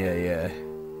ducked in. Yeah.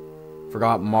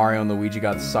 Forgot Mario and Luigi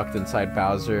got sucked inside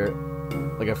Bowser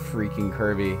like a freaking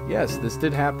Kirby. Yes, this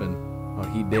did happen. Oh,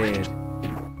 he did.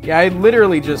 Yeah, I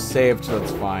literally just saved, so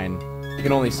it's fine. You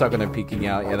can only suck when they're peeking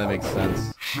out. Yeah, that makes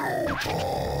sense.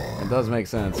 It does make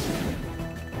sense.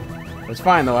 It's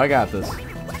fine, though. I got this. There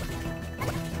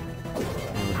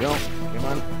we go. Come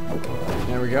on.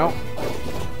 There we go.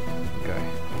 Okay.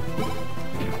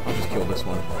 I'll just kill this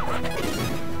one.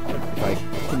 If I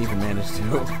can even manage to.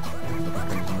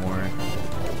 There's more.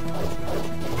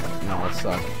 No, it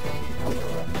suck.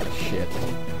 Shit.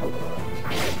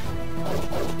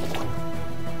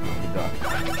 Duck.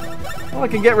 Well, I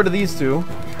can get rid of these two.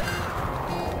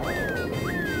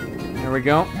 There we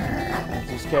go.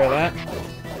 Take care of that.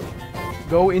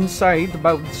 Go inside the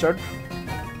bouncer.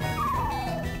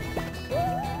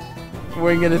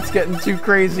 Winging, it's getting too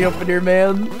crazy up in here,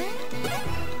 man.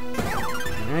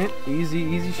 Alright,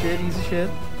 easy shit, easy shit.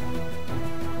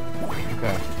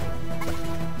 Okay.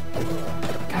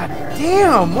 God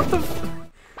damn, what the f—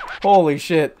 holy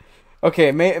shit.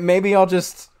 Okay, maybe I'll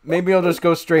just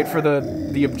go straight for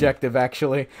the objective,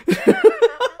 actually.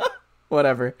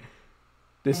 Whatever.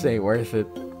 This ain't worth it.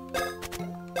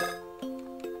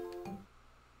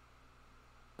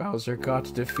 Bowser got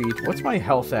to defeat. What's my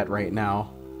health at right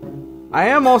now? I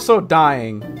am also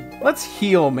dying. Let's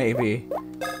heal, maybe.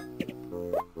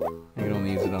 I can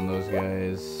only use it on those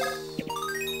guys.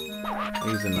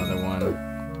 Use another one.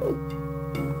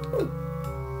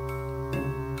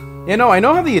 You know, I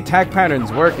know how the attack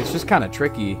patterns work. It's just kind of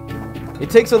tricky. It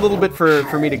takes a little bit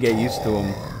for me to get used to them.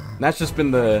 And that's just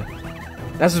been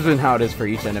how it is for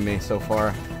each enemy so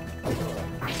far.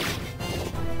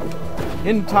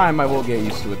 In time, I will get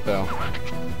used to it, though.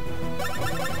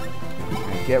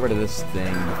 Get rid of this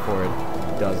thing before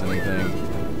it does anything.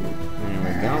 There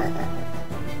we go.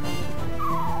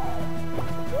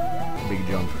 Big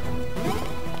jump.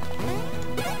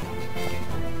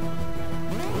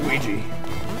 Luigi.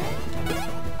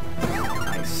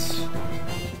 Nice.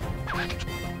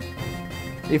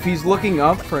 If he's looking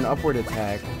up for an upward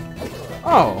attack...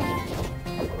 Oh!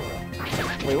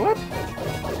 Wait, what?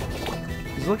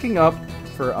 He's looking up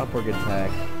for upward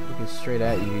attack. Looking straight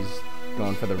at you, he's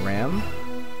going for the ram.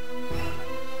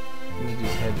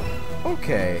 Luigi's head.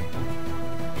 Okay.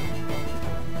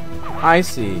 I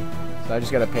see. So I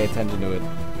just gotta pay attention to it.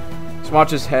 Just watch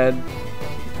his head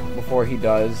before he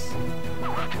does.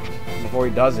 Before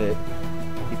he does it,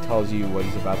 he tells you what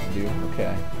he's about to do.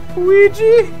 Okay.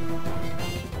 Luigi!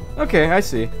 Okay, I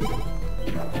see.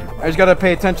 I just gotta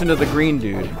pay attention to the green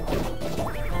dude.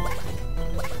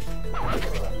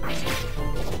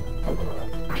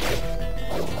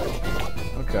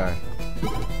 Okay.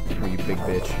 Oh, you big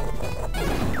bitch.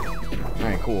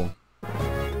 Alright, cool.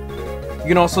 You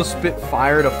can also spit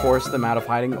fire to force them out of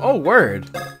hiding. Oh,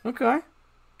 word! Okay.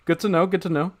 Good to know, good to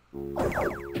know.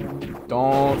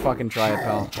 Don't fucking try it,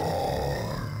 pal.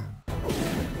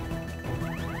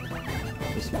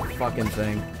 This fucking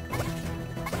thing.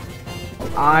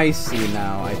 I see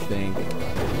now, I think.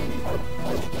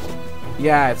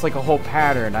 Yeah, it's like a whole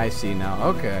pattern. I see now.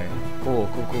 Okay. Cool,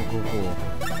 cool, cool, cool, cool.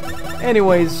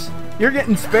 Anyways, you're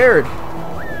getting spared.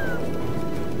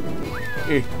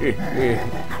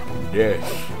 Yes.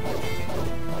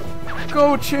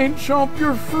 Go, Chain Chomp,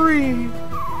 you're free.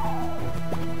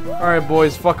 Alright,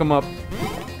 boys, fuck them up.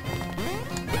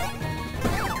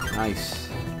 Nice.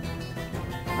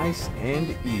 Nice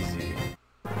and easy.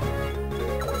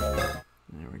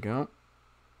 There we go.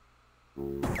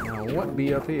 Now, what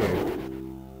be up here?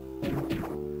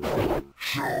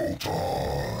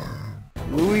 Showtime.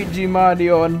 Luigi,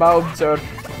 Mario, and Bowser.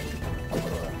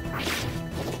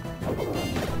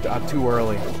 God, too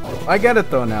early. I get it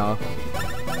though now.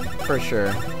 For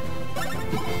sure.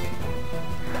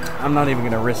 I'm not even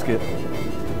gonna risk it.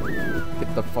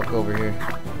 Get the fuck over here.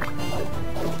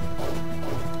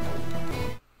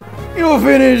 You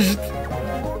finished!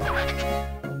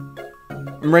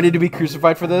 I'm ready to be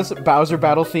crucified for this. Bowser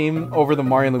battle theme over the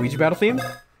Mario and Luigi battle theme.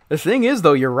 The thing is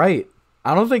though, you're right.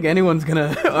 I don't think anyone's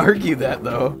gonna argue that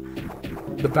though.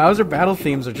 The Bowser battle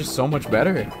themes are just so much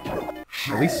better.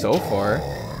 At least so far.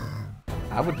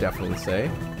 I would definitely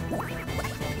say.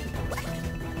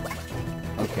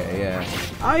 Okay, yeah.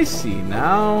 I see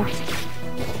now.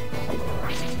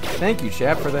 Thank you,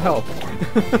 chat, for the help.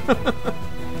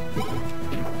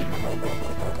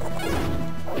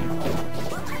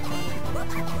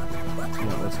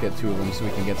 Well, let's get 2 of them so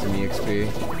we can get some EXP.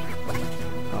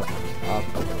 Up, up.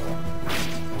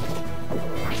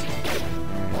 Alright,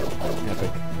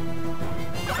 epic.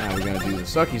 Now we're gonna do the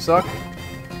sucky suck.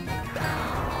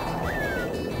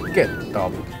 Get the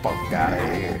fuck out of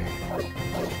here.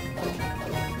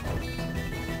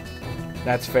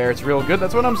 That's fair, it's real good,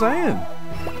 that's what I'm saying.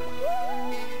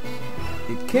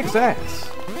 It kicks ass.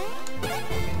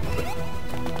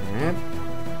 Alright.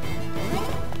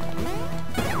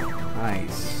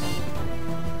 Nice.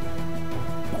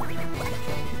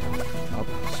 Up,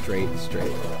 straight,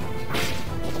 straight.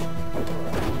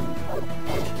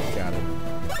 Got it.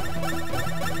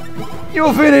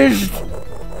 You finished!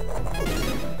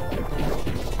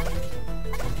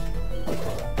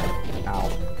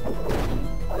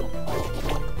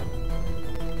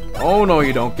 Oh no,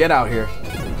 you don't. Get out here.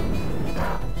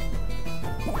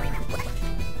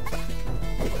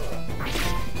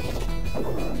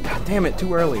 God damn it,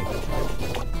 too early.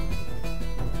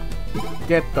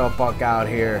 Get the fuck out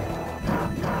here.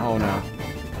 Oh no.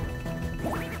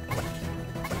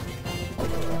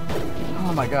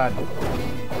 Oh my god.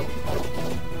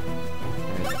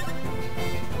 Right.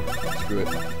 Screw it.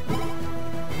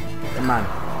 Come on.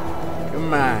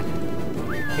 Come on.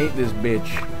 Hate this bitch.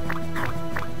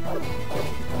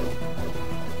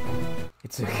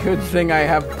 It's a good thing I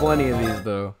have plenty of these,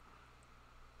 though.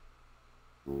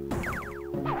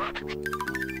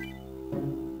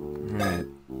 Alright.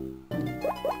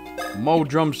 Mo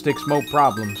drumsticks, mo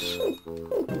problems.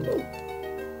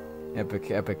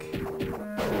 Epic, epic.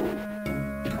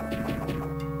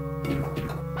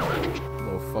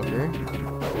 Little fucker.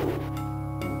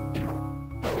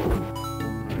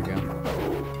 There we go.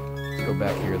 Let's go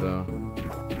back here, though.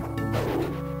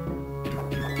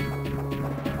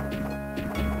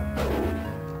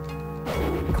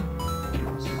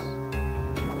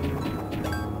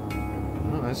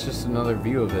 That's just another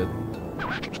view of it.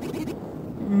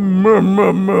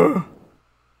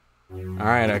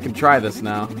 Alright, I can try this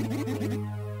now.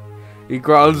 He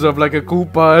crawls up like a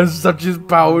Koopa, such is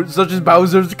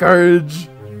Bowser's courage.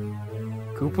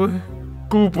 Koopa?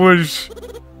 Koopas.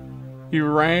 He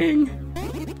rang.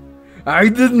 I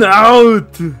did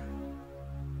out.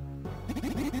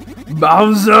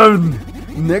 Bowser,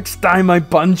 next time I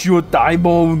punch you a thigh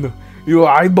bone. You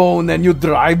eye bone and you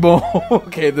dry bone.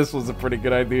 Okay, this was a pretty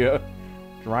good idea.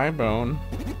 Dry bone.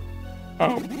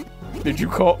 Oh, did you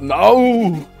call?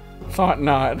 No! Thought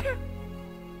not.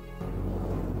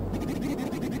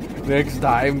 Next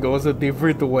time goes a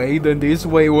different way than this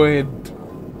way went.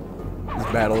 This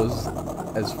battle is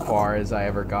as far as I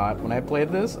ever got when I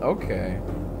played this. Okay.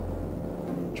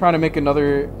 Trying to make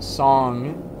another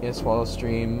song. Yes, while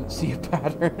stream. See a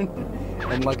pattern.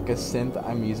 And like a synth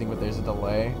I'm using, but there's a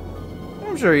delay.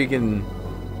 I'm sure you can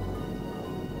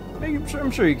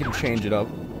I'm sure you can change it up.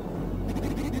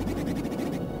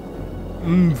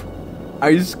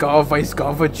 I scoff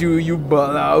at you, you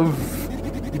bluff.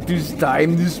 It is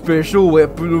time the special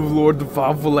weapon of Lord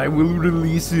Fawful, I will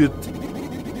release it.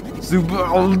 Super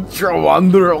Ultra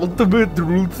Wonder Ultimate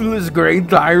Ruthless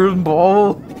Great Iron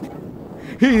Ball.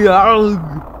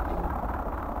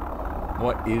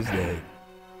 What is that?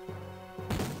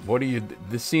 What do you...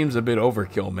 This seems a bit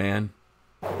overkill, man.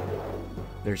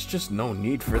 There's just no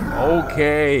need for...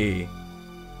 Okay.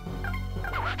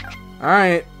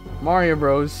 Alright. Mario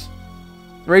Bros.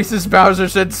 Racist Bowser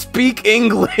said, speak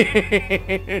English!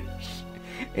 In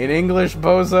English,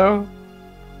 bozo?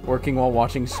 Working while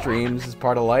watching streams is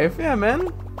part of life? Yeah,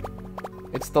 man.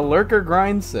 It's the lurker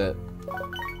grind set.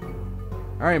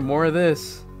 Alright, more of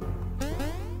this.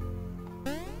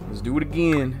 Let's do it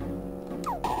again.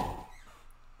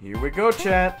 Here we go,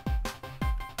 chat.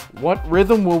 What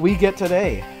rhythm will we get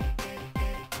today?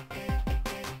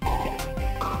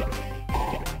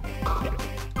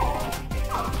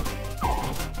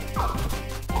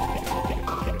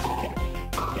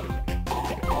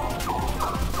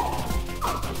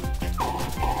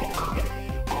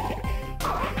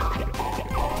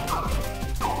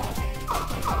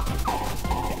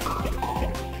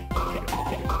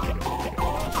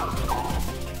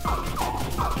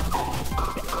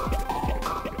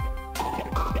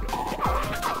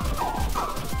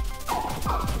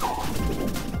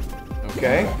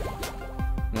 Okay.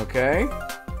 Okay.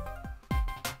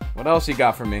 What else you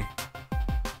got for me?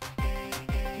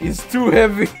 It's too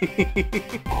heavy.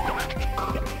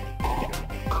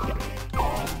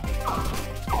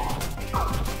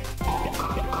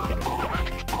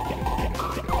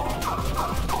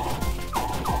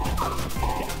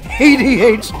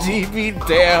 ADHD be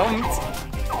damned.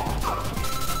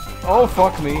 Oh,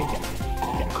 fuck me.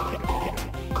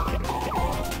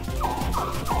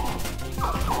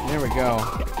 There we go.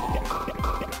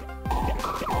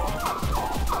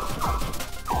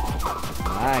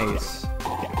 Nice.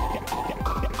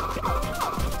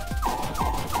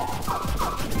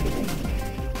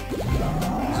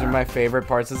 These are my favorite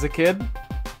parts as a kid.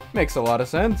 Makes a lot of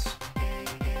sense.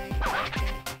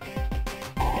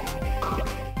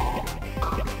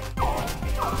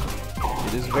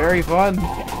 It is very fun.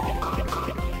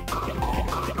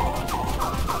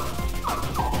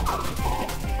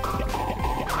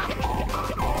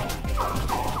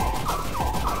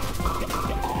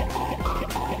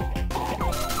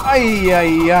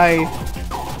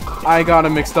 I got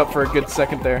him mixed up for a good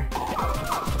second there.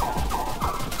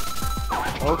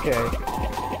 Okay.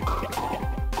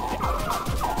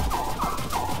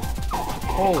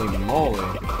 Holy moly.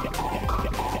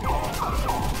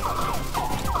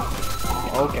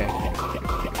 Okay.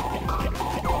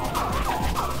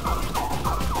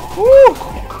 Woo!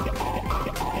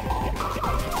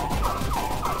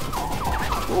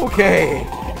 Okay.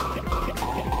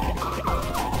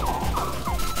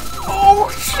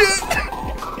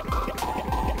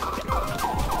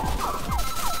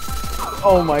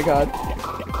 Oh my god.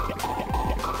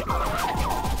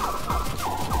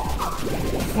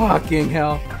 Fucking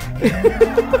hell.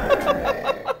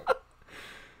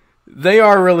 They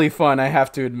are really fun, I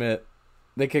have to admit.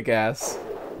 They kick ass.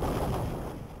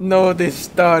 No, this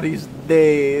star is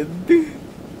dead.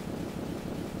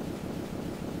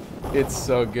 It's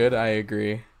so good, I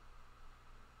agree.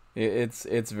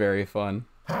 It's very fun.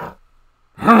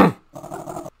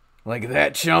 Like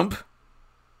that, chump?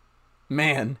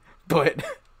 Man. But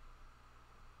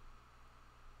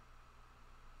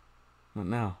what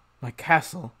now? My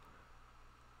castle.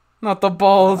 Not the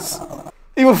balls.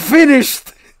 It will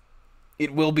finished.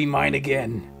 It will be mine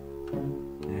again.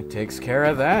 It takes care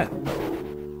of that.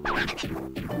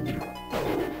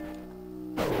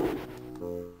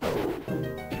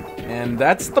 And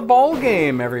that's the ball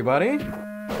game, everybody.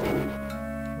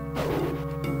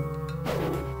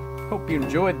 Hope you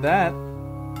enjoyed that.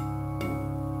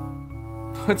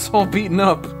 It's all beaten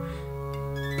up.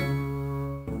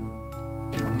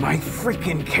 My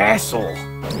freaking castle.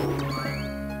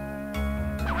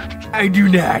 I do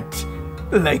not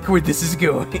like where this is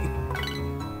going.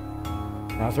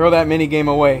 Now throw that minigame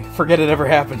away. Forget it ever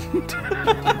happened.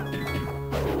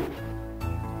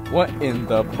 What in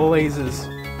the blazes?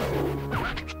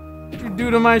 What'd you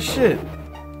do to my shit?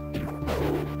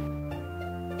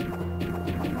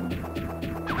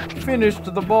 Finished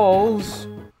the balls.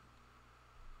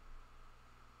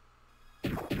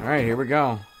 Alright, here we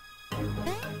go.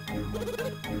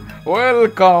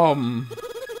 Welcome!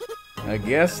 A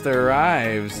guest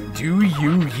arrives. Do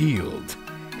you yield?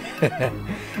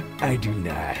 I do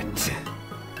not.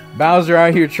 Bowser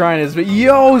out here trying his...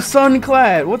 Yo,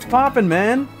 Sunclad! What's poppin',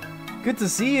 man? Good to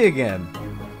see you again.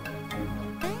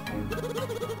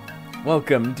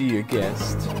 Welcome to your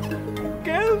guest.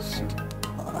 Guest?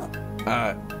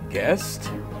 Guest?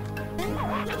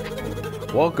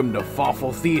 Welcome to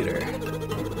Fawful Theater.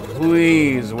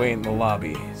 Please wait in the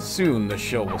lobby. Soon the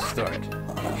show will start.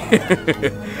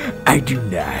 I do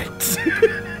not.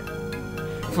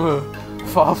 For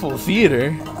Fawful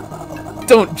Theater?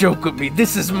 Don't joke with me.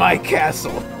 This is my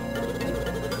castle.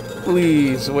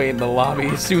 Please wait in the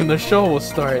lobby. Soon the show will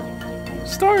start.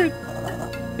 Start?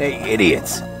 Hey,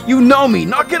 idiots. You know me.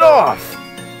 Knock it off.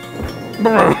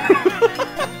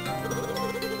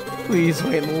 Please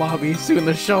wait in the lobby. Soon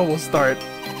the show will start.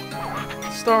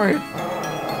 Start.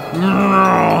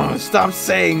 Stop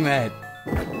saying that.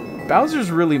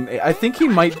 Bowser's really... I think he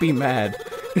might be mad.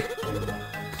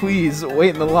 Please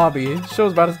wait in the lobby. The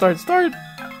show's about to start. Start.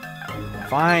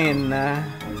 Fine.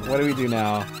 What do we do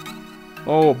now?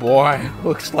 Oh boy.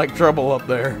 Looks like trouble up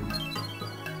there.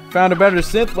 Found a better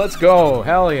synth? Let's go.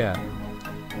 Hell yeah.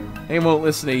 They won't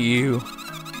listen to you.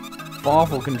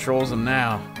 Fawful controls them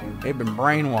now. They've been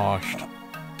brainwashed.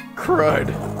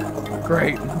 Crud.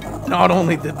 Great. Not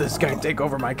only did this guy take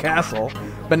over my castle,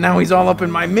 but now he's all up in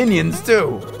my minions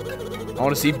too. I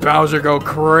want to see Bowser go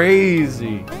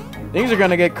crazy. Things are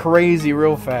gonna get crazy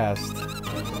real fast.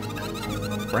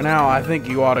 For now, I think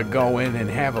you ought to go in and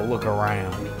have a look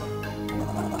around.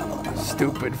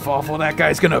 Stupid Fawful, that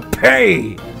guy's gonna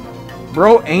pay!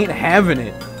 Bro ain't having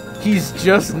it. He's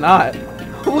just not.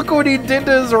 Look what he did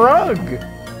to his rug!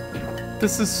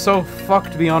 This is so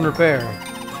fucked beyond repair.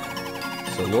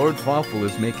 So Lord Fawful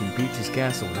is making Peach's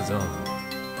castle his own.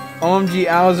 OMG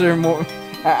Owzer, more...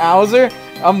 Owzer?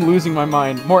 I'm losing my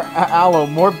mind. More Aloe,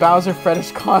 more Bowser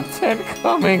fetish content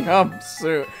coming up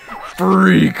soon.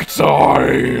 Freak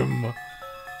time!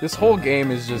 This whole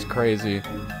game is just crazy.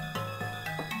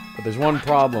 But there's one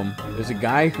problem. There's a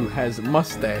guy who has a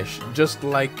mustache just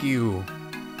like you.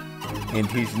 And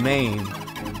his name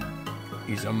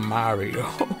is a Mario.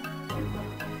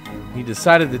 He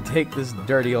decided to take this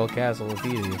dirty old castle with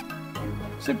easy.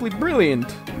 Simply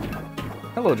brilliant.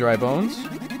 Hello, Dry Bones.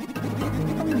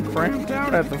 I've been cramped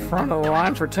out at the front of the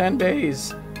line for 10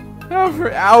 days. Now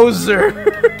for Owzer.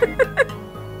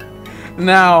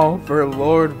 Now for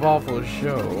Lord Fawful's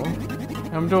show.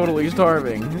 I'm totally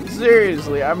starving.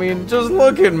 Seriously, I mean, just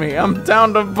look at me. I'm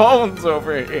down to bones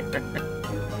over here.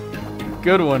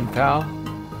 Good one, pal.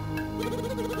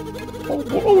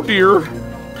 Oh dear.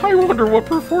 I wonder what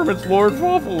performance Lord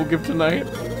Fawful will give tonight.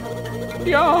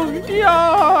 Yeah,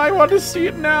 I want to see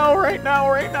it now, right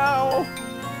now.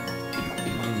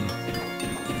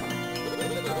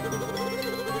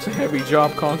 It's a heavy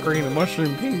job conquering the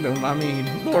Mushroom Kingdom. I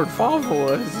mean, Lord Fawful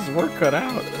has his work cut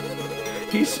out.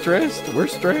 He's stressed, we're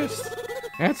stressed.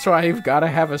 That's why you've got to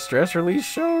have a stress release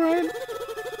show, right?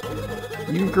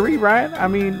 You agree, right? I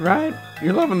mean, right?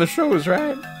 You're loving the shows,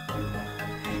 right?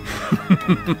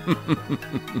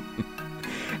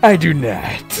 I do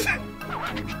not.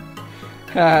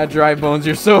 Dry Bones,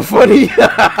 you're so funny.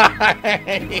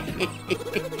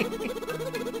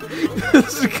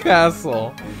 This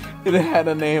castle, it had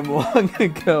a name long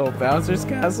ago. Bowser's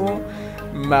Castle?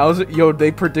 Mauser? Yo, they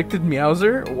predicted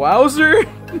Meowser? Wowzer?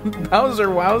 Bowser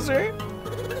Wowzer?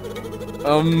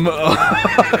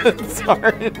 It's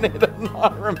hard, I'm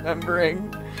not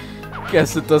remembering.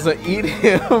 Guess it doesn't eat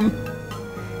him.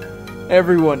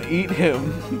 Everyone eat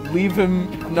him. Leave him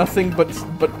nothing but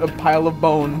a pile of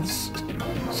bones.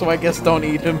 So I guess don't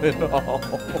eat him at all.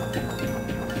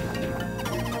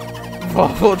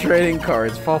 Fawful trading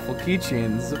cards, Fawful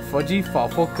keychains, fudgy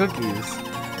Fawful cookies,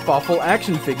 Fawful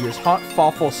action figures, hot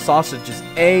Fawful sausages.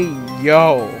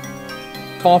 Yo!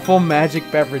 Fawful magic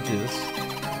beverages.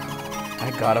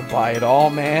 I gotta buy it all,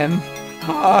 man.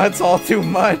 Ah, it's all too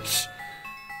much.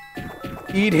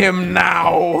 Eat him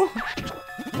now!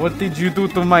 What did you do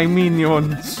to my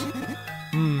minions?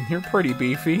 You're pretty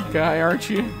beefy guy, aren't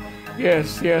you?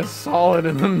 Yes, solid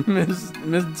in the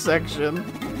midsection.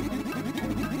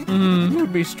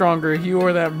 Who'd be stronger, you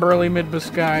or that burly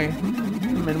mid-biscay?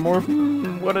 And more,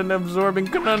 what an absorbing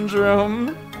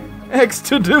conundrum. X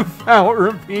to devout,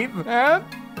 repeat that?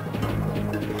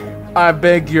 I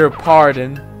beg your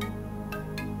pardon.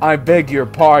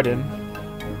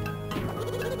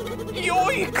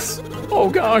 Yoinks! Oh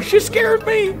gosh, you scared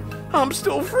me! I'm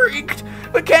still freaked!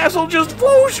 The castle just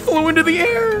flew into the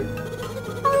air!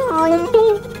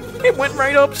 Rumble! It went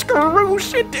right up,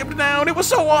 scroosh! It dipped down, it was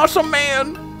so awesome,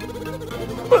 man!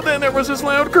 But then there was this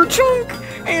loud kerchunk!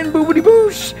 And boobity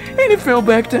boosh! And it fell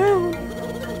back down!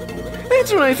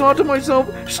 That's when I thought to myself,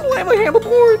 slam my ham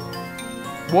aboard!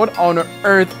 What on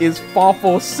earth is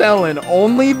Fawful selling?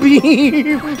 Only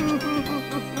beef?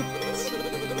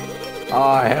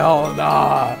 Oh, hell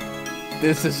nah.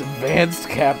 This is advanced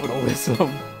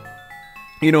capitalism.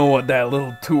 You know what that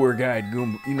little tour guide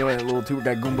Goomba... You know that little tour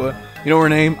guide Goomba? You know her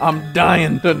name? I'm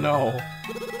dying to know.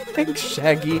 Thanks,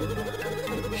 Shaggy.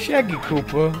 Shaggy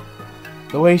Koopa.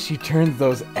 The way she turns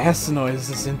those S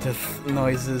noises into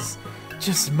noises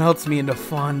just melts me into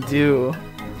fondue.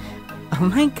 Oh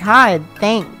my god,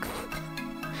 thanks.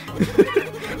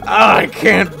 I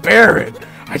can't bear it.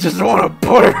 I just want to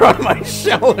put her on my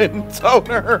shell and tote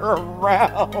her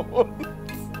around.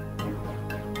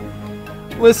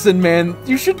 Listen, man,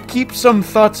 you should keep some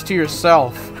thoughts to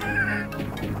yourself.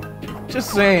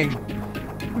 Just saying.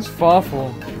 Who's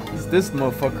Fawful? It's this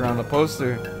motherfucker on the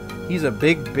poster. He's a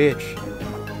big bitch.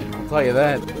 I'll tell you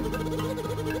that.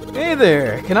 Hey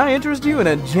there, can I interest you in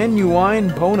a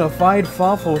genuine, bona fide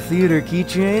Fawful Theater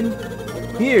keychain?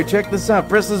 Here, check this out.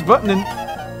 Press this button and...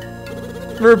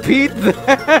 Repeat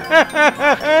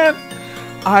that!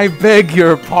 I beg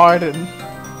your pardon.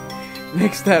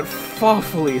 Makes that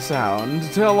Fawfully sound.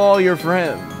 Tell all your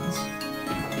friends.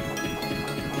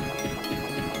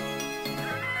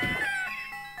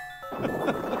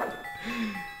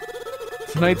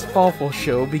 Tonight's Fawful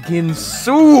show begins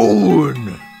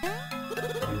soon!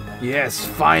 Yes,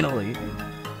 finally!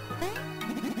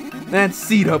 That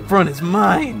seat up front is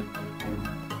mine!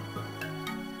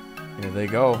 Here they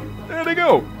go. There they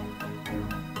go!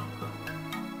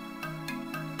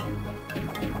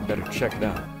 Better check it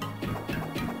out.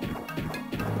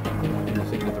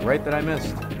 Anything to the right that I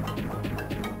missed?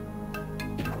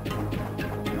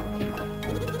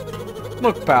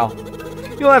 Look, pal.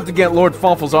 You'll have to get Lord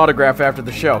Fawful's autograph after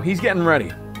the show. He's getting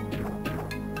ready.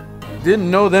 Didn't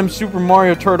know them Super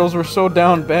Mario Turtles were so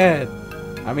down bad.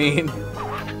 I mean... This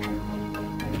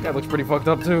guy looks pretty fucked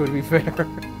up too, to be fair.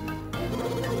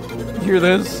 Hear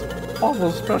this?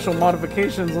 Fawful's special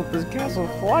modifications let this castle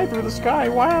fly through the sky.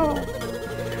 Wow!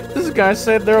 This guy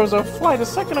said there was a flight a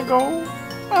second ago.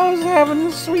 I was having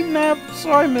a sweet nap,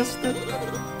 so I missed it.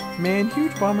 Man,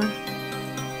 huge bummer.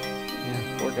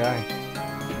 Yeah, poor guy.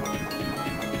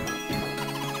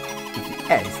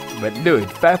 Asked what Lord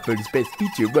Fawful's best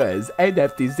feature was, I'd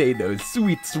have to say those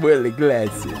sweet swirling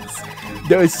glasses.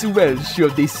 Those swirls show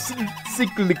the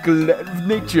cyclical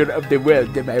nature of the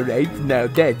world, am I right? Now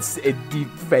that's a deep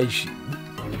fashion.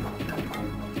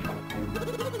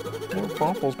 Lord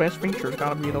Fawful's best feature's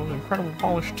gotta be those incredible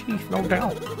polished teeth, no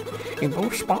doubt. In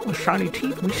those spotless shiny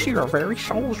teeth, we see our very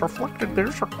souls reflected.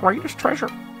 There's our greatest treasure.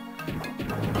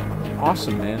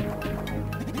 Awesome, man.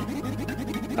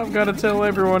 I've got to tell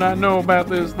everyone I know about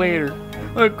this later.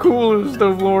 The coolest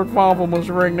of Lord Fawful must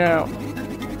ring out.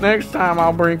 Next time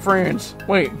I'll bring friends.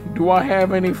 Wait, do I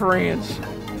have any friends?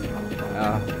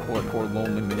 Poor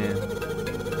lonely man.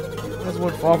 That's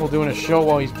Lord Fawful doing a show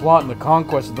while he's plotting the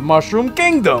conquest of the Mushroom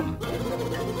Kingdom.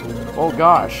 Oh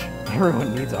gosh,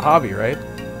 everyone needs a hobby, right?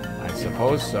 I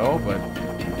suppose so, but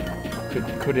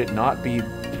could it not be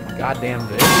goddamn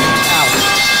this? Ow.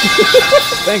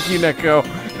 Thank you, Neko.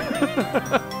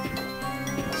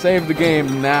 Save the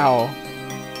game now.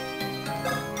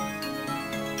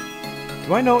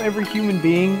 Do I know every human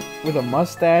being with a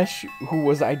mustache who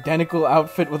was identical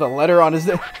outfit with a letter on his...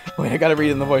 Wait, I gotta read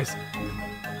it in the voice. Do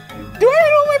I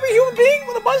know every human being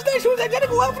with a mustache who was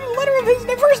identical outfit with a letter of his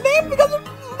first name because of...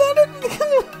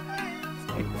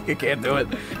 I can't do it.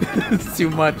 It's too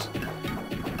much.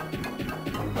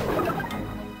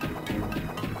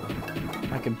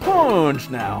 I can punch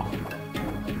now.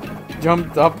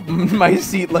 Jumped up my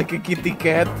seat like a kitty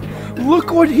cat.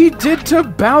 Look what he did to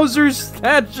Bowser's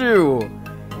statue!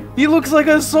 He looks like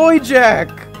a soy jack!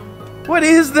 What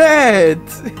is that?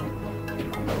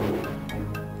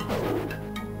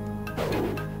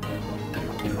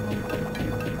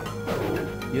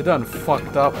 You done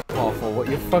fucked up, Fawful. What,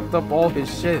 you fucked up all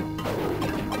his shit.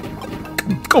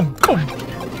 Come. What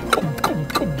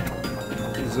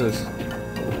is this?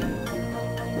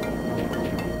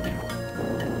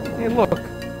 Hey, look.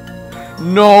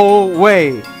 No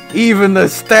way. Even the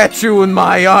statue in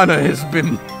my honor has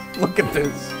been... Look at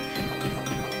this.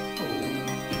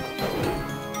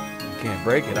 You can't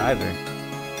break it either.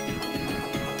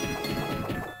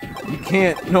 You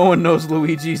can't... No one knows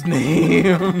Luigi's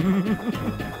name.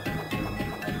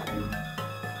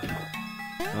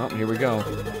 Oh, here we go.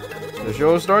 The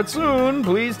show starts soon.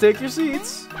 Please take your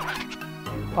seats.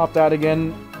 Popped out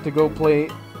again to go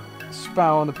play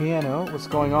Spow on the piano. What's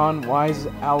going on? Why is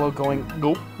Aloe going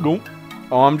go?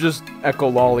 Oh, I'm just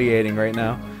echolollating right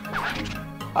now.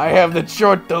 I have the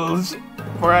chortles,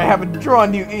 for I haven't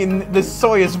drawn you in the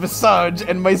soyous visage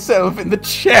and myself in the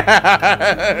chat.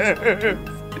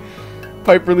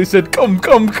 Pipe really said, come,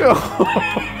 come, come.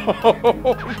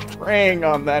 Preying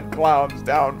on that clown's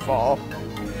downfall.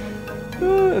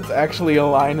 It's actually a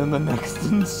line in the next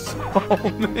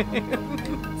installment.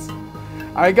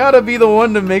 I gotta be the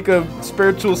one to make a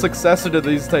spiritual successor to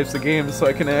these types of games so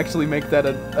I can actually make that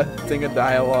a thing of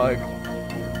dialogue.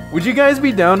 Would you guys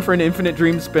be down for an Infinite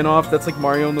Dream spin-off that's like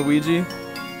Mario and Luigi?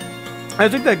 I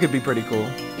think that could be pretty cool.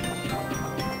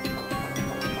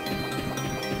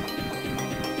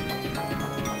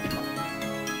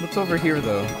 What's over here,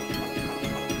 though?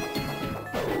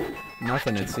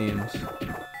 Nothing, it seems.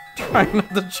 Trying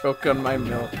not to choke on my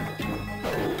milk.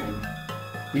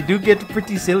 We do get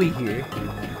pretty silly here.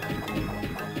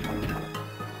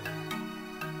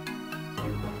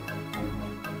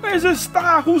 There's a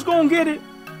star! Who's gonna get it?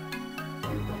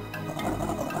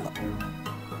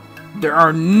 There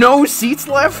are no seats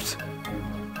left?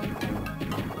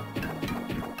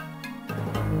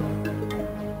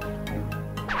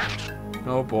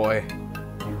 Oh boy.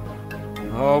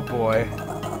 Oh boy.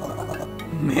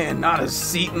 Man, not a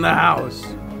seat in the house.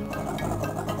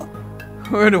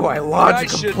 Where do I lodge a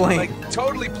complaint? I should, like,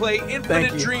 totally play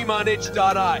Infinite Dream on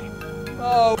itch.io.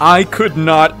 Oh. I could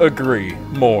not agree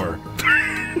more.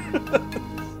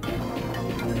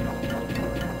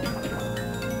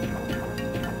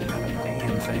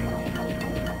 Damn thing.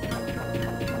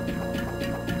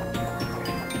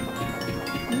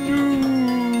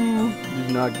 No.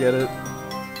 Did not get it.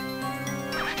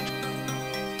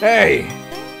 Hey!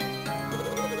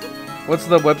 What's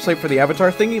the website for the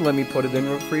avatar thingy? Let me put it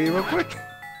in for you real quick.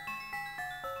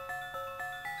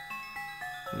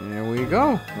 There we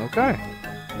go. Okay.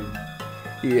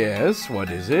 Yes, what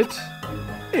is it?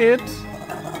 I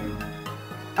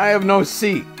have no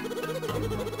seat.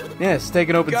 Yes, take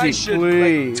an open seat, should,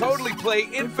 please. like, totally play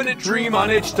Infinite Dream on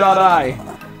itch.io.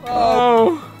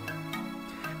 Oh.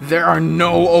 There are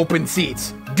no open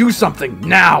seats. Do something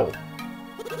now.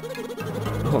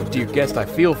 Oh, dear guest, I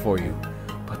feel for you.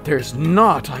 But there's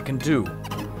naught I can do.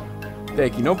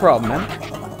 Thank you, no problem,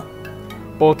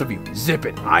 man. Both of you, zip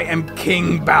it. I am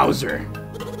King Bowser.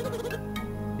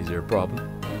 Is there a problem?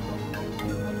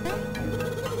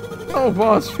 Oh,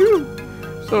 boss, phew.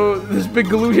 So, this big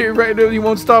galoot here right now, he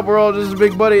won't stop. We're all just a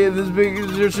big buddy. This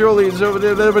big, surely, it's over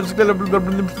there.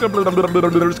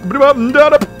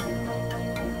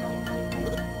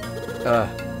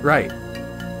 Right.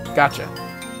 Gotcha.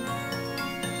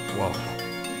 Whoa.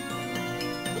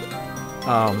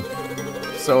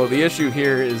 So the issue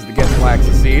here is the guest lacks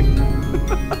a seat.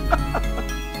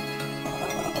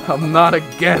 I'm not a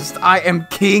guest. I am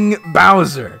King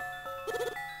Bowser.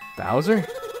 Bowser?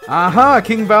 Aha,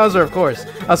 King Bowser, of course.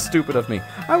 How stupid of me.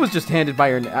 I just handed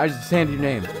your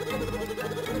name.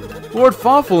 Lord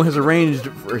Fawful has arranged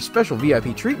for a special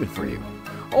VIP treatment for you.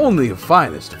 Only the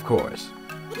finest, of course.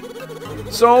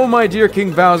 So, my dear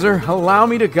King Bowser, allow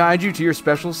me to guide you to your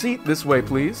special seat. This way,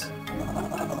 please.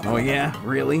 Oh yeah?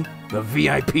 Really? The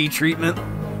VIP treatment?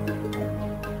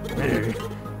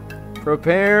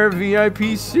 Prepare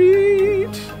VIP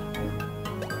seat.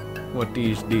 What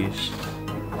is this?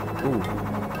 Ooh.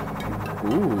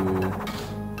 Ooh.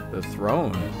 The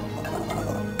throne.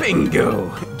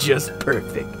 Bingo! Just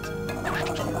perfect.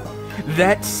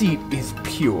 That seat is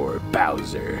pure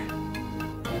Bowser.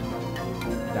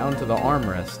 Down to the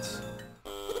armrests.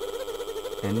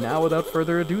 And now, without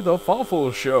further ado, the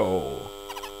Fawful Show.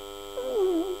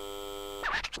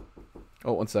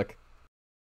 Oh, one sec.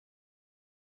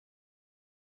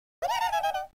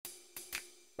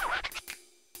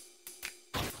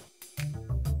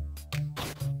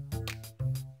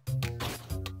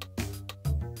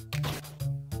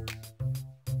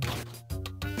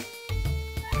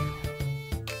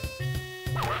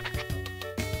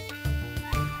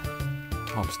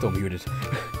 Oh, I'm still muted.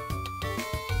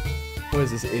 What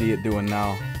is this idiot doing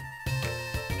now?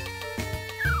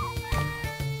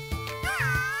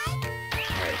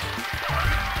 Alright.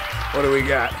 What do we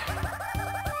got?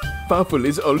 Fawful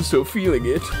is also feeling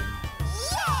it.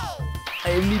 I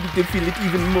am needing to feel it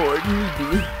even more.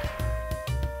 Needy.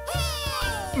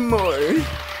 More.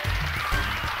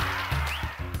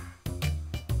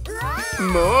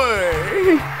 More.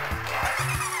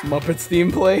 Muppets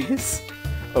theme plays.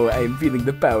 Oh, I am feeling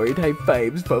the powered high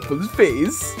fives Fawful's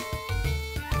face.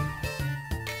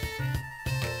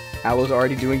 Aloe's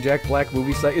already doing Jack Black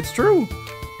movie site. It's true.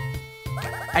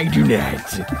 I do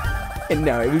not. And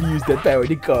now I will use that power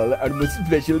to call our most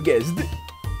special guest.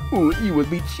 Who you will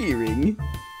be cheering.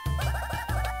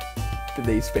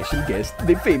 Today's special guest,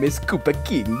 the famous Koopa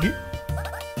King,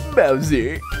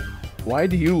 Bowser. Why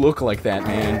do you look like that,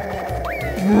 man?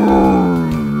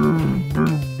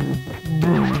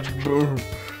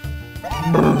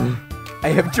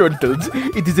 have chortles.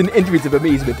 It is an entrance of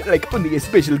amazement, like only a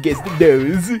special guest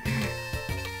knows.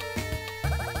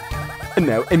 And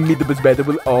now, Amidabus battle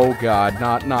will. Oh god,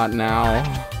 not now.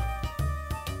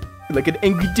 Like an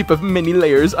angry tip of many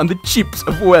layers on the chips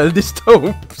of wildest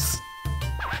hopes.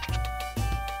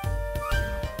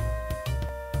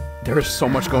 There is so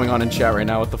much going on in chat right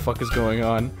now. What the fuck is going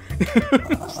on?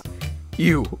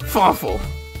 You, Fawful.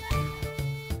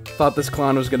 Thought this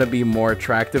clown was gonna be more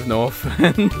attractive, no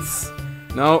offense.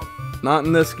 No, not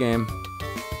in this game.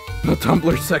 No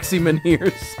Tumblr sexy men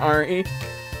here, sorry.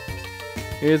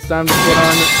 It's time to put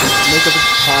on makeup.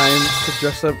 It's time to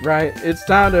dress up right. It's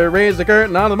time to raise the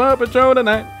curtain on the Muppet Show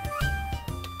tonight.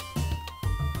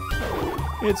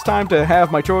 It's time to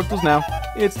have my chortles now.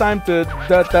 It's time to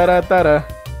da-da-da-da-da.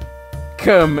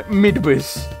 Come,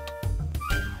 Midbus.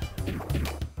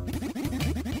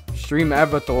 Stream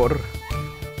Avatar.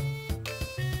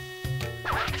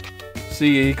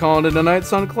 See, calling it a night,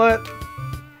 Sunclat?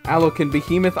 Allo, can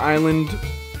Behemoth Island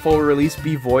full release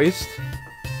be voiced?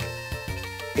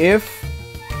 If,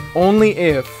 only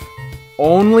if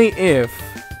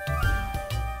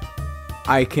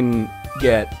I can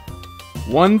get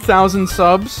 1,000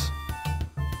 subs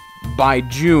by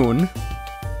June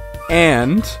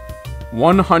and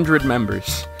 100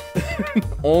 members.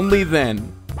 Only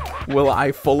then will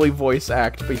I fully voice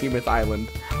act Behemoth Island.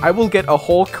 I will get a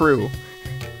whole crew.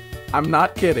 I'm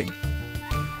not kidding.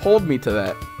 Hold me to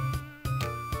that.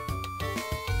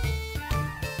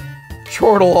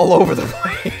 Chortle all over the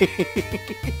place.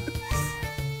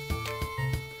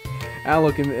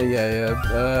 Allo can,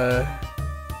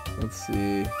 let's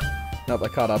see. Nope, I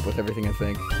caught up with everything, I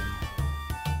think.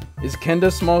 Is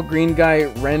Kenda small green guy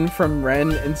Ren from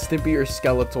Ren and Stimpy or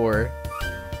Skeletor?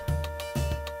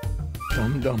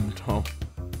 Dum.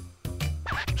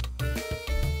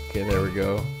 Okay, there we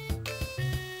go.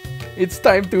 It's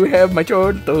time to have my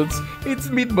chortles. It's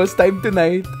Midbus time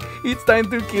tonight. It's time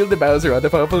to kill the Bowser on the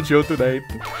Fawful Show tonight.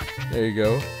 There you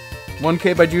go.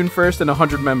 1K by June 1st and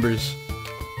 100 members.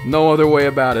 No other way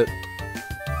about it.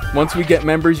 Once we get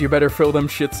members, you better fill them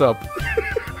shits up.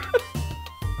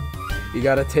 You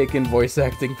gotta take in voice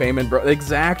acting payment, bro.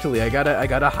 Exactly. I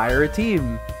gotta hire a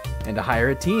team. And to hire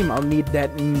a team, I'll need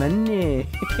that money.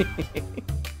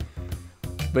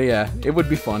 But yeah, it would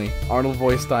be funny. Arnold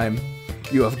voice time.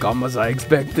 You have come as I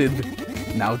expected.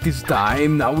 Now it is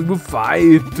time. Now we will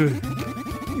fight.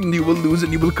 You will lose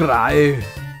and you will cry.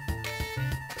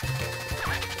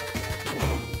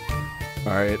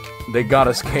 Alright, they got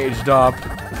us caged up.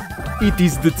 It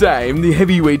is the time, the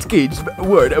heavyweight caged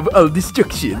word of all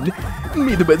destruction.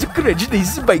 Midbus crunch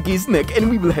this spiky's neck and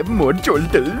we will have more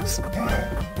chortles.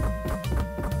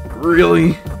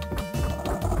 Really?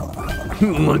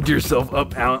 You lugged yourself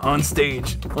up out on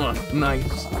stage.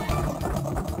 Nice.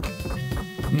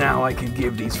 Now I can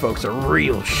give these folks a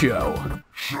real show.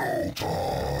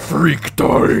 Showtime. Freak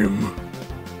time.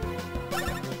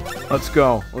 Let's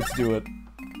go. Let's do it.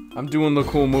 I'm doing the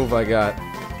cool move I got.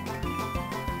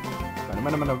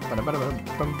 Alright,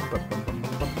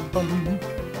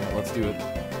 let's do it.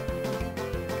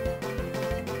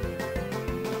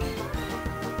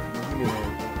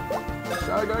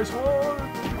 Shy Guy Squad!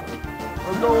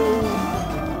 Let's go!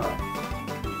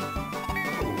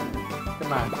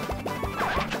 Come on.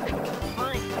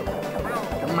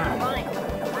 Come on.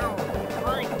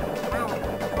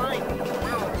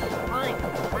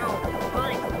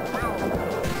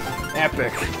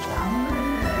 Epic.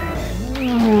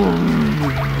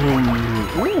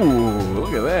 Ooh,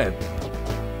 look at that.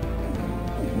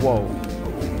 Whoa.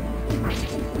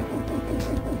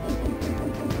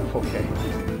 Okay.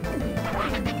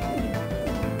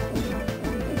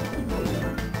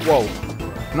 Whoa.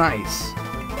 Nice.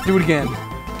 Do it again.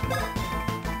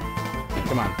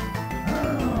 Come on.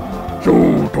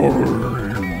 Showtime.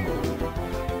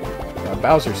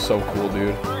 Bowser's so cool,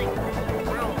 dude.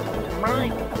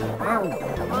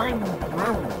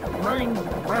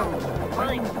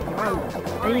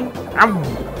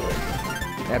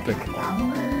 Epic.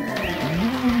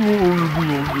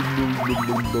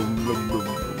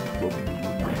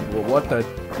 What the?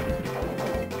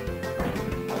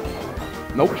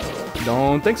 Nope.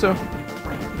 Don't think so.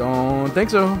 Don't think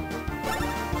so.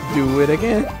 Do it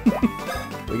again.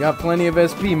 We got plenty of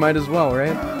SP, might as well,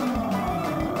 right?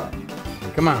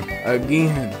 Come on,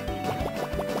 again.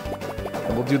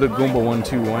 We'll do the Goomba one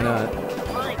too, why not?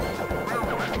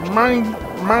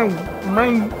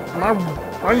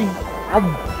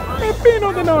 Been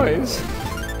on the noise.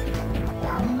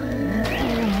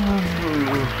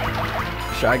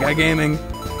 Shy Guy Gaming.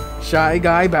 Shy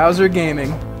Guy Bowser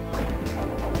Gaming.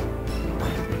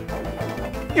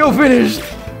 You're finished.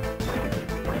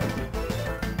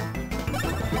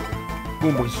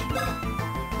 Goombas.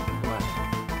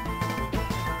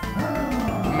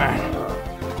 Come on.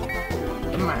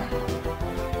 Come on.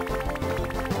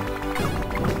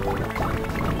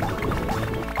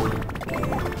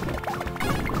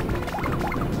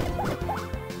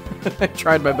 I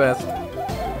tried my best.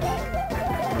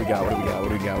 What do we got? What do we got? What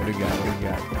do we got? What do we got? What do we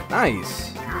got?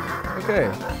 Nice. Okay.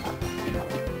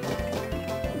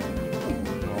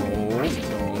 No,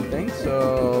 don't think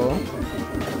so.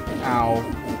 Ow.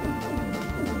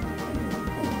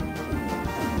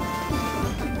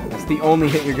 That's the only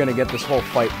hit you're gonna get this whole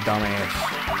fight, dumbass.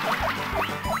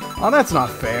 Oh, that's not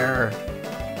fair.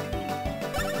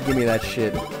 Give me that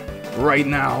shit. Right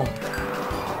now.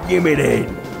 Give me that.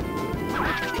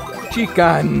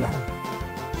 Chicken.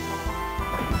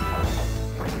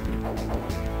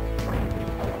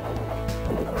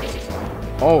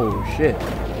 Oh, shit.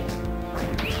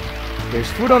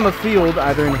 There's food on the field.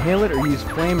 Either inhale it or use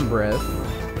flame breath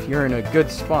if you're in a good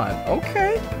spot.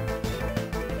 Okay.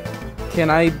 Can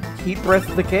I heat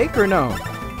breath the cake or no?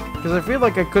 Because I feel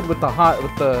like I could with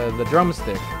the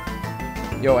drumstick.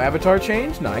 Yo, avatar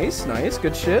change. Nice, nice.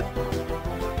 Good shit.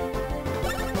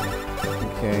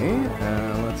 Okay,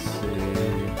 let's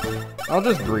see. I'll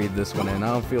just breathe this one in.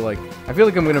 I feel like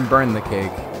I'm gonna burn the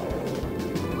cake.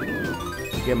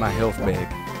 Get my health back.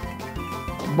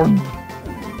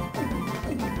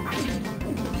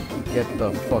 Get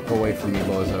the fuck away from me,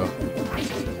 bozo.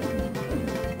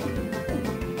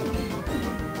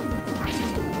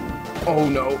 Oh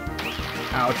no.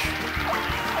 Ouch.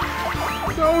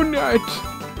 No nut.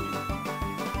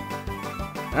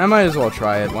 I might as well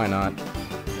try it, why not?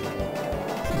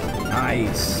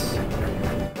 Nice.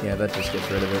 Yeah, that just gets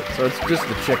rid of it. So it's just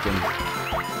the chicken.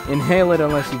 Inhale it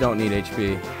unless you don't need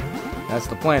HP. That's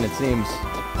the plan, it seems.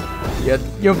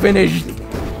 You're finished.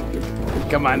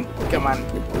 Come on, come on,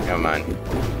 come on,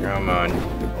 come on.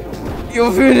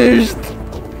 You're finished.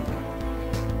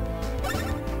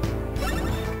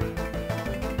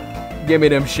 Give me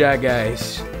them Shy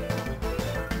Guys.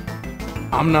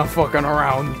 I'm not fucking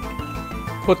around.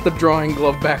 Put the drawing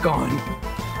glove back on.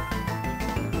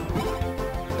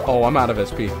 Oh, I'm out of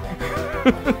SP.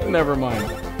 Never mind.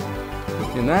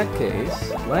 In that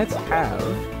case, let's have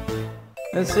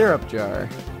a syrup jar.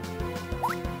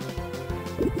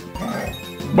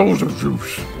 Bowls of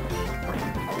juice.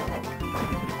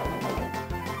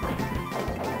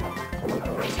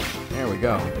 There we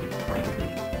go.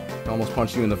 Almost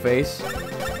punched you in the face.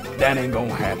 That ain't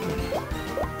gonna happen.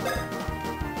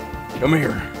 Come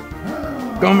here.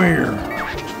 Come here.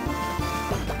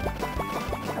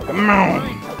 Come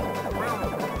on.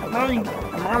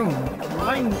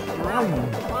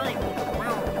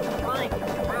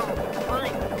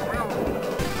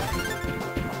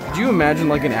 Could you imagine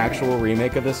like an actual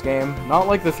remake of this game? Not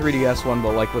like the 3DS one,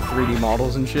 but like with 3D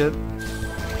models and shit.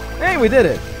 Hey, we did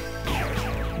it!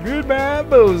 Goodbye,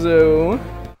 bozo!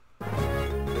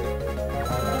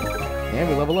 And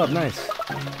we level up, nice.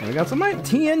 And we got some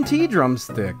TNT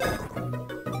drumstick.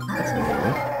 That's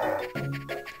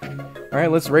new.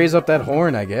 Alright, let's raise up that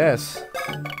horn, I guess.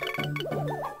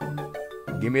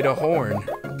 Give me the horn.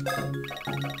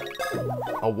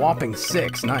 A whopping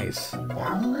 6, nice.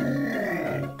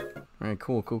 Alright,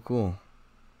 cool, cool, cool.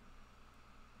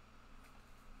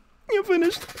 You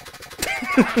finished.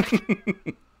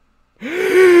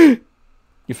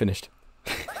 You finished.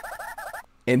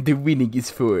 And the winning is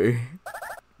for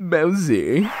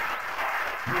Bowser.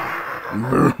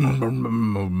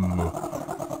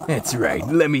 That's right,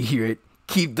 let me hear it.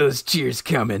 Keep those cheers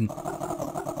coming.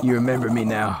 You remember me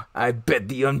now. I bet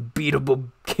the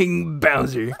unbeatable King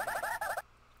Bowser.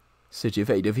 Such a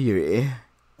fight of here, eh?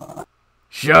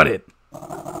 Shut it!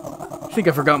 Think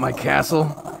I forgot my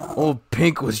castle? Old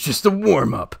Pink was just a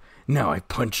warm-up. Now I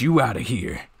punch you out of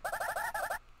here.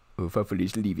 Oh, Fuffle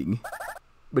is leaving.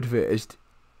 But first,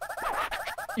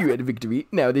 you had a victory.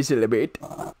 Now they celebrate.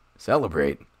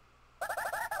 Celebrate?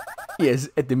 Yes,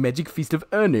 at the Magic Feast of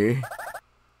Honor.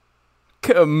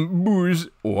 Come, booze.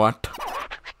 What?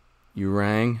 You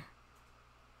rang?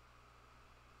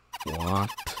 What?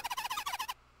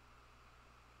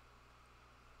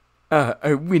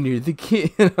 Our winner, the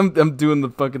king. I'm doing the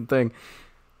fucking thing.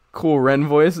 Cool Ren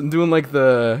voice. I'm doing like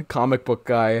the comic book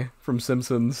guy from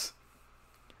Simpsons.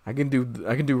 I can do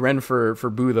Ren for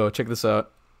Boo though. Check this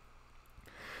out.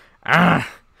 Our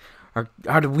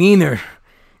winner,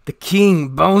 the King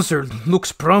Bowser,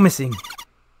 looks promising.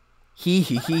 He.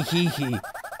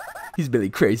 His belly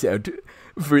cries out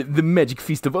for the Magic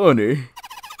Feast of Honor.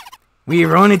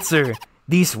 We're on it, sir.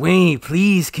 This way,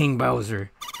 please, King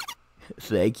Bowser.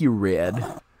 Thank you,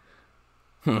 Red.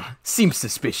 Seems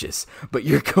suspicious, but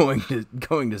you're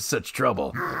going to such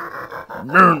trouble.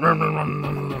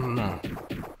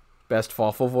 Best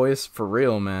Fawful voice for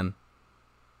real, man.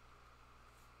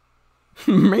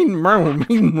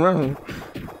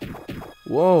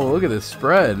 Whoa, look at this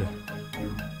spread.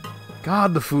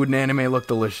 God, the food in anime look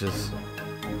delicious.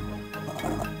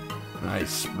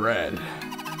 Nice spread.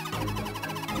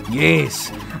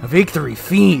 Yes, a victory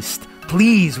feast.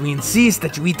 Please, we insist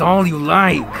that you eat all you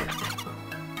like.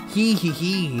 Hee hee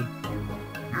hee.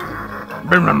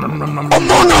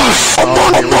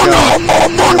 Oh, here we go.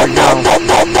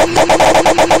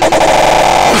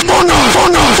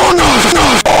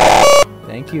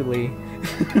 Thank you, Lee.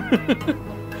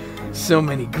 So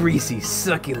many greasy,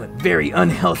 succulent, very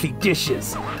unhealthy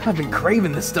dishes. I've been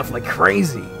craving this stuff like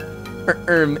crazy.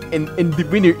 And the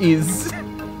winner is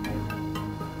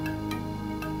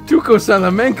Tuco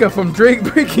Salamanca from Drake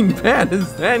Breaking Bad.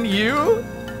 Is that you?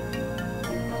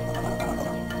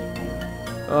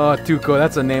 Oh, Tuco,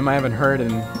 that's a name I haven't heard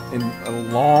in a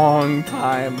long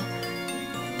time.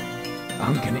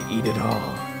 I'm gonna eat it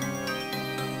all.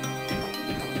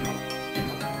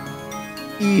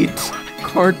 Eat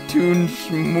cartoon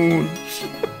schmooch.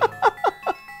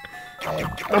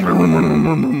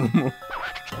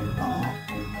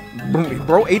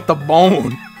 Bro ate the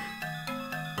bone.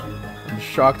 I'm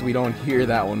shocked we don't hear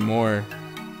that one more.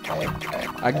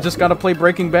 I just gotta play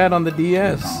Breaking Bad on the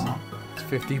DS. It's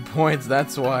 50 points,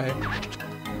 that's why.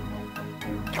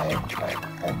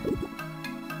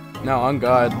 No, on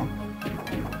God.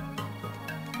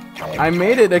 I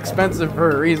made it expensive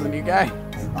for a reason, you guys.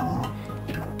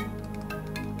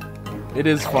 It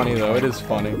is funny though, it is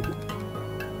funny.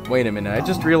 Wait a minute, I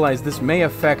just realized this may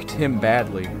affect him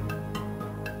badly.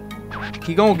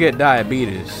 He gonna get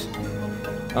diabetes.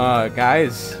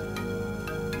 Guys.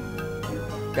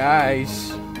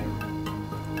 Guys.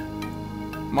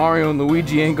 Mario and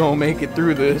Luigi ain't gonna make it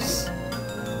through this.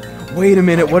 Wait a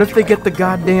minute, what if they get the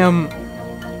goddamn...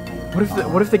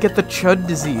 What if they get the chud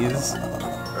disease?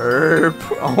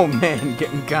 Oh man,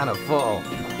 getting kinda full.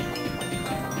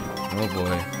 Oh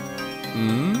boy.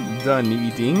 Done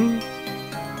eating.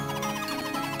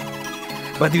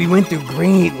 But we went to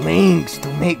great lengths to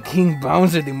make King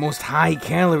Bowser the most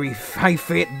high-calorie,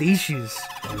 high-fat dishes.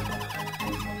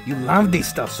 You love this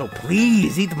stuff, so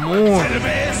please eat more.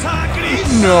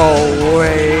 No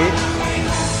way.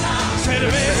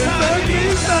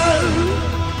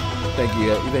 Thank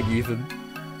you, Ethan.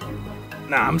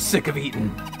 Nah, I'm sick of eating.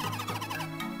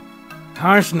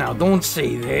 Hush now, don't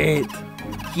say that.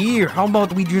 Here, how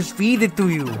about we just feed it to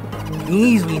you?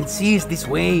 Please, we insist this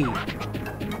way. There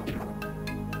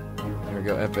we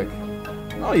go, epic.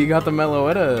 Oh, you got the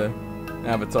Meloetta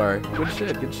avatar. Good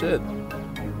shit, good shit.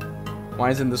 Why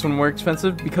isn't this one more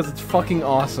expensive? Because it's fucking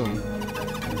awesome.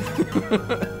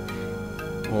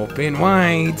 Open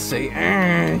wide, say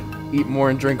Eat more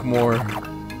and drink more.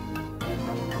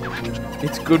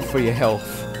 It's good for your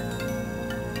health.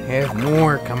 Have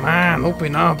more, come on,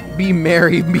 open up. Be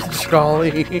merry, be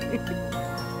jolly.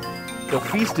 The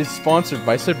feast is sponsored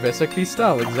by Cerveza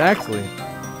Cristal, exactly.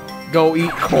 Go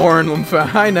eat corn, Lumpha.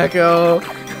 Hi, Neko.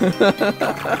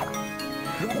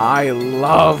 I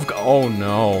love... Oh,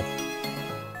 no.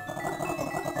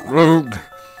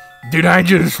 Did I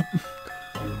just...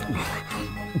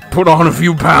 put on a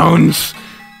few pounds?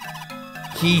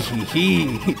 Hee hee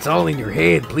hee. It's all in your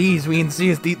head. Please, we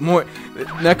insist, eat more.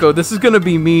 Neko, this is gonna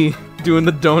be me doing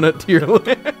the donut to your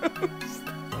lips.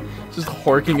 Just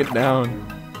horking it down.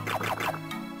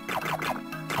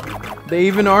 They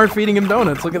even are feeding him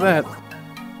donuts, look at that.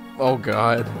 Oh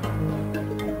god.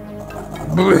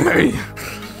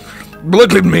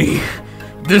 Look at me.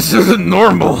 This isn't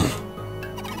normal.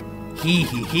 Hee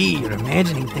hee hee, you're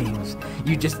imagining things.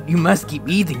 You must keep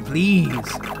eating,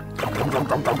 please.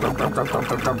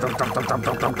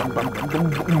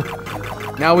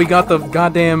 Now we got the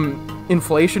goddamn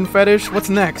inflation fetish. What's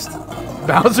next?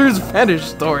 Bowser's fetish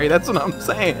story. That's what I'm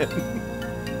saying.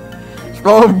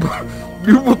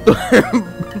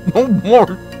 No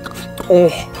more.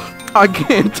 Oh, I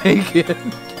can't take it.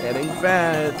 Getting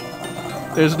fat.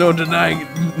 There's no denying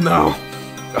it. No.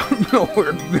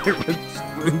 Nowhere near it.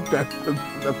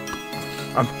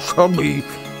 I'm chubby.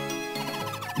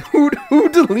 Who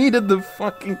deleted the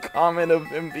fucking comment of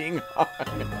him being high?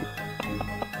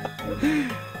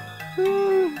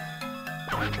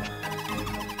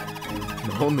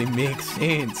 It only makes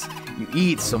sense. You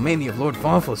eat so many of Lord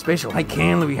Fawful's special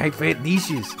high-calorie, high-fat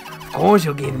dishes. Of course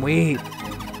you'll gain weight.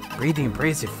 Pretty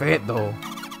impressive fat, though.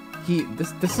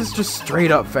 This is just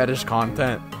straight up fetish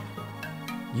content.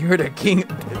 You're the king,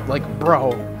 like,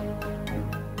 bro.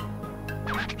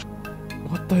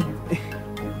 What the?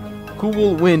 Who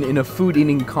will win in a food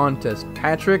eating contest?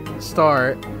 Patrick,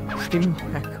 Star, Steam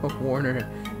Echo Warner,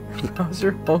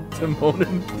 Bowser, Hulk, Timon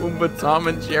and Pumbaa, Tom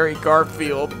and Jerry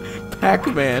Garfield,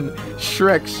 Pac-Man,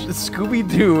 Shrek,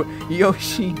 Scooby-Doo,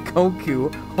 Yoshi,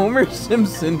 Goku, Homer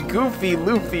Simpson, Goofy,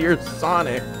 Luffy, or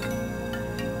Sonic.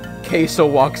 Queso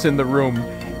walks in the room.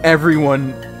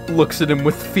 Everyone looks at him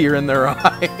with fear in their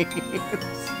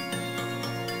eyes.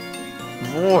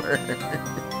 Roar.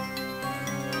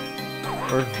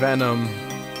 Or Venom.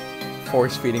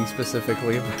 Force feeding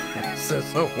specifically.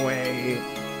 Passes away.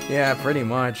 Yeah, pretty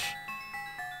much.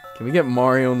 Can we get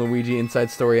Mario and Luigi inside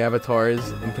story avatars?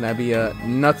 And can I be a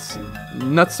Nutso-Globin?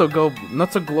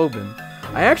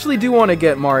 I actually do want to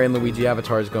get Mario and Luigi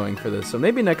avatars going for this, so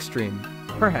maybe next stream.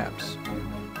 Perhaps.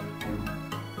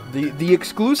 The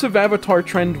exclusive avatar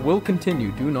trend will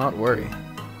continue, do not worry.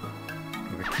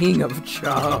 The king of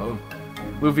Chub.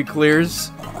 Luffy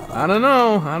clears. I don't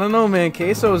know, man.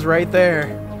 Queso's right there.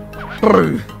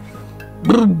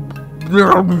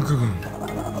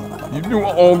 You knew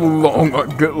all along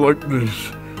I'd get like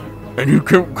this, and you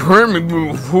kept cramming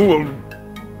me full of...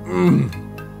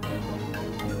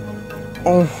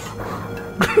 Oh.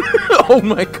 Oh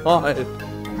my god.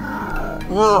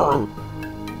 Oh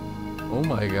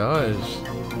my gosh.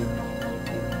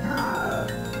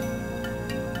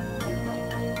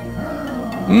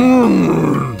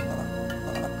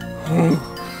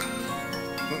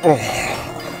 Oh.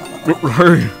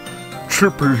 Hey,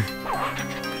 Chippy,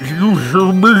 you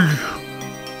hear me?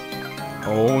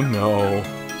 Oh no.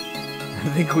 I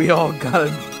think we all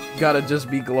gotta just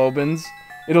be Globins.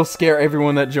 It'll scare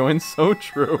everyone that joins, so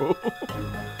true.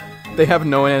 They have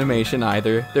no animation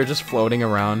either, they're just floating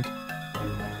around.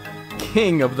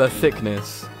 King of the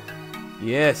thickness.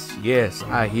 Yes, yes,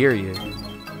 I hear you.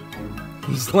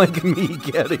 He's like me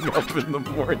getting up in the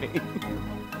morning.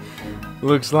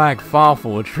 Looks like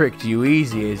Fawful tricked you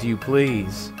easy as you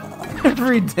please.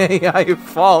 Every day I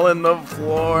fall in the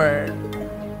floor.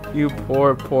 You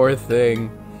poor, poor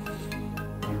thing.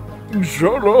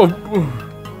 Shut up!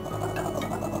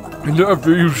 And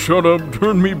after you shut up,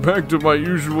 turn me back to my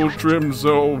usual trim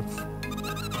self.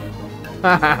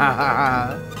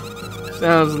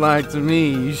 Sounds like to me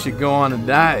you should go on a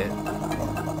diet.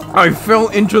 I fell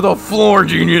into the floor,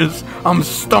 genius! I'm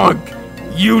stuck!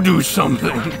 You do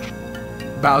something!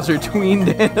 Bowser tweened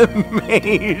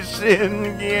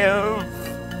animation gif.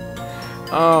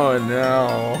 Oh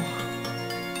no.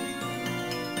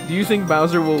 Do you think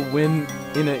Bowser will win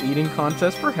in an eating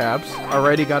contest? Perhaps.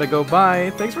 Alrighty, gotta go. Bye.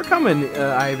 Thanks for coming,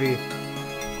 Ivy.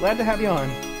 Glad to have you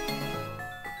on.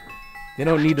 They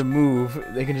don't need to move.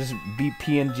 They can just beat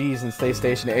PNGs and stay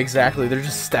stationary. Exactly. They're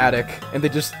just static, and they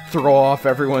just throw off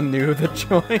everyone new that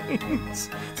joins.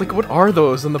 It's like, what are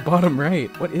those on the bottom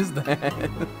right? What is that?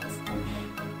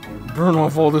 Burn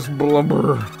off all this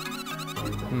blubber.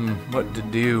 What to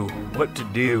do? What to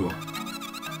do?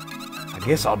 I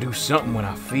guess I'll do something when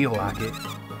I feel like it.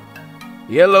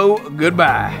 Yellow,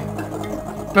 goodbye.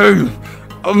 Hey,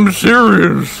 I'm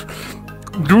serious.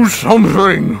 Do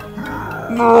something.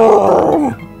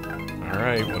 No.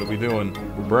 Alright, what are we doing?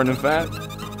 We're burning fat?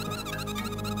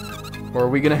 Or are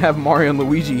we gonna have Mario and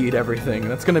Luigi eat everything?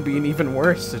 That's gonna be an even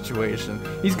worse situation.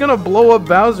 He's gonna blow up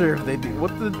Bowser if they do.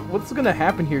 What's gonna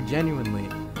happen here genuinely?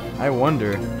 I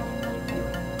wonder.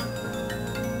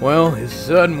 Well, his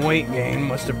sudden weight gain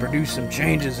must have produced some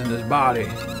changes in his body.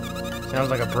 Sounds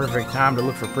like a perfect time to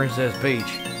look for Princess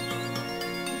Peach.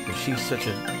 Cause she's such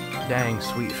a dang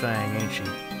sweet thing, ain't she?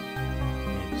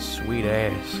 Sweet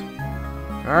ass.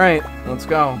 Alright, let's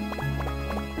go.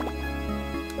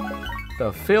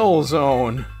 The fill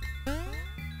zone.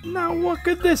 Now what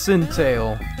could this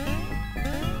entail?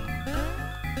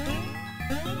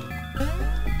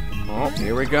 Oh,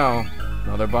 here we go.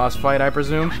 Another boss fight, I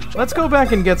presume. Let's go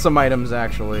back and get some items,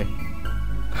 actually.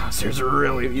 Bowser's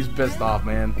he's pissed off,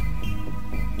 man.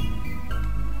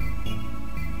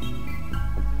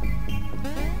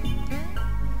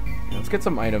 Let's get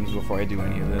some items before I do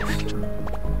any of this.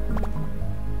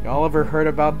 Y'all ever heard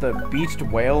about the beached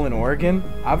whale in Oregon?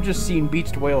 I've just seen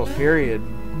beached whales, period.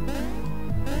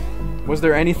 Was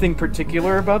there anything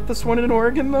particular about this one in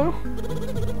Oregon, though?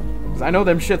 Because I know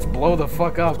them shits blow the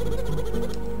fuck up.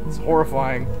 It's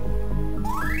horrifying.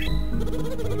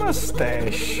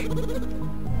 Mustache.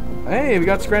 Hey, we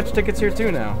got scratch tickets here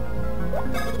too now.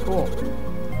 Cool.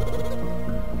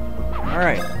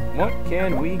 Alright, what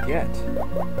can we get?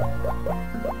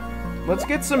 Let's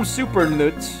get some super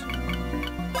nuts.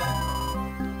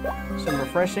 Some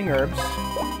refreshing herbs.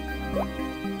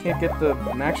 Can't get the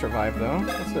max revive though.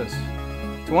 What's this?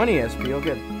 20 SP. I'll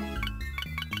get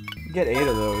 8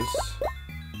 of those.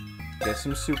 Get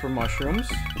some super mushrooms.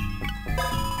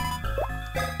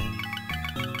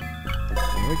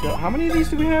 we go. How many of these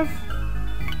do we have?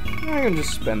 I'm gonna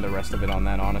just spend the rest of it on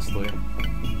that, honestly.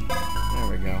 There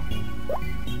we go.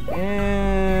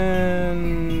 And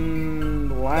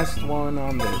the last one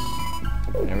on this.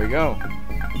 There we go.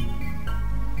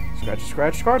 Scratch,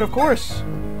 scratch, card, of course.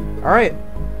 Alright.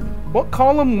 What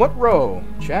column, what row?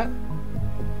 Chat?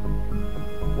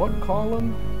 What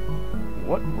column,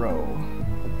 what row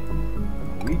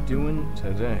are we doing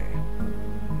today?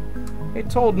 Hey,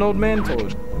 Toad, Node Man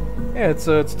Toad. Yeah, it's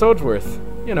Toadsworth.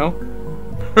 You know.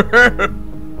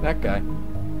 That guy.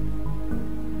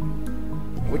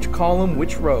 Which column,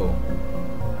 which row?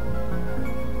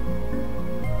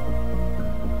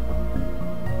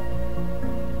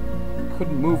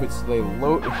 Couldn't move it, so they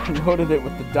loaded it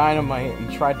with the dynamite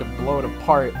and tried to blow it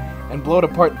apart. And blow it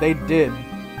apart they did.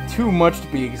 Too much to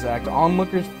be exact.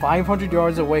 Onlookers 500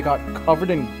 yards away got covered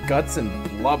in guts and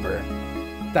blubber.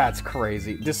 That's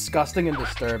crazy. Disgusting and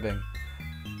disturbing.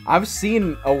 I've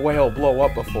seen a whale blow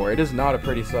up before. It is not a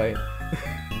pretty sight.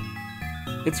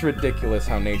 It's ridiculous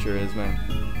how nature is, man.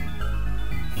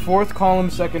 Fourth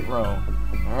column, second row.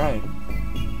 Alright.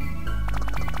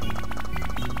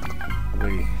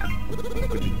 Wait. How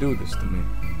could you do this to me?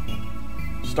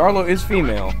 Starlo is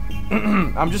female.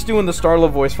 I'm just doing the Starlo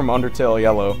voice from Undertale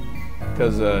Yellow.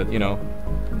 Because, you know,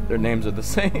 their names are the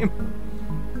same.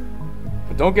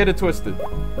 But don't get it twisted.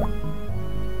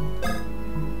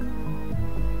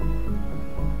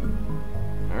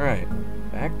 Alright.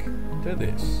 Back to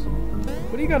this.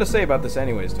 What do you gotta say about this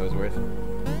anyways, Toadsworth?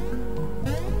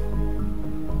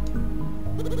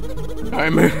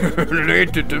 I'm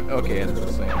related to... Okay, it's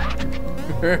the same.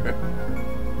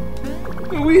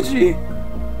 Luigi!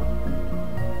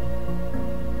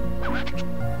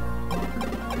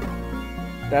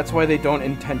 That's why they don't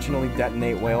intentionally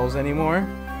detonate whales anymore?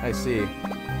 I see.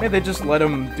 Hey, they just let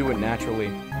them do it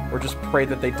naturally. Or just pray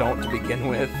that they don't to begin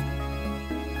with.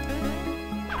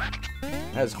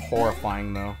 That is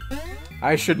horrifying, though.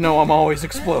 I should know I'm always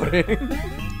exploding.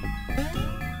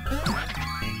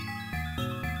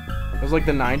 It was like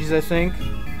the 90s, I think.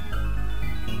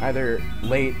 Either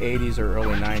late 80s or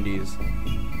early 90s.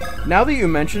 Now that you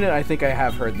mention it, I think I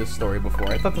have heard this story before.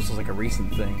 I thought this was like a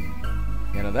recent thing.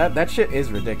 You know, that shit is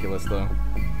ridiculous, though.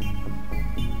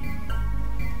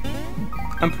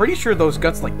 I'm pretty sure those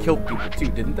guts, like, killed people, too,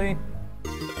 didn't they?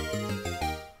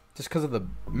 Just because of the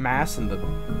mass and the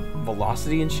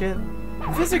velocity and shit?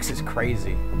 Physics is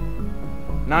crazy.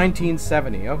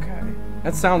 1970, okay.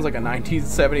 That sounds like a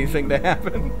 1970 thing to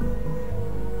happen.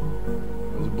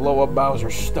 Just blow up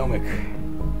Bowser's stomach.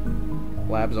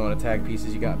 Lab zone attack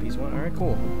pieces, you got piece one? Alright,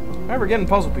 cool. Alright, we're getting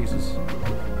puzzle pieces.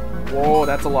 Whoa,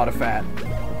 that's a lot of fat.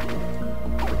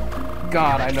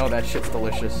 God, I know that shit's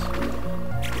delicious.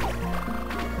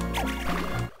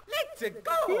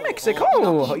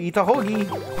 Mexico! Eat a hoagie!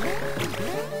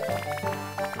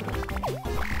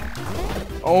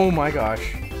 Oh my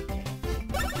gosh.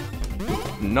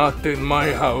 Not in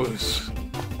my house.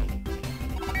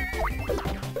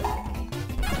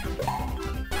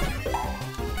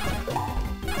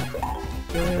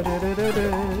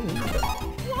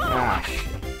 Ah, shit.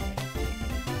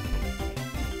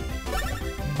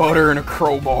 Butter and a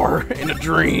crowbar in a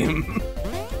dream.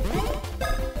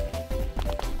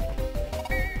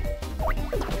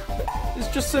 It's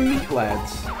just some meat,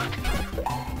 lads.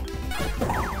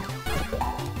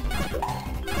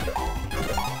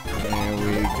 There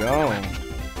we go.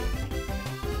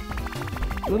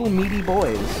 Little meaty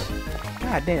boys.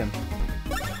 God damn.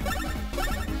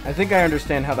 I think I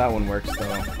understand how that one works,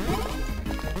 though.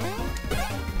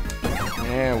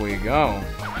 There we go.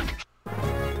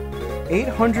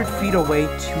 800 feet away,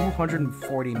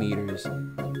 240 meters.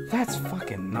 That's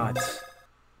fucking nuts.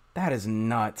 That is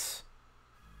nuts.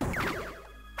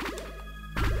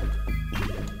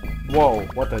 Whoa,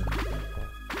 what the...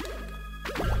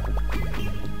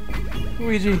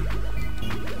 Luigi.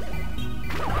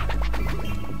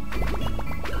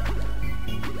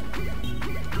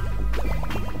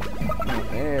 Oh,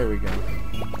 there we go.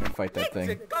 Gotta fight that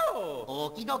thing.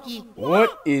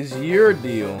 What is your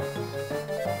deal?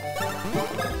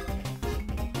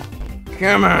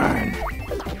 Come on!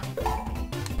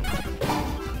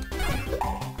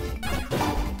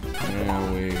 There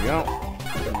we go.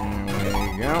 There we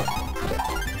go.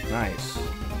 Nice.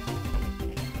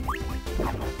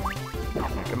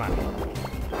 Oh, come on.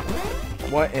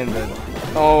 What in the...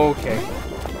 Okay.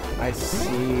 I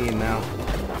see now.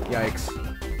 Yikes.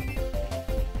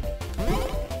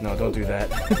 No, don't do that.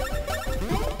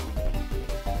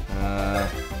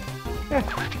 Yeah.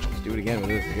 Let's do it again with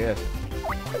this, I guess.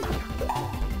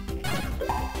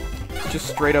 It's just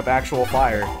straight up actual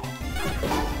fire.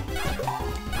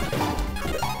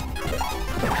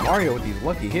 Mario with these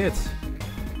lucky hits.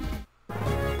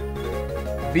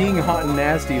 Being hot and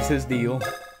nasty is his deal.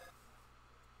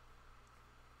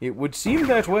 It would seem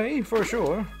that way, for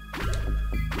sure.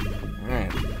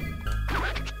 Alright.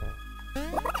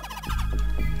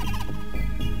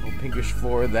 Oh, pinkish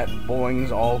floor that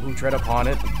boings all who tread upon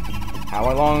it. How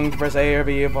I long to press A or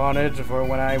B upon it for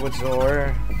when I would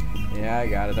soar. Yeah, I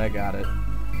got it, I got it.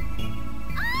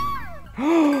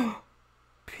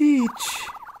 Peach!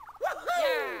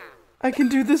 I can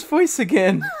do this voice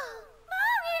again!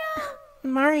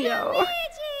 Mario!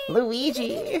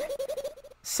 Luigi!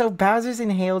 So Bowser's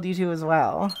inhaled you two as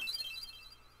well.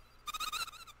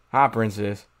 Hi,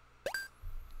 Princess.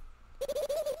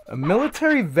 A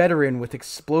military veteran with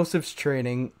explosives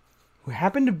training who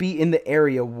happened to be in the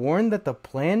area warned that the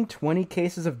planned 20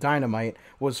 cases of dynamite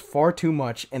was far too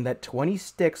much and that 20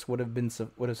 sticks would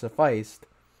have sufficed.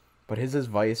 But his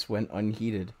advice went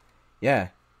unheeded. Yeah,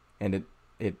 and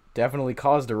it definitely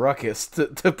caused a ruckus,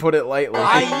 to put it lightly.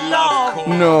 I love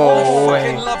corn. No I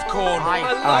way. fucking love corn. I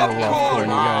love corn,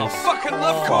 you guys. I fucking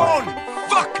love corn.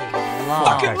 Fuck.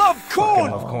 Fucking I love fucking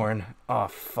corn. love corn. Oh,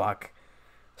 fuck.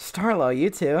 Starlo, you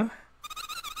two.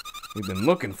 We've been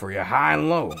looking for you high and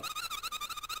low.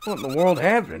 What in the world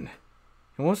happened?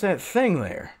 And what's that thing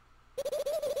there?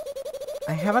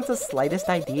 I haven't the slightest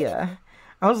idea.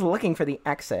 I was looking for the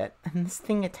exit, and this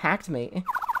thing attacked me.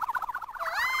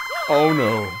 Oh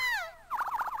no.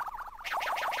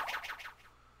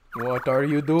 What are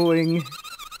you doing?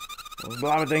 Those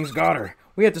lava things got her.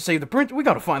 We have to save the prince. We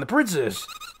gotta find the princess.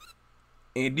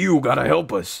 And you gotta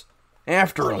help us.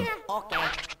 After him. Okay.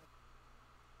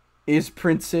 Is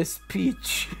Princess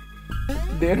Peach.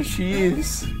 There she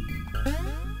is.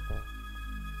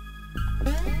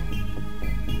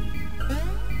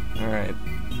 Alright.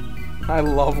 I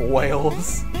love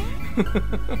whales.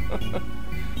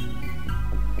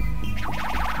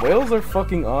 Whales are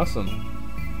fucking awesome.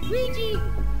 Luigi.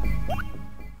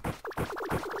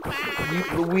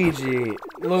 Luigi.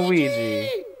 Luigi.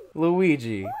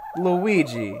 Luigi.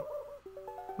 Luigi.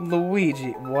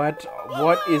 Luigi. What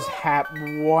is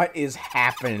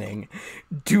happening?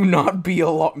 Do not be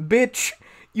alarmed. Bitch,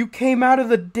 you came out of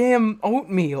the damn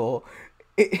oatmeal.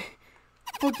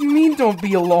 What do you mean don't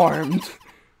be alarmed?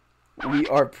 We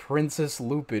are Princess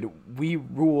Lupid. We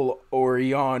rule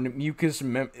Orion. Mucus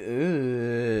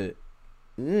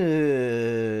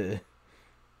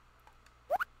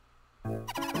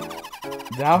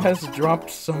Thou hast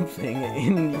dropped something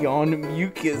in yon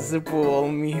mucus pool,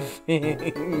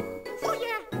 methinks.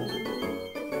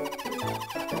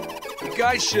 You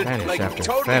guys should Fetish like after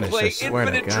totally fetish, play I swear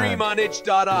to Infinite God. Dream on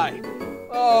itch.I.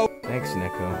 Oh. Thanks,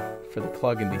 Nico, for the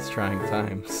plug in these trying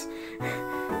times.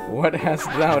 What hast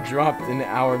thou dropped in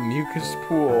our mucus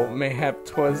pool? Mayhap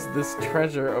 'twas this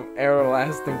treasure of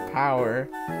everlasting power.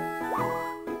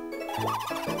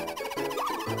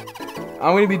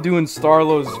 I'm gonna be doing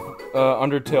Starlo's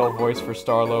Undertale voice for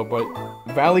Starlo, but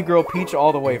Valley Girl Peach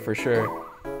all the way for sure.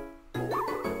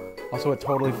 Also, it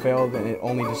totally failed and it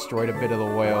only destroyed a bit of the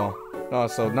whale. Oh,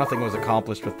 so nothing was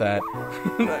accomplished with that,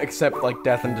 except like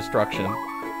death and destruction.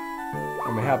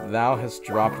 Or mayhap thou hast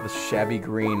dropped the shabby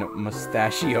green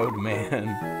mustachioed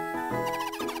man.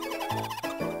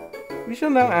 We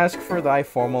shall now ask for thy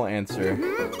formal answer.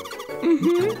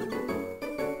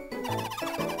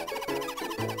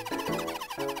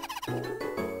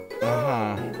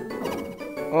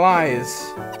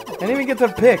 Lies. I didn't even get to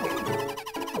pick.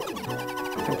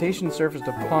 Temptation surfaced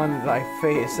upon thy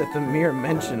face at the mere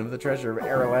mention of the treasure of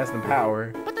everlasting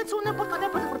power.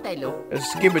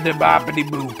 Skibbity boppity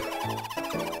boop.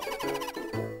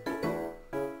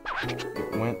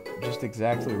 It went just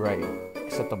exactly right.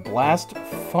 Except the blast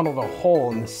funneled a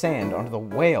hole in the sand under the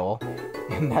whale,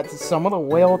 and that some of the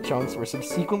whale chunks were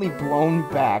subsequently blown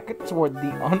back toward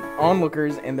the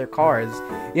onlookers and their cars.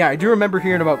 Yeah, I do remember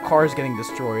hearing about cars getting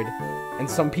destroyed, and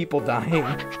some people dying.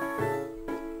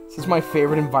 This is my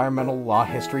favorite environmental law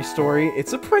history story.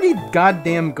 It's a pretty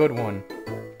goddamn good one.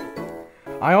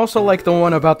 I also like the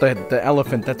one about the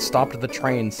elephant that stopped the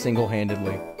train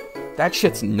single-handedly. That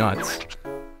shit's nuts.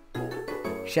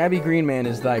 Shabby Green Man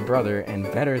is thy brother, and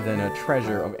better than a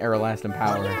treasure of everlasting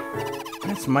power.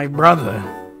 That's my brother.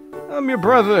 I'm your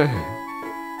brother.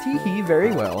 Tee-hee,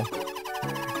 very well.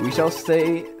 We shall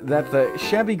say that the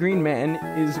Shabby Green Man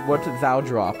is what thou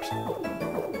dropped.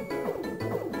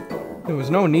 There was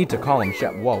no need to call him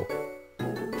Whoa.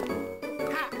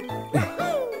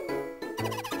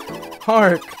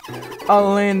 Hark! A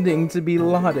landing to be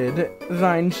lauded,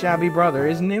 thine shabby brother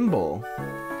is nimble.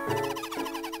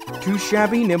 To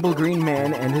shabby nimble green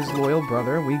man and his loyal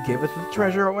brother we giveth the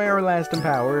treasure of everlasting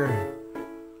power.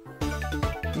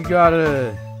 You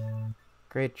gotta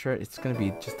Great treasure. It's gonna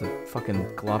be just a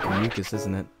fucking glop of mucus,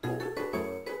 isn't it?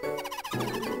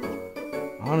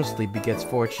 Honesty begets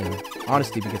fortune.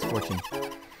 Honesty begets fortune.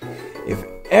 If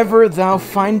ever thou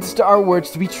findest our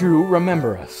words to be true,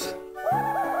 remember us.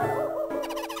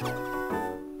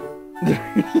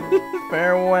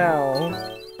 Farewell.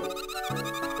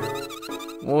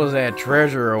 What was that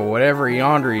treasure or whatever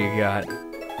yonder you got?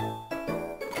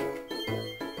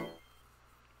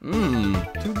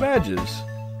 2 badges.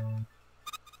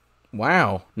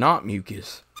 Wow, not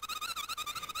mucus.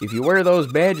 If you wear those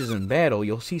badges in battle,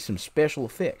 you'll see some special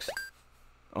effects.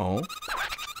 Oh?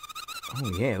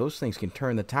 Oh yeah, those things can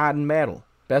turn the tide in battle.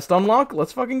 Best unlock?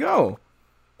 Let's fucking go!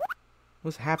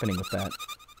 What's happening with that?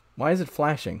 Why is it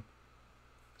flashing?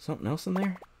 Something else in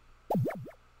there?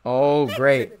 Oh,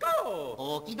 great.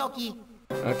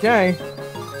 Okay.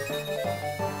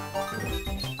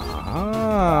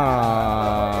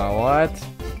 Ah, what?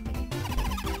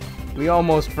 We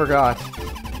almost forgot.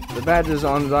 The badges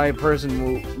on thy person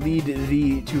will lead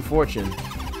thee to fortune.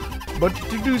 But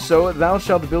to do so, thou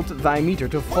shalt build thy meter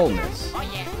to fullness.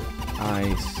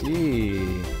 I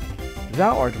see.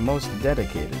 Thou art most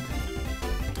dedicated.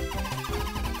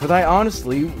 For thy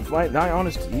honesty,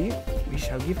 we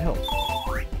shall give help.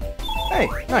 Hey,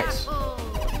 nice.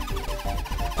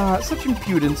 Such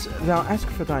impudence, thou ask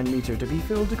for thine meter to be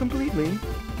filled completely.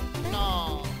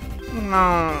 No.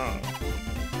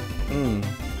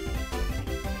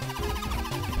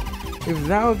 If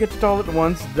thou get it all at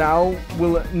once, thou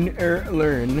will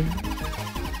learn.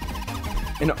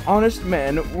 An honest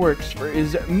man works for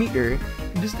his meter.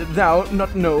 Dost thou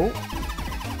not know?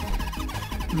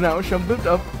 Thou shalt build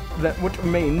up that what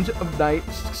remains of thy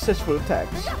successful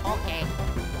attacks. Okay.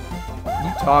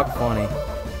 You talk funny.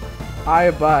 I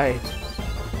abide.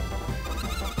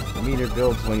 The meter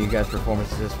builds when you guys perform a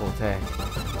successful attack.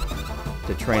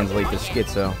 To translate the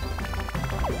schizo.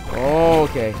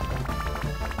 Okay.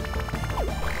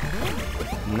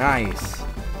 Nice.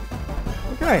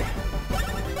 Okay.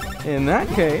 In that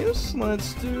case,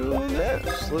 let's do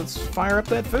this. Let's fire up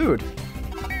that food.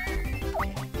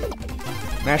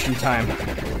 Mashing time.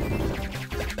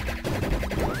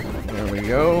 There we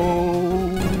go.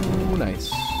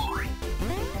 Nice.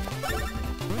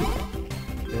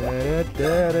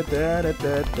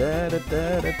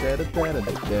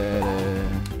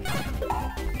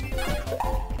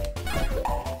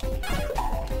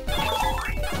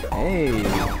 Hey,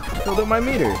 filled up my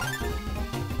meter.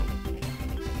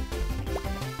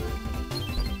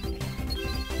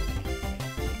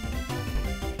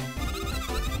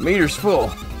 Meter's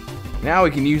full. Now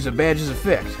we can use the badge's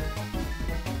effect.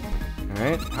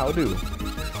 Alright, how do?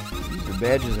 Use the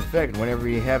badge's effect whenever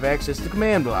you have access to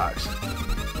command blocks.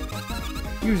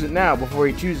 Use it now before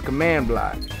you choose a command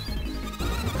block.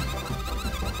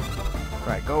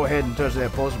 Right, go ahead and touch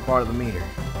that pulsing part of the meter.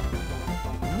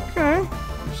 Okay,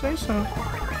 you say so.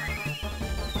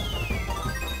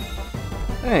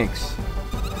 Thanks.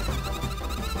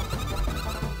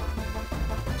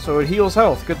 So it heals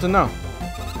health, good to know.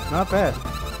 Not bad.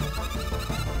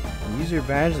 Use your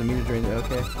badge, the meter drains.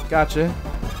 Okay, gotcha.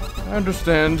 I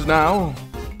understand now.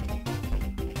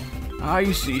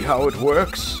 I see how it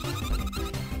works.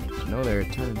 No, there are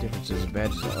a ton of differences in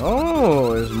badges.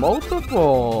 Oh, there's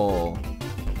multiple.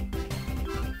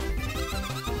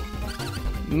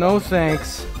 No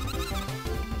thanks.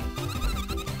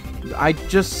 I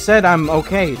just said I'm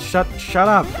okay. Shut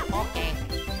up.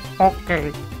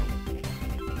 Okay.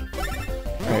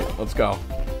 Alright, let's go.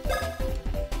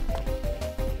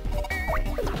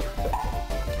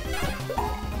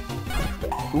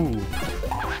 Ooh.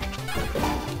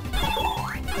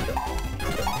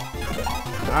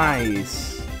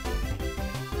 Nice.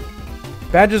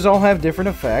 Badges all have different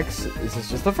effects. This is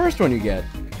just the first one you get.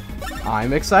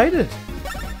 I'm excited.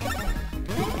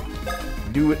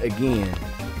 Do it again.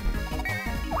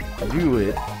 Do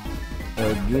it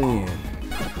again.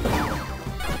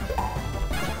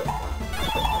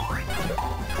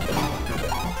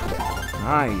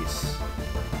 Nice.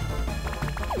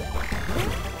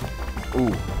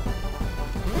 Ooh.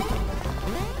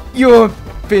 You're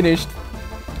finished.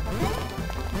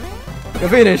 You're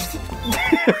finished.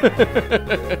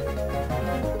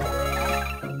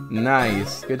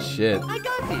 Nice. Good shit.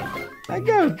 I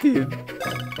got it.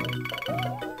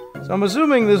 So I'm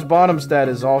assuming this bottom stat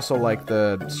is also like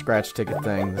the scratch ticket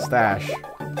thing, the stash.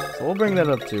 So we'll bring that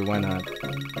up too, why not?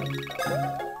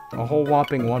 A whole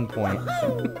whopping 1 point.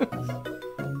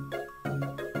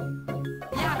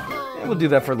 Yeah, we'll do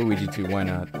that for Luigi too, why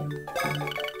not?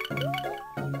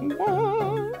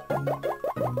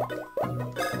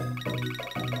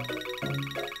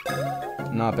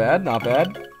 Not bad, not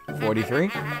bad.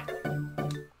 43.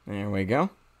 we go.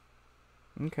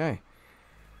 Okay.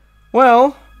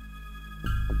 Well,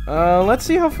 let's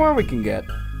see how far we can get.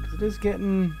 'Cause it is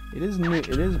midnight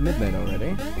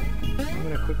already. I'm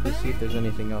gonna quickly see if there's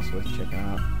anything else worth checking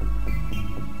out.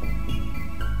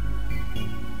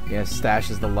 Yeah, stash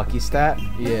is the lucky stat.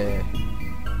 Yeah.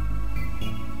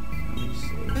 Let me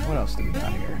see. What else do we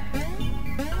got here?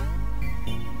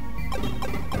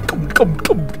 Come.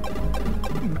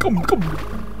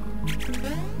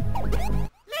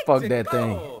 Fuck that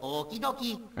thing.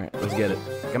 Alright, let's get it.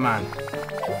 Come on.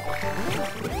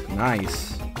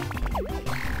 Nice.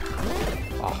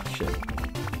 Oh, shit.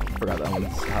 Forgot that one.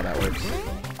 How that works.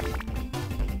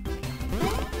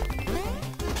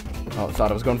 Oh, I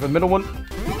thought I was going for the middle one.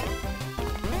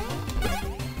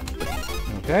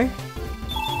 Okay.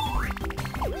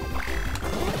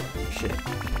 Shit.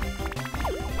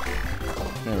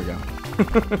 There we go.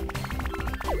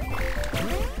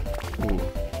 Ooh.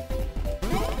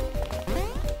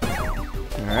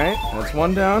 Alright, that's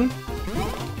one down.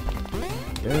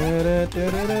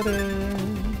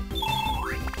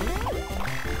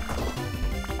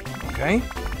 Okay.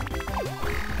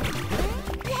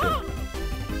 Shit.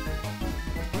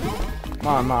 Come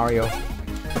on, Mario.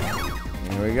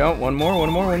 There we go. One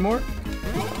more.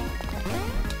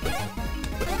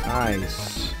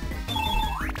 Nice.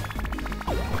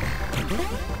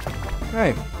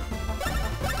 Hey.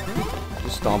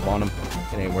 Just stomp on him.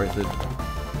 It ain't worth it.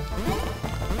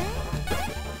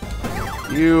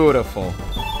 Beautiful.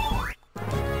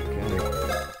 Okay.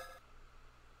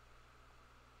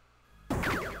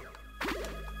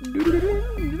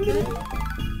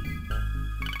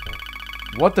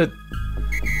 What the?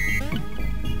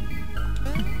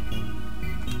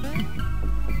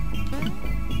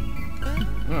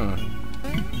 Huh.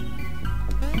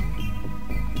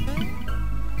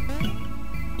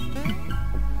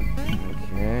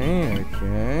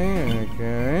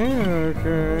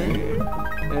 Okay.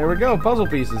 There we go, puzzle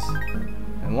pieces.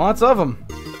 And lots of them.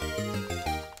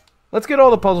 Let's get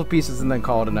all the puzzle pieces and then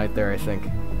call it a night there, I think.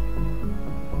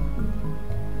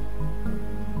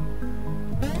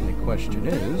 And the question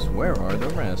is, where are the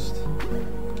rest?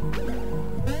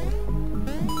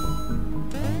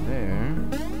 There.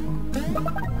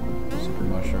 Super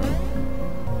mushroom.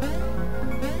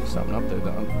 Something up there,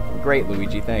 though. Great,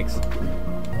 Luigi, thanks.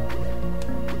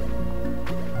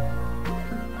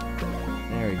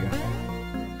 There we go.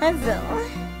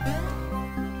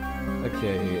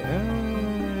 Okay,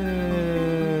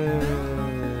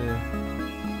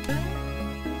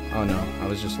 oh no, I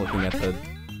was just looking at the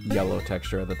yellow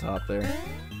texture at the top there.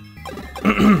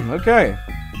 Okay.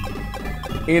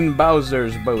 In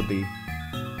Bowser's body.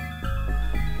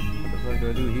 What the fuck do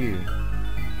I do here?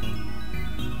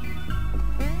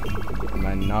 Am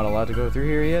I not allowed to go through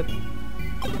here yet?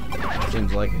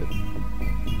 Seems like it.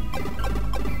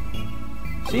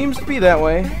 Seems to be that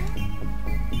way.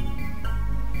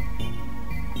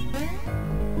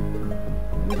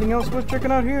 Anything else worth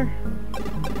checking out here?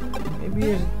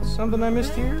 Maybe something I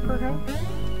missed here, perhaps?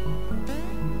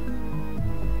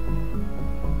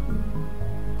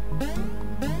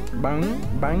 Bang,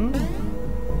 bang.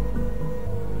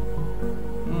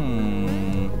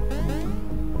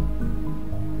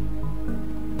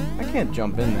 I can't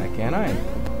jump in that, can I?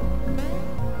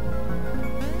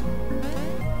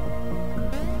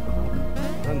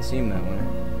 Doesn't seem that way.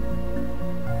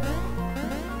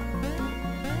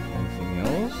 Anything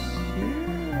else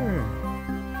here?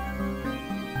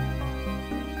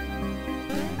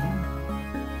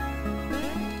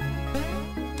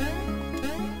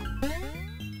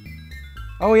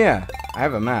 Oh yeah, I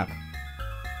have a map.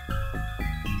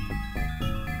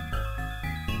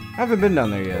 I haven't been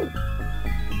down there yet.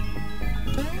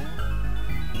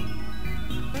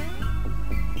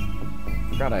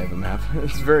 Forgot I have a map.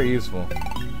 It's very useful.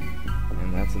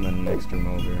 And that's in the next room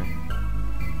over.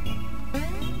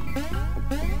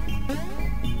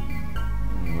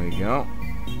 There we go.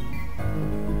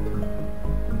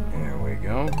 There we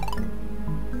go.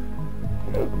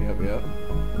 Yep.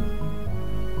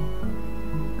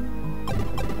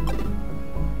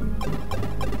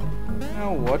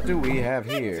 Now what do we have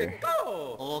here?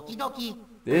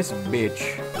 This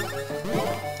bitch.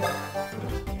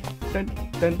 Dun,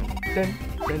 dun, dun,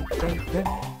 dun, dun, dun,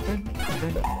 dun, dun, dun,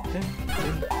 dun, dun,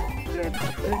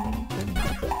 dun.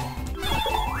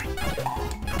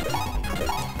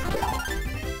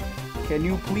 Can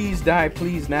you please die,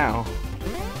 please now?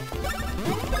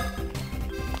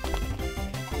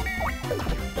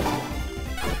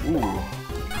 Ooh.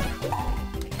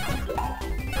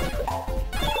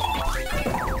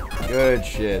 Good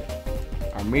shit.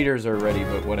 Our meters are ready,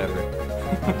 but whatever.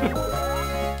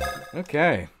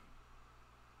 Okay.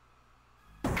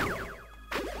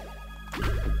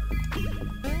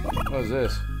 What is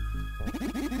this?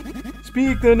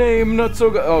 Speak the name, not so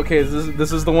good. Okay,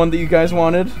 this is the one that you guys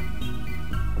wanted.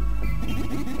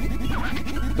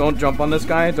 Don't jump on this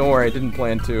guy. Don't worry, I didn't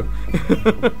plan to.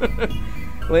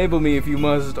 Label me if you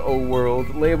must, O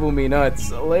world. Label me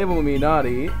nuts. Label me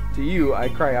naughty. To you I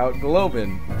cry out,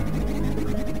 Globin.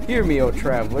 Hear me, O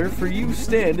traveler, for you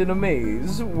stand in a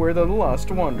maze where the lost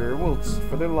wander wilts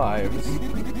for their lives.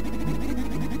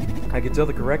 I could tell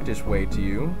the correctish way to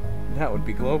you. That would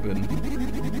be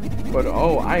Globin. But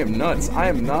oh, I am nuts, I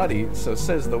am naughty, so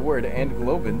says the word and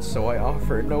Globin, so I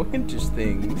offer no hintish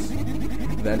things.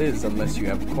 That is, unless you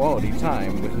have quality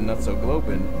time with Nutso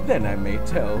Globin, then I may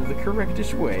tell the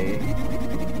correctish way.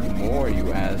 More,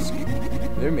 you ask.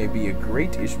 There may be a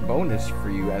great-ish bonus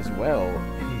for you as well,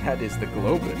 and that is the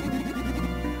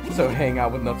Globin. So hang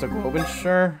out with Nutso Globin,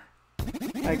 sure?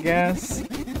 I guess.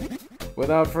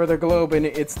 Without further Globin,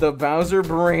 it's the Bowser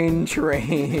Brain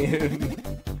Train.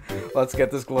 Let's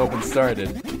get this Globin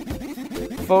started.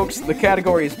 Folks, the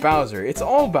category is Bowser. It's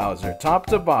all Bowser, top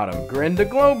to bottom. Grin to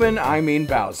Globin, I mean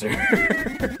Bowser.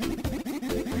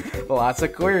 Lots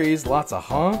of queries, lots of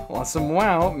huh, lots of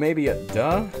wow, maybe a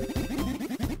duh.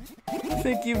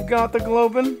 Think you've got the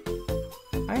Globin?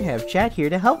 I have chat here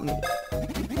to help me.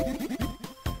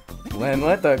 Then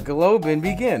let the Globin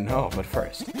begin. Oh, but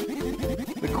first,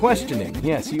 the questioning.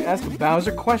 Yes, you ask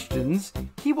Bowser questions,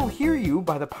 he will hear you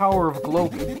by the power of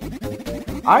Globin.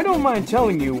 I don't mind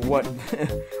telling you what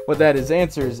what that is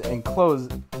answers and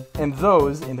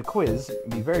those in the quiz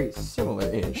be very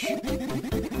similar-ish.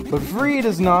 But free it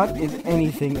is not is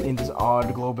anything in this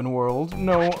odd Globin world.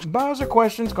 No, Bowser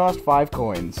questions cost 5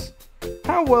 coins.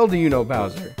 How well do you know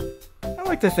Bowser? I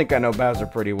like to think I know Bowser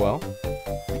pretty well.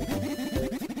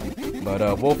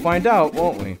 But we'll find out,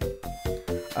 won't we?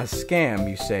 A scam,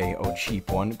 you say, oh cheap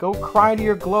one. Go cry to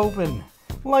your Globin.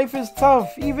 Life is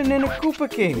tough, even in a Koopa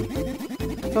King.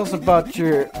 Tell us about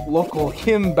your local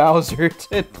him Bowser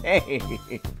today.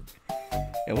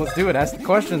 Yeah, let's do it. Ask the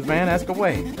questions, man. Ask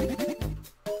away.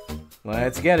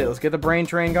 Let's get it. Let's get the brain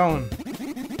train going.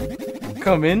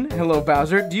 Come in. Hello,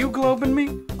 Bowser. Do you Globin me?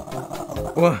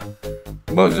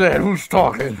 What's that? Who's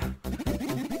talking?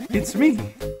 It's me.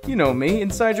 You know me,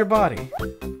 inside your body.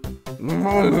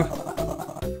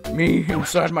 Me?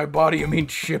 Inside my body? You mean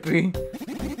Chippy?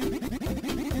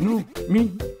 No,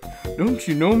 me. Don't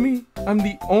you know me? I'm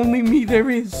the only me there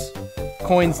is.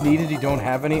 Coins needed, you don't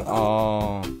have any?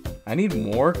 Oh, I need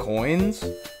more coins?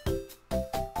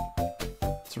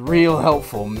 It's real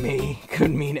helpful, me.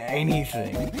 Could mean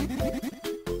anything.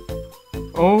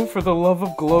 Oh, for the love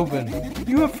of Globin.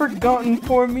 You have forgotten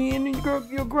poor me and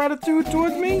your gratitude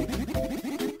towards me?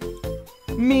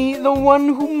 Me, the one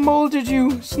who molded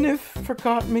you, Sniff,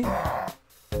 forgot me.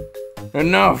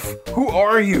 Enough! Who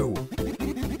are you?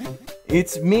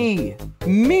 It's me.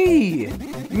 Me!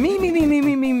 Me, me, me, me,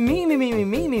 me, me, me, me, me, me,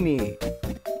 me, me, me.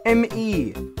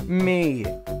 M-E. Me.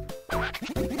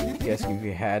 Guess if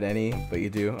you had any, but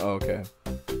you do? Oh, okay.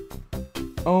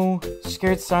 Oh,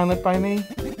 scared silent by me?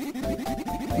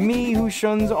 Me who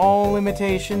shuns all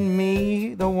imitation,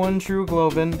 me, the one true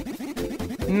Globin.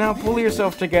 Now pull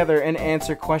yourself together and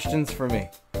answer questions for me.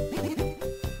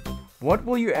 What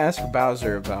will you ask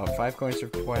Bowser about? 5 coins per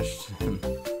question.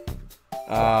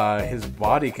 His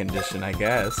body condition, I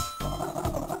guess.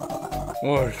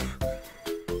 What?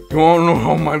 You wanna know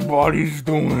how my body's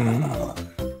doing?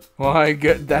 Well, I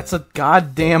get that's a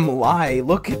goddamn lie.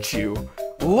 Look at you.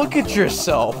 Look at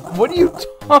yourself. What are you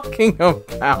talking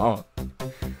about?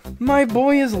 My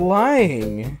boy is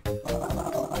lying.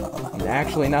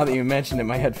 Actually, now that you mention it,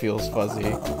 my head feels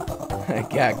fuzzy.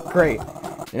 Yeah, great.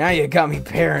 Now you got me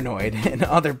paranoid, and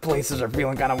other places are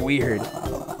feeling kind of weird.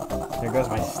 There goes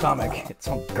my stomach. It's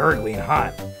all gurgly and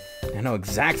hot. I know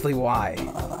exactly why.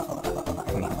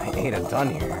 I mean, I ate a ton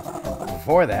here. But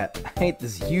before that, I ate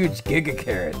this huge Giga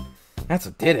Carrot. That's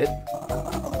what did it.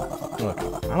 Look,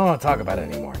 I don't want to talk about it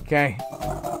anymore, okay?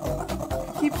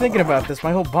 If I keep thinking about this,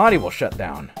 my whole body will shut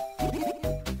down.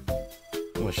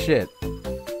 Well, shit.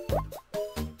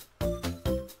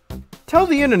 Tell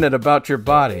the internet about your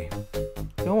body.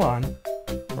 Go on.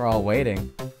 We're all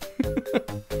waiting.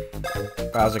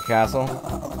 Bowser Castle.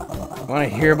 Want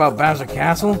to hear about Bowser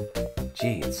Castle?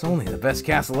 Gee, it's only the best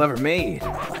castle ever made.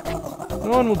 No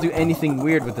one will do anything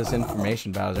weird with this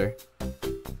information, Bowser.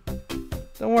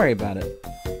 Don't worry about it.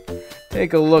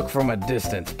 Take a look from a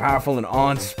distance. Powerful and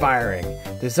awe-inspiring.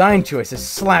 Design choices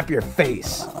slap your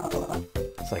face.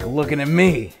 It's like looking at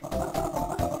me.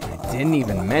 I didn't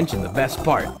even mention the best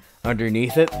part.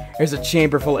 Underneath it, there's a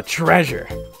chamber full of treasure.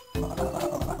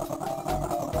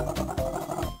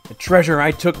 A treasure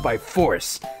I took by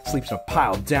force sleeps in a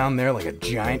pile down there like a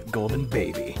giant golden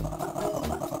baby.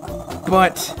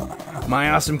 But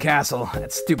my awesome castle,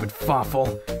 that stupid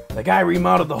Fawful, the guy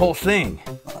remodeled the whole thing.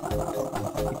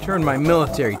 He turned my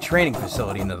military training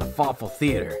facility into the Fawful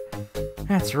Theater.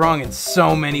 That's wrong in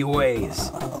so many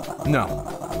ways. No,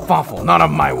 Fawful, not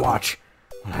on my watch.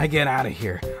 When I get out of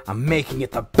here, I'm making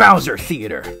it the Bowser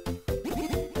Theater.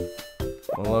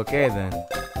 Well, okay then.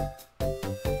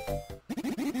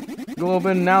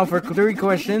 Globin, now for 3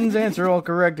 questions. Answer all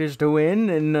correct is to win,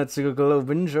 and Nutso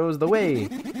Globin shows the way.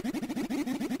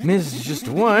 Miss just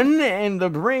one, and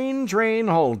the brain train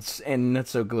halts, and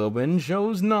Nutso Globin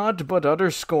shows naught but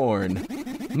utter scorn.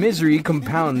 Misery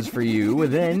compounds for you,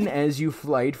 then, as you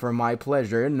flight for my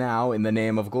pleasure, now in the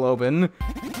name of Globin.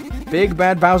 Big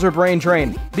Bad Bowser Brain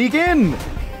Train, begin!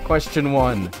 Question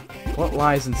 1. What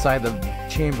lies inside the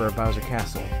chamber of Bowser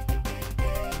Castle?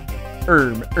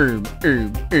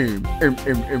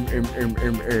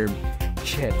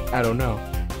 Chet, I don't know.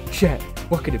 Chet,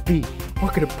 what could it be?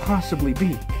 What could it possibly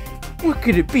be? What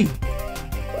could it be?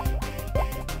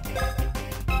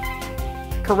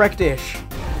 Correct-ish.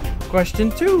 Question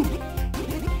 2.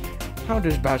 How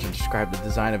does Bowser describe the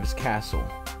design of his castle?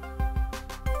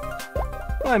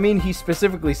 Well, I mean, he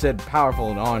specifically said powerful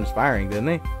and awe-inspiring, didn't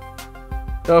he?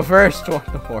 The first one.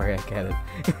 Don't worry, I get it.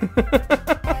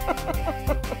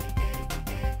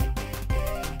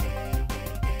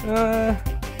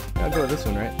 I'll go with this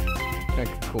one, right? Okay,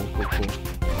 cool.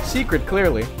 Secret,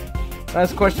 clearly.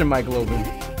 Last question, Mike Globin.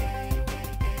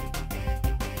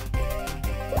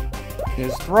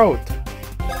 His throat.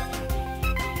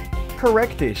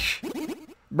 Correctish.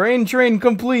 Brain train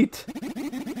complete.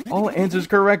 All answers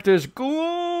correctish. Globin.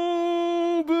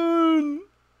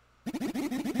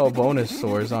 A bonus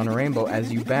soars on a rainbow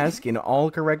as you bask in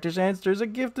all correctish answers. A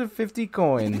gift of 50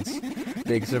 coins.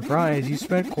 Big surprise, you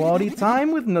spent quality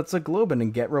time with Nutsa Globin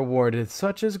and get rewarded,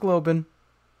 such as Globin.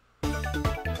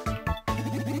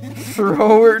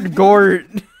 Throward Gort.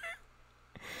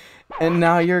 And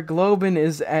now your Globin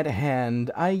is at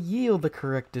hand. I yield the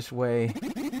correctest way.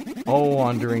 Oh,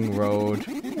 wandering road,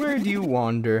 where do you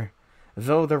wander?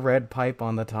 Though the red pipe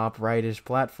on the top right-ish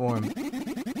platform.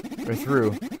 Or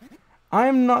through. I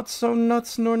am not so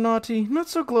nuts nor naughty.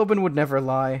 Nutsa Globin would never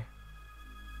lie.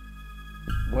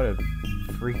 What a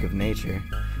freak of nature.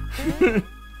 Well,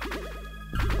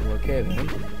 okay then.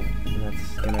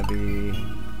 That's gonna be...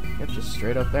 Yep, just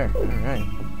straight up there. Alright.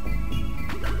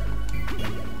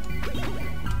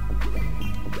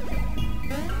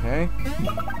 Okay.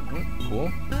 Oh, cool.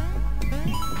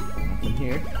 Nothing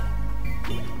here.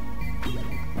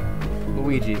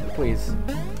 Luigi, please.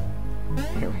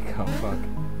 Here we go, fuck.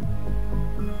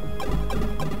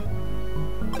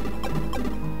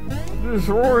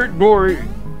 Destroy glory!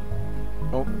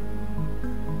 Oh.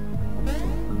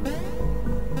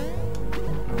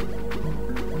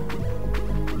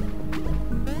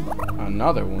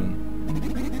 Another one.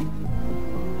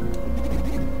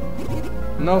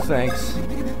 No thanks.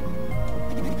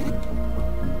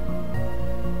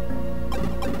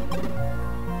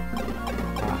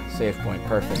 Save point,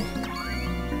 perfect.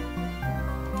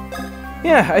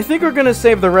 Yeah, I think we're gonna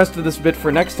save the rest of this bit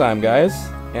for next time, guys.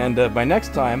 And by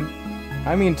next time,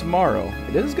 I mean tomorrow.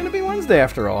 It is gonna be Wednesday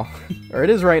after all. Or it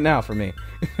is right now for me.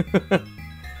 Well,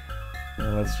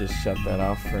 let's just shut that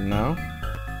off for now.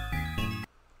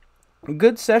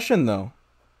 Good session, though.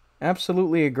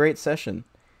 Absolutely a great session.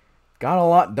 Got a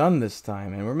lot done this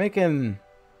time, and we're making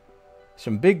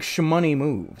some big shmoney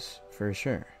moves, for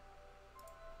sure.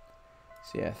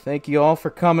 So yeah, thank you all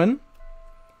for coming.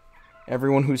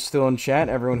 Everyone who's still in chat,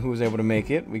 everyone who was able to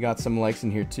make it. We got some likes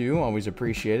in here too, always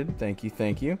appreciated. Thank you,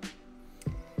 thank you.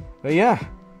 But yeah,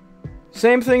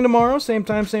 same thing tomorrow, same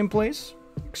time, same place.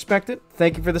 Expect it.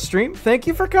 Thank you for the stream. Thank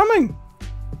you for coming.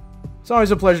 It's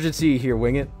always a pleasure to see you here,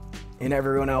 Wing It, and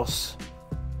everyone else.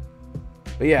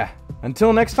 But yeah,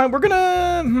 until next time, we're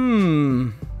gonna,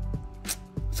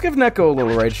 let's give Neko a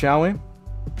little raid, shall we?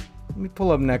 Let me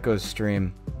pull up Neko's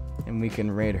stream, and we can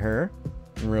raid her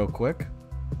real quick.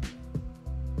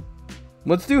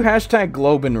 Let's do hashtag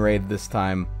Globin raid this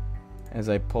time, as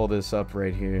I pull this up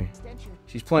right here.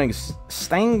 She's playing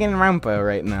Stangenrampa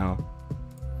right now.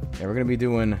 Yeah, we're gonna be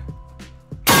doing...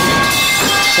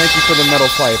 Thank you for the metal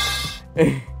pipe.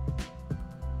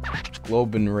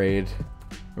 Globin raid.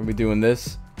 We'll be doing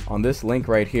this on this link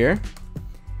right here.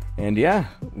 And yeah,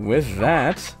 with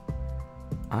that,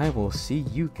 I will see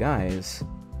you guys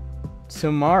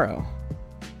tomorrow.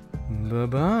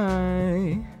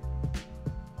 Bye-bye.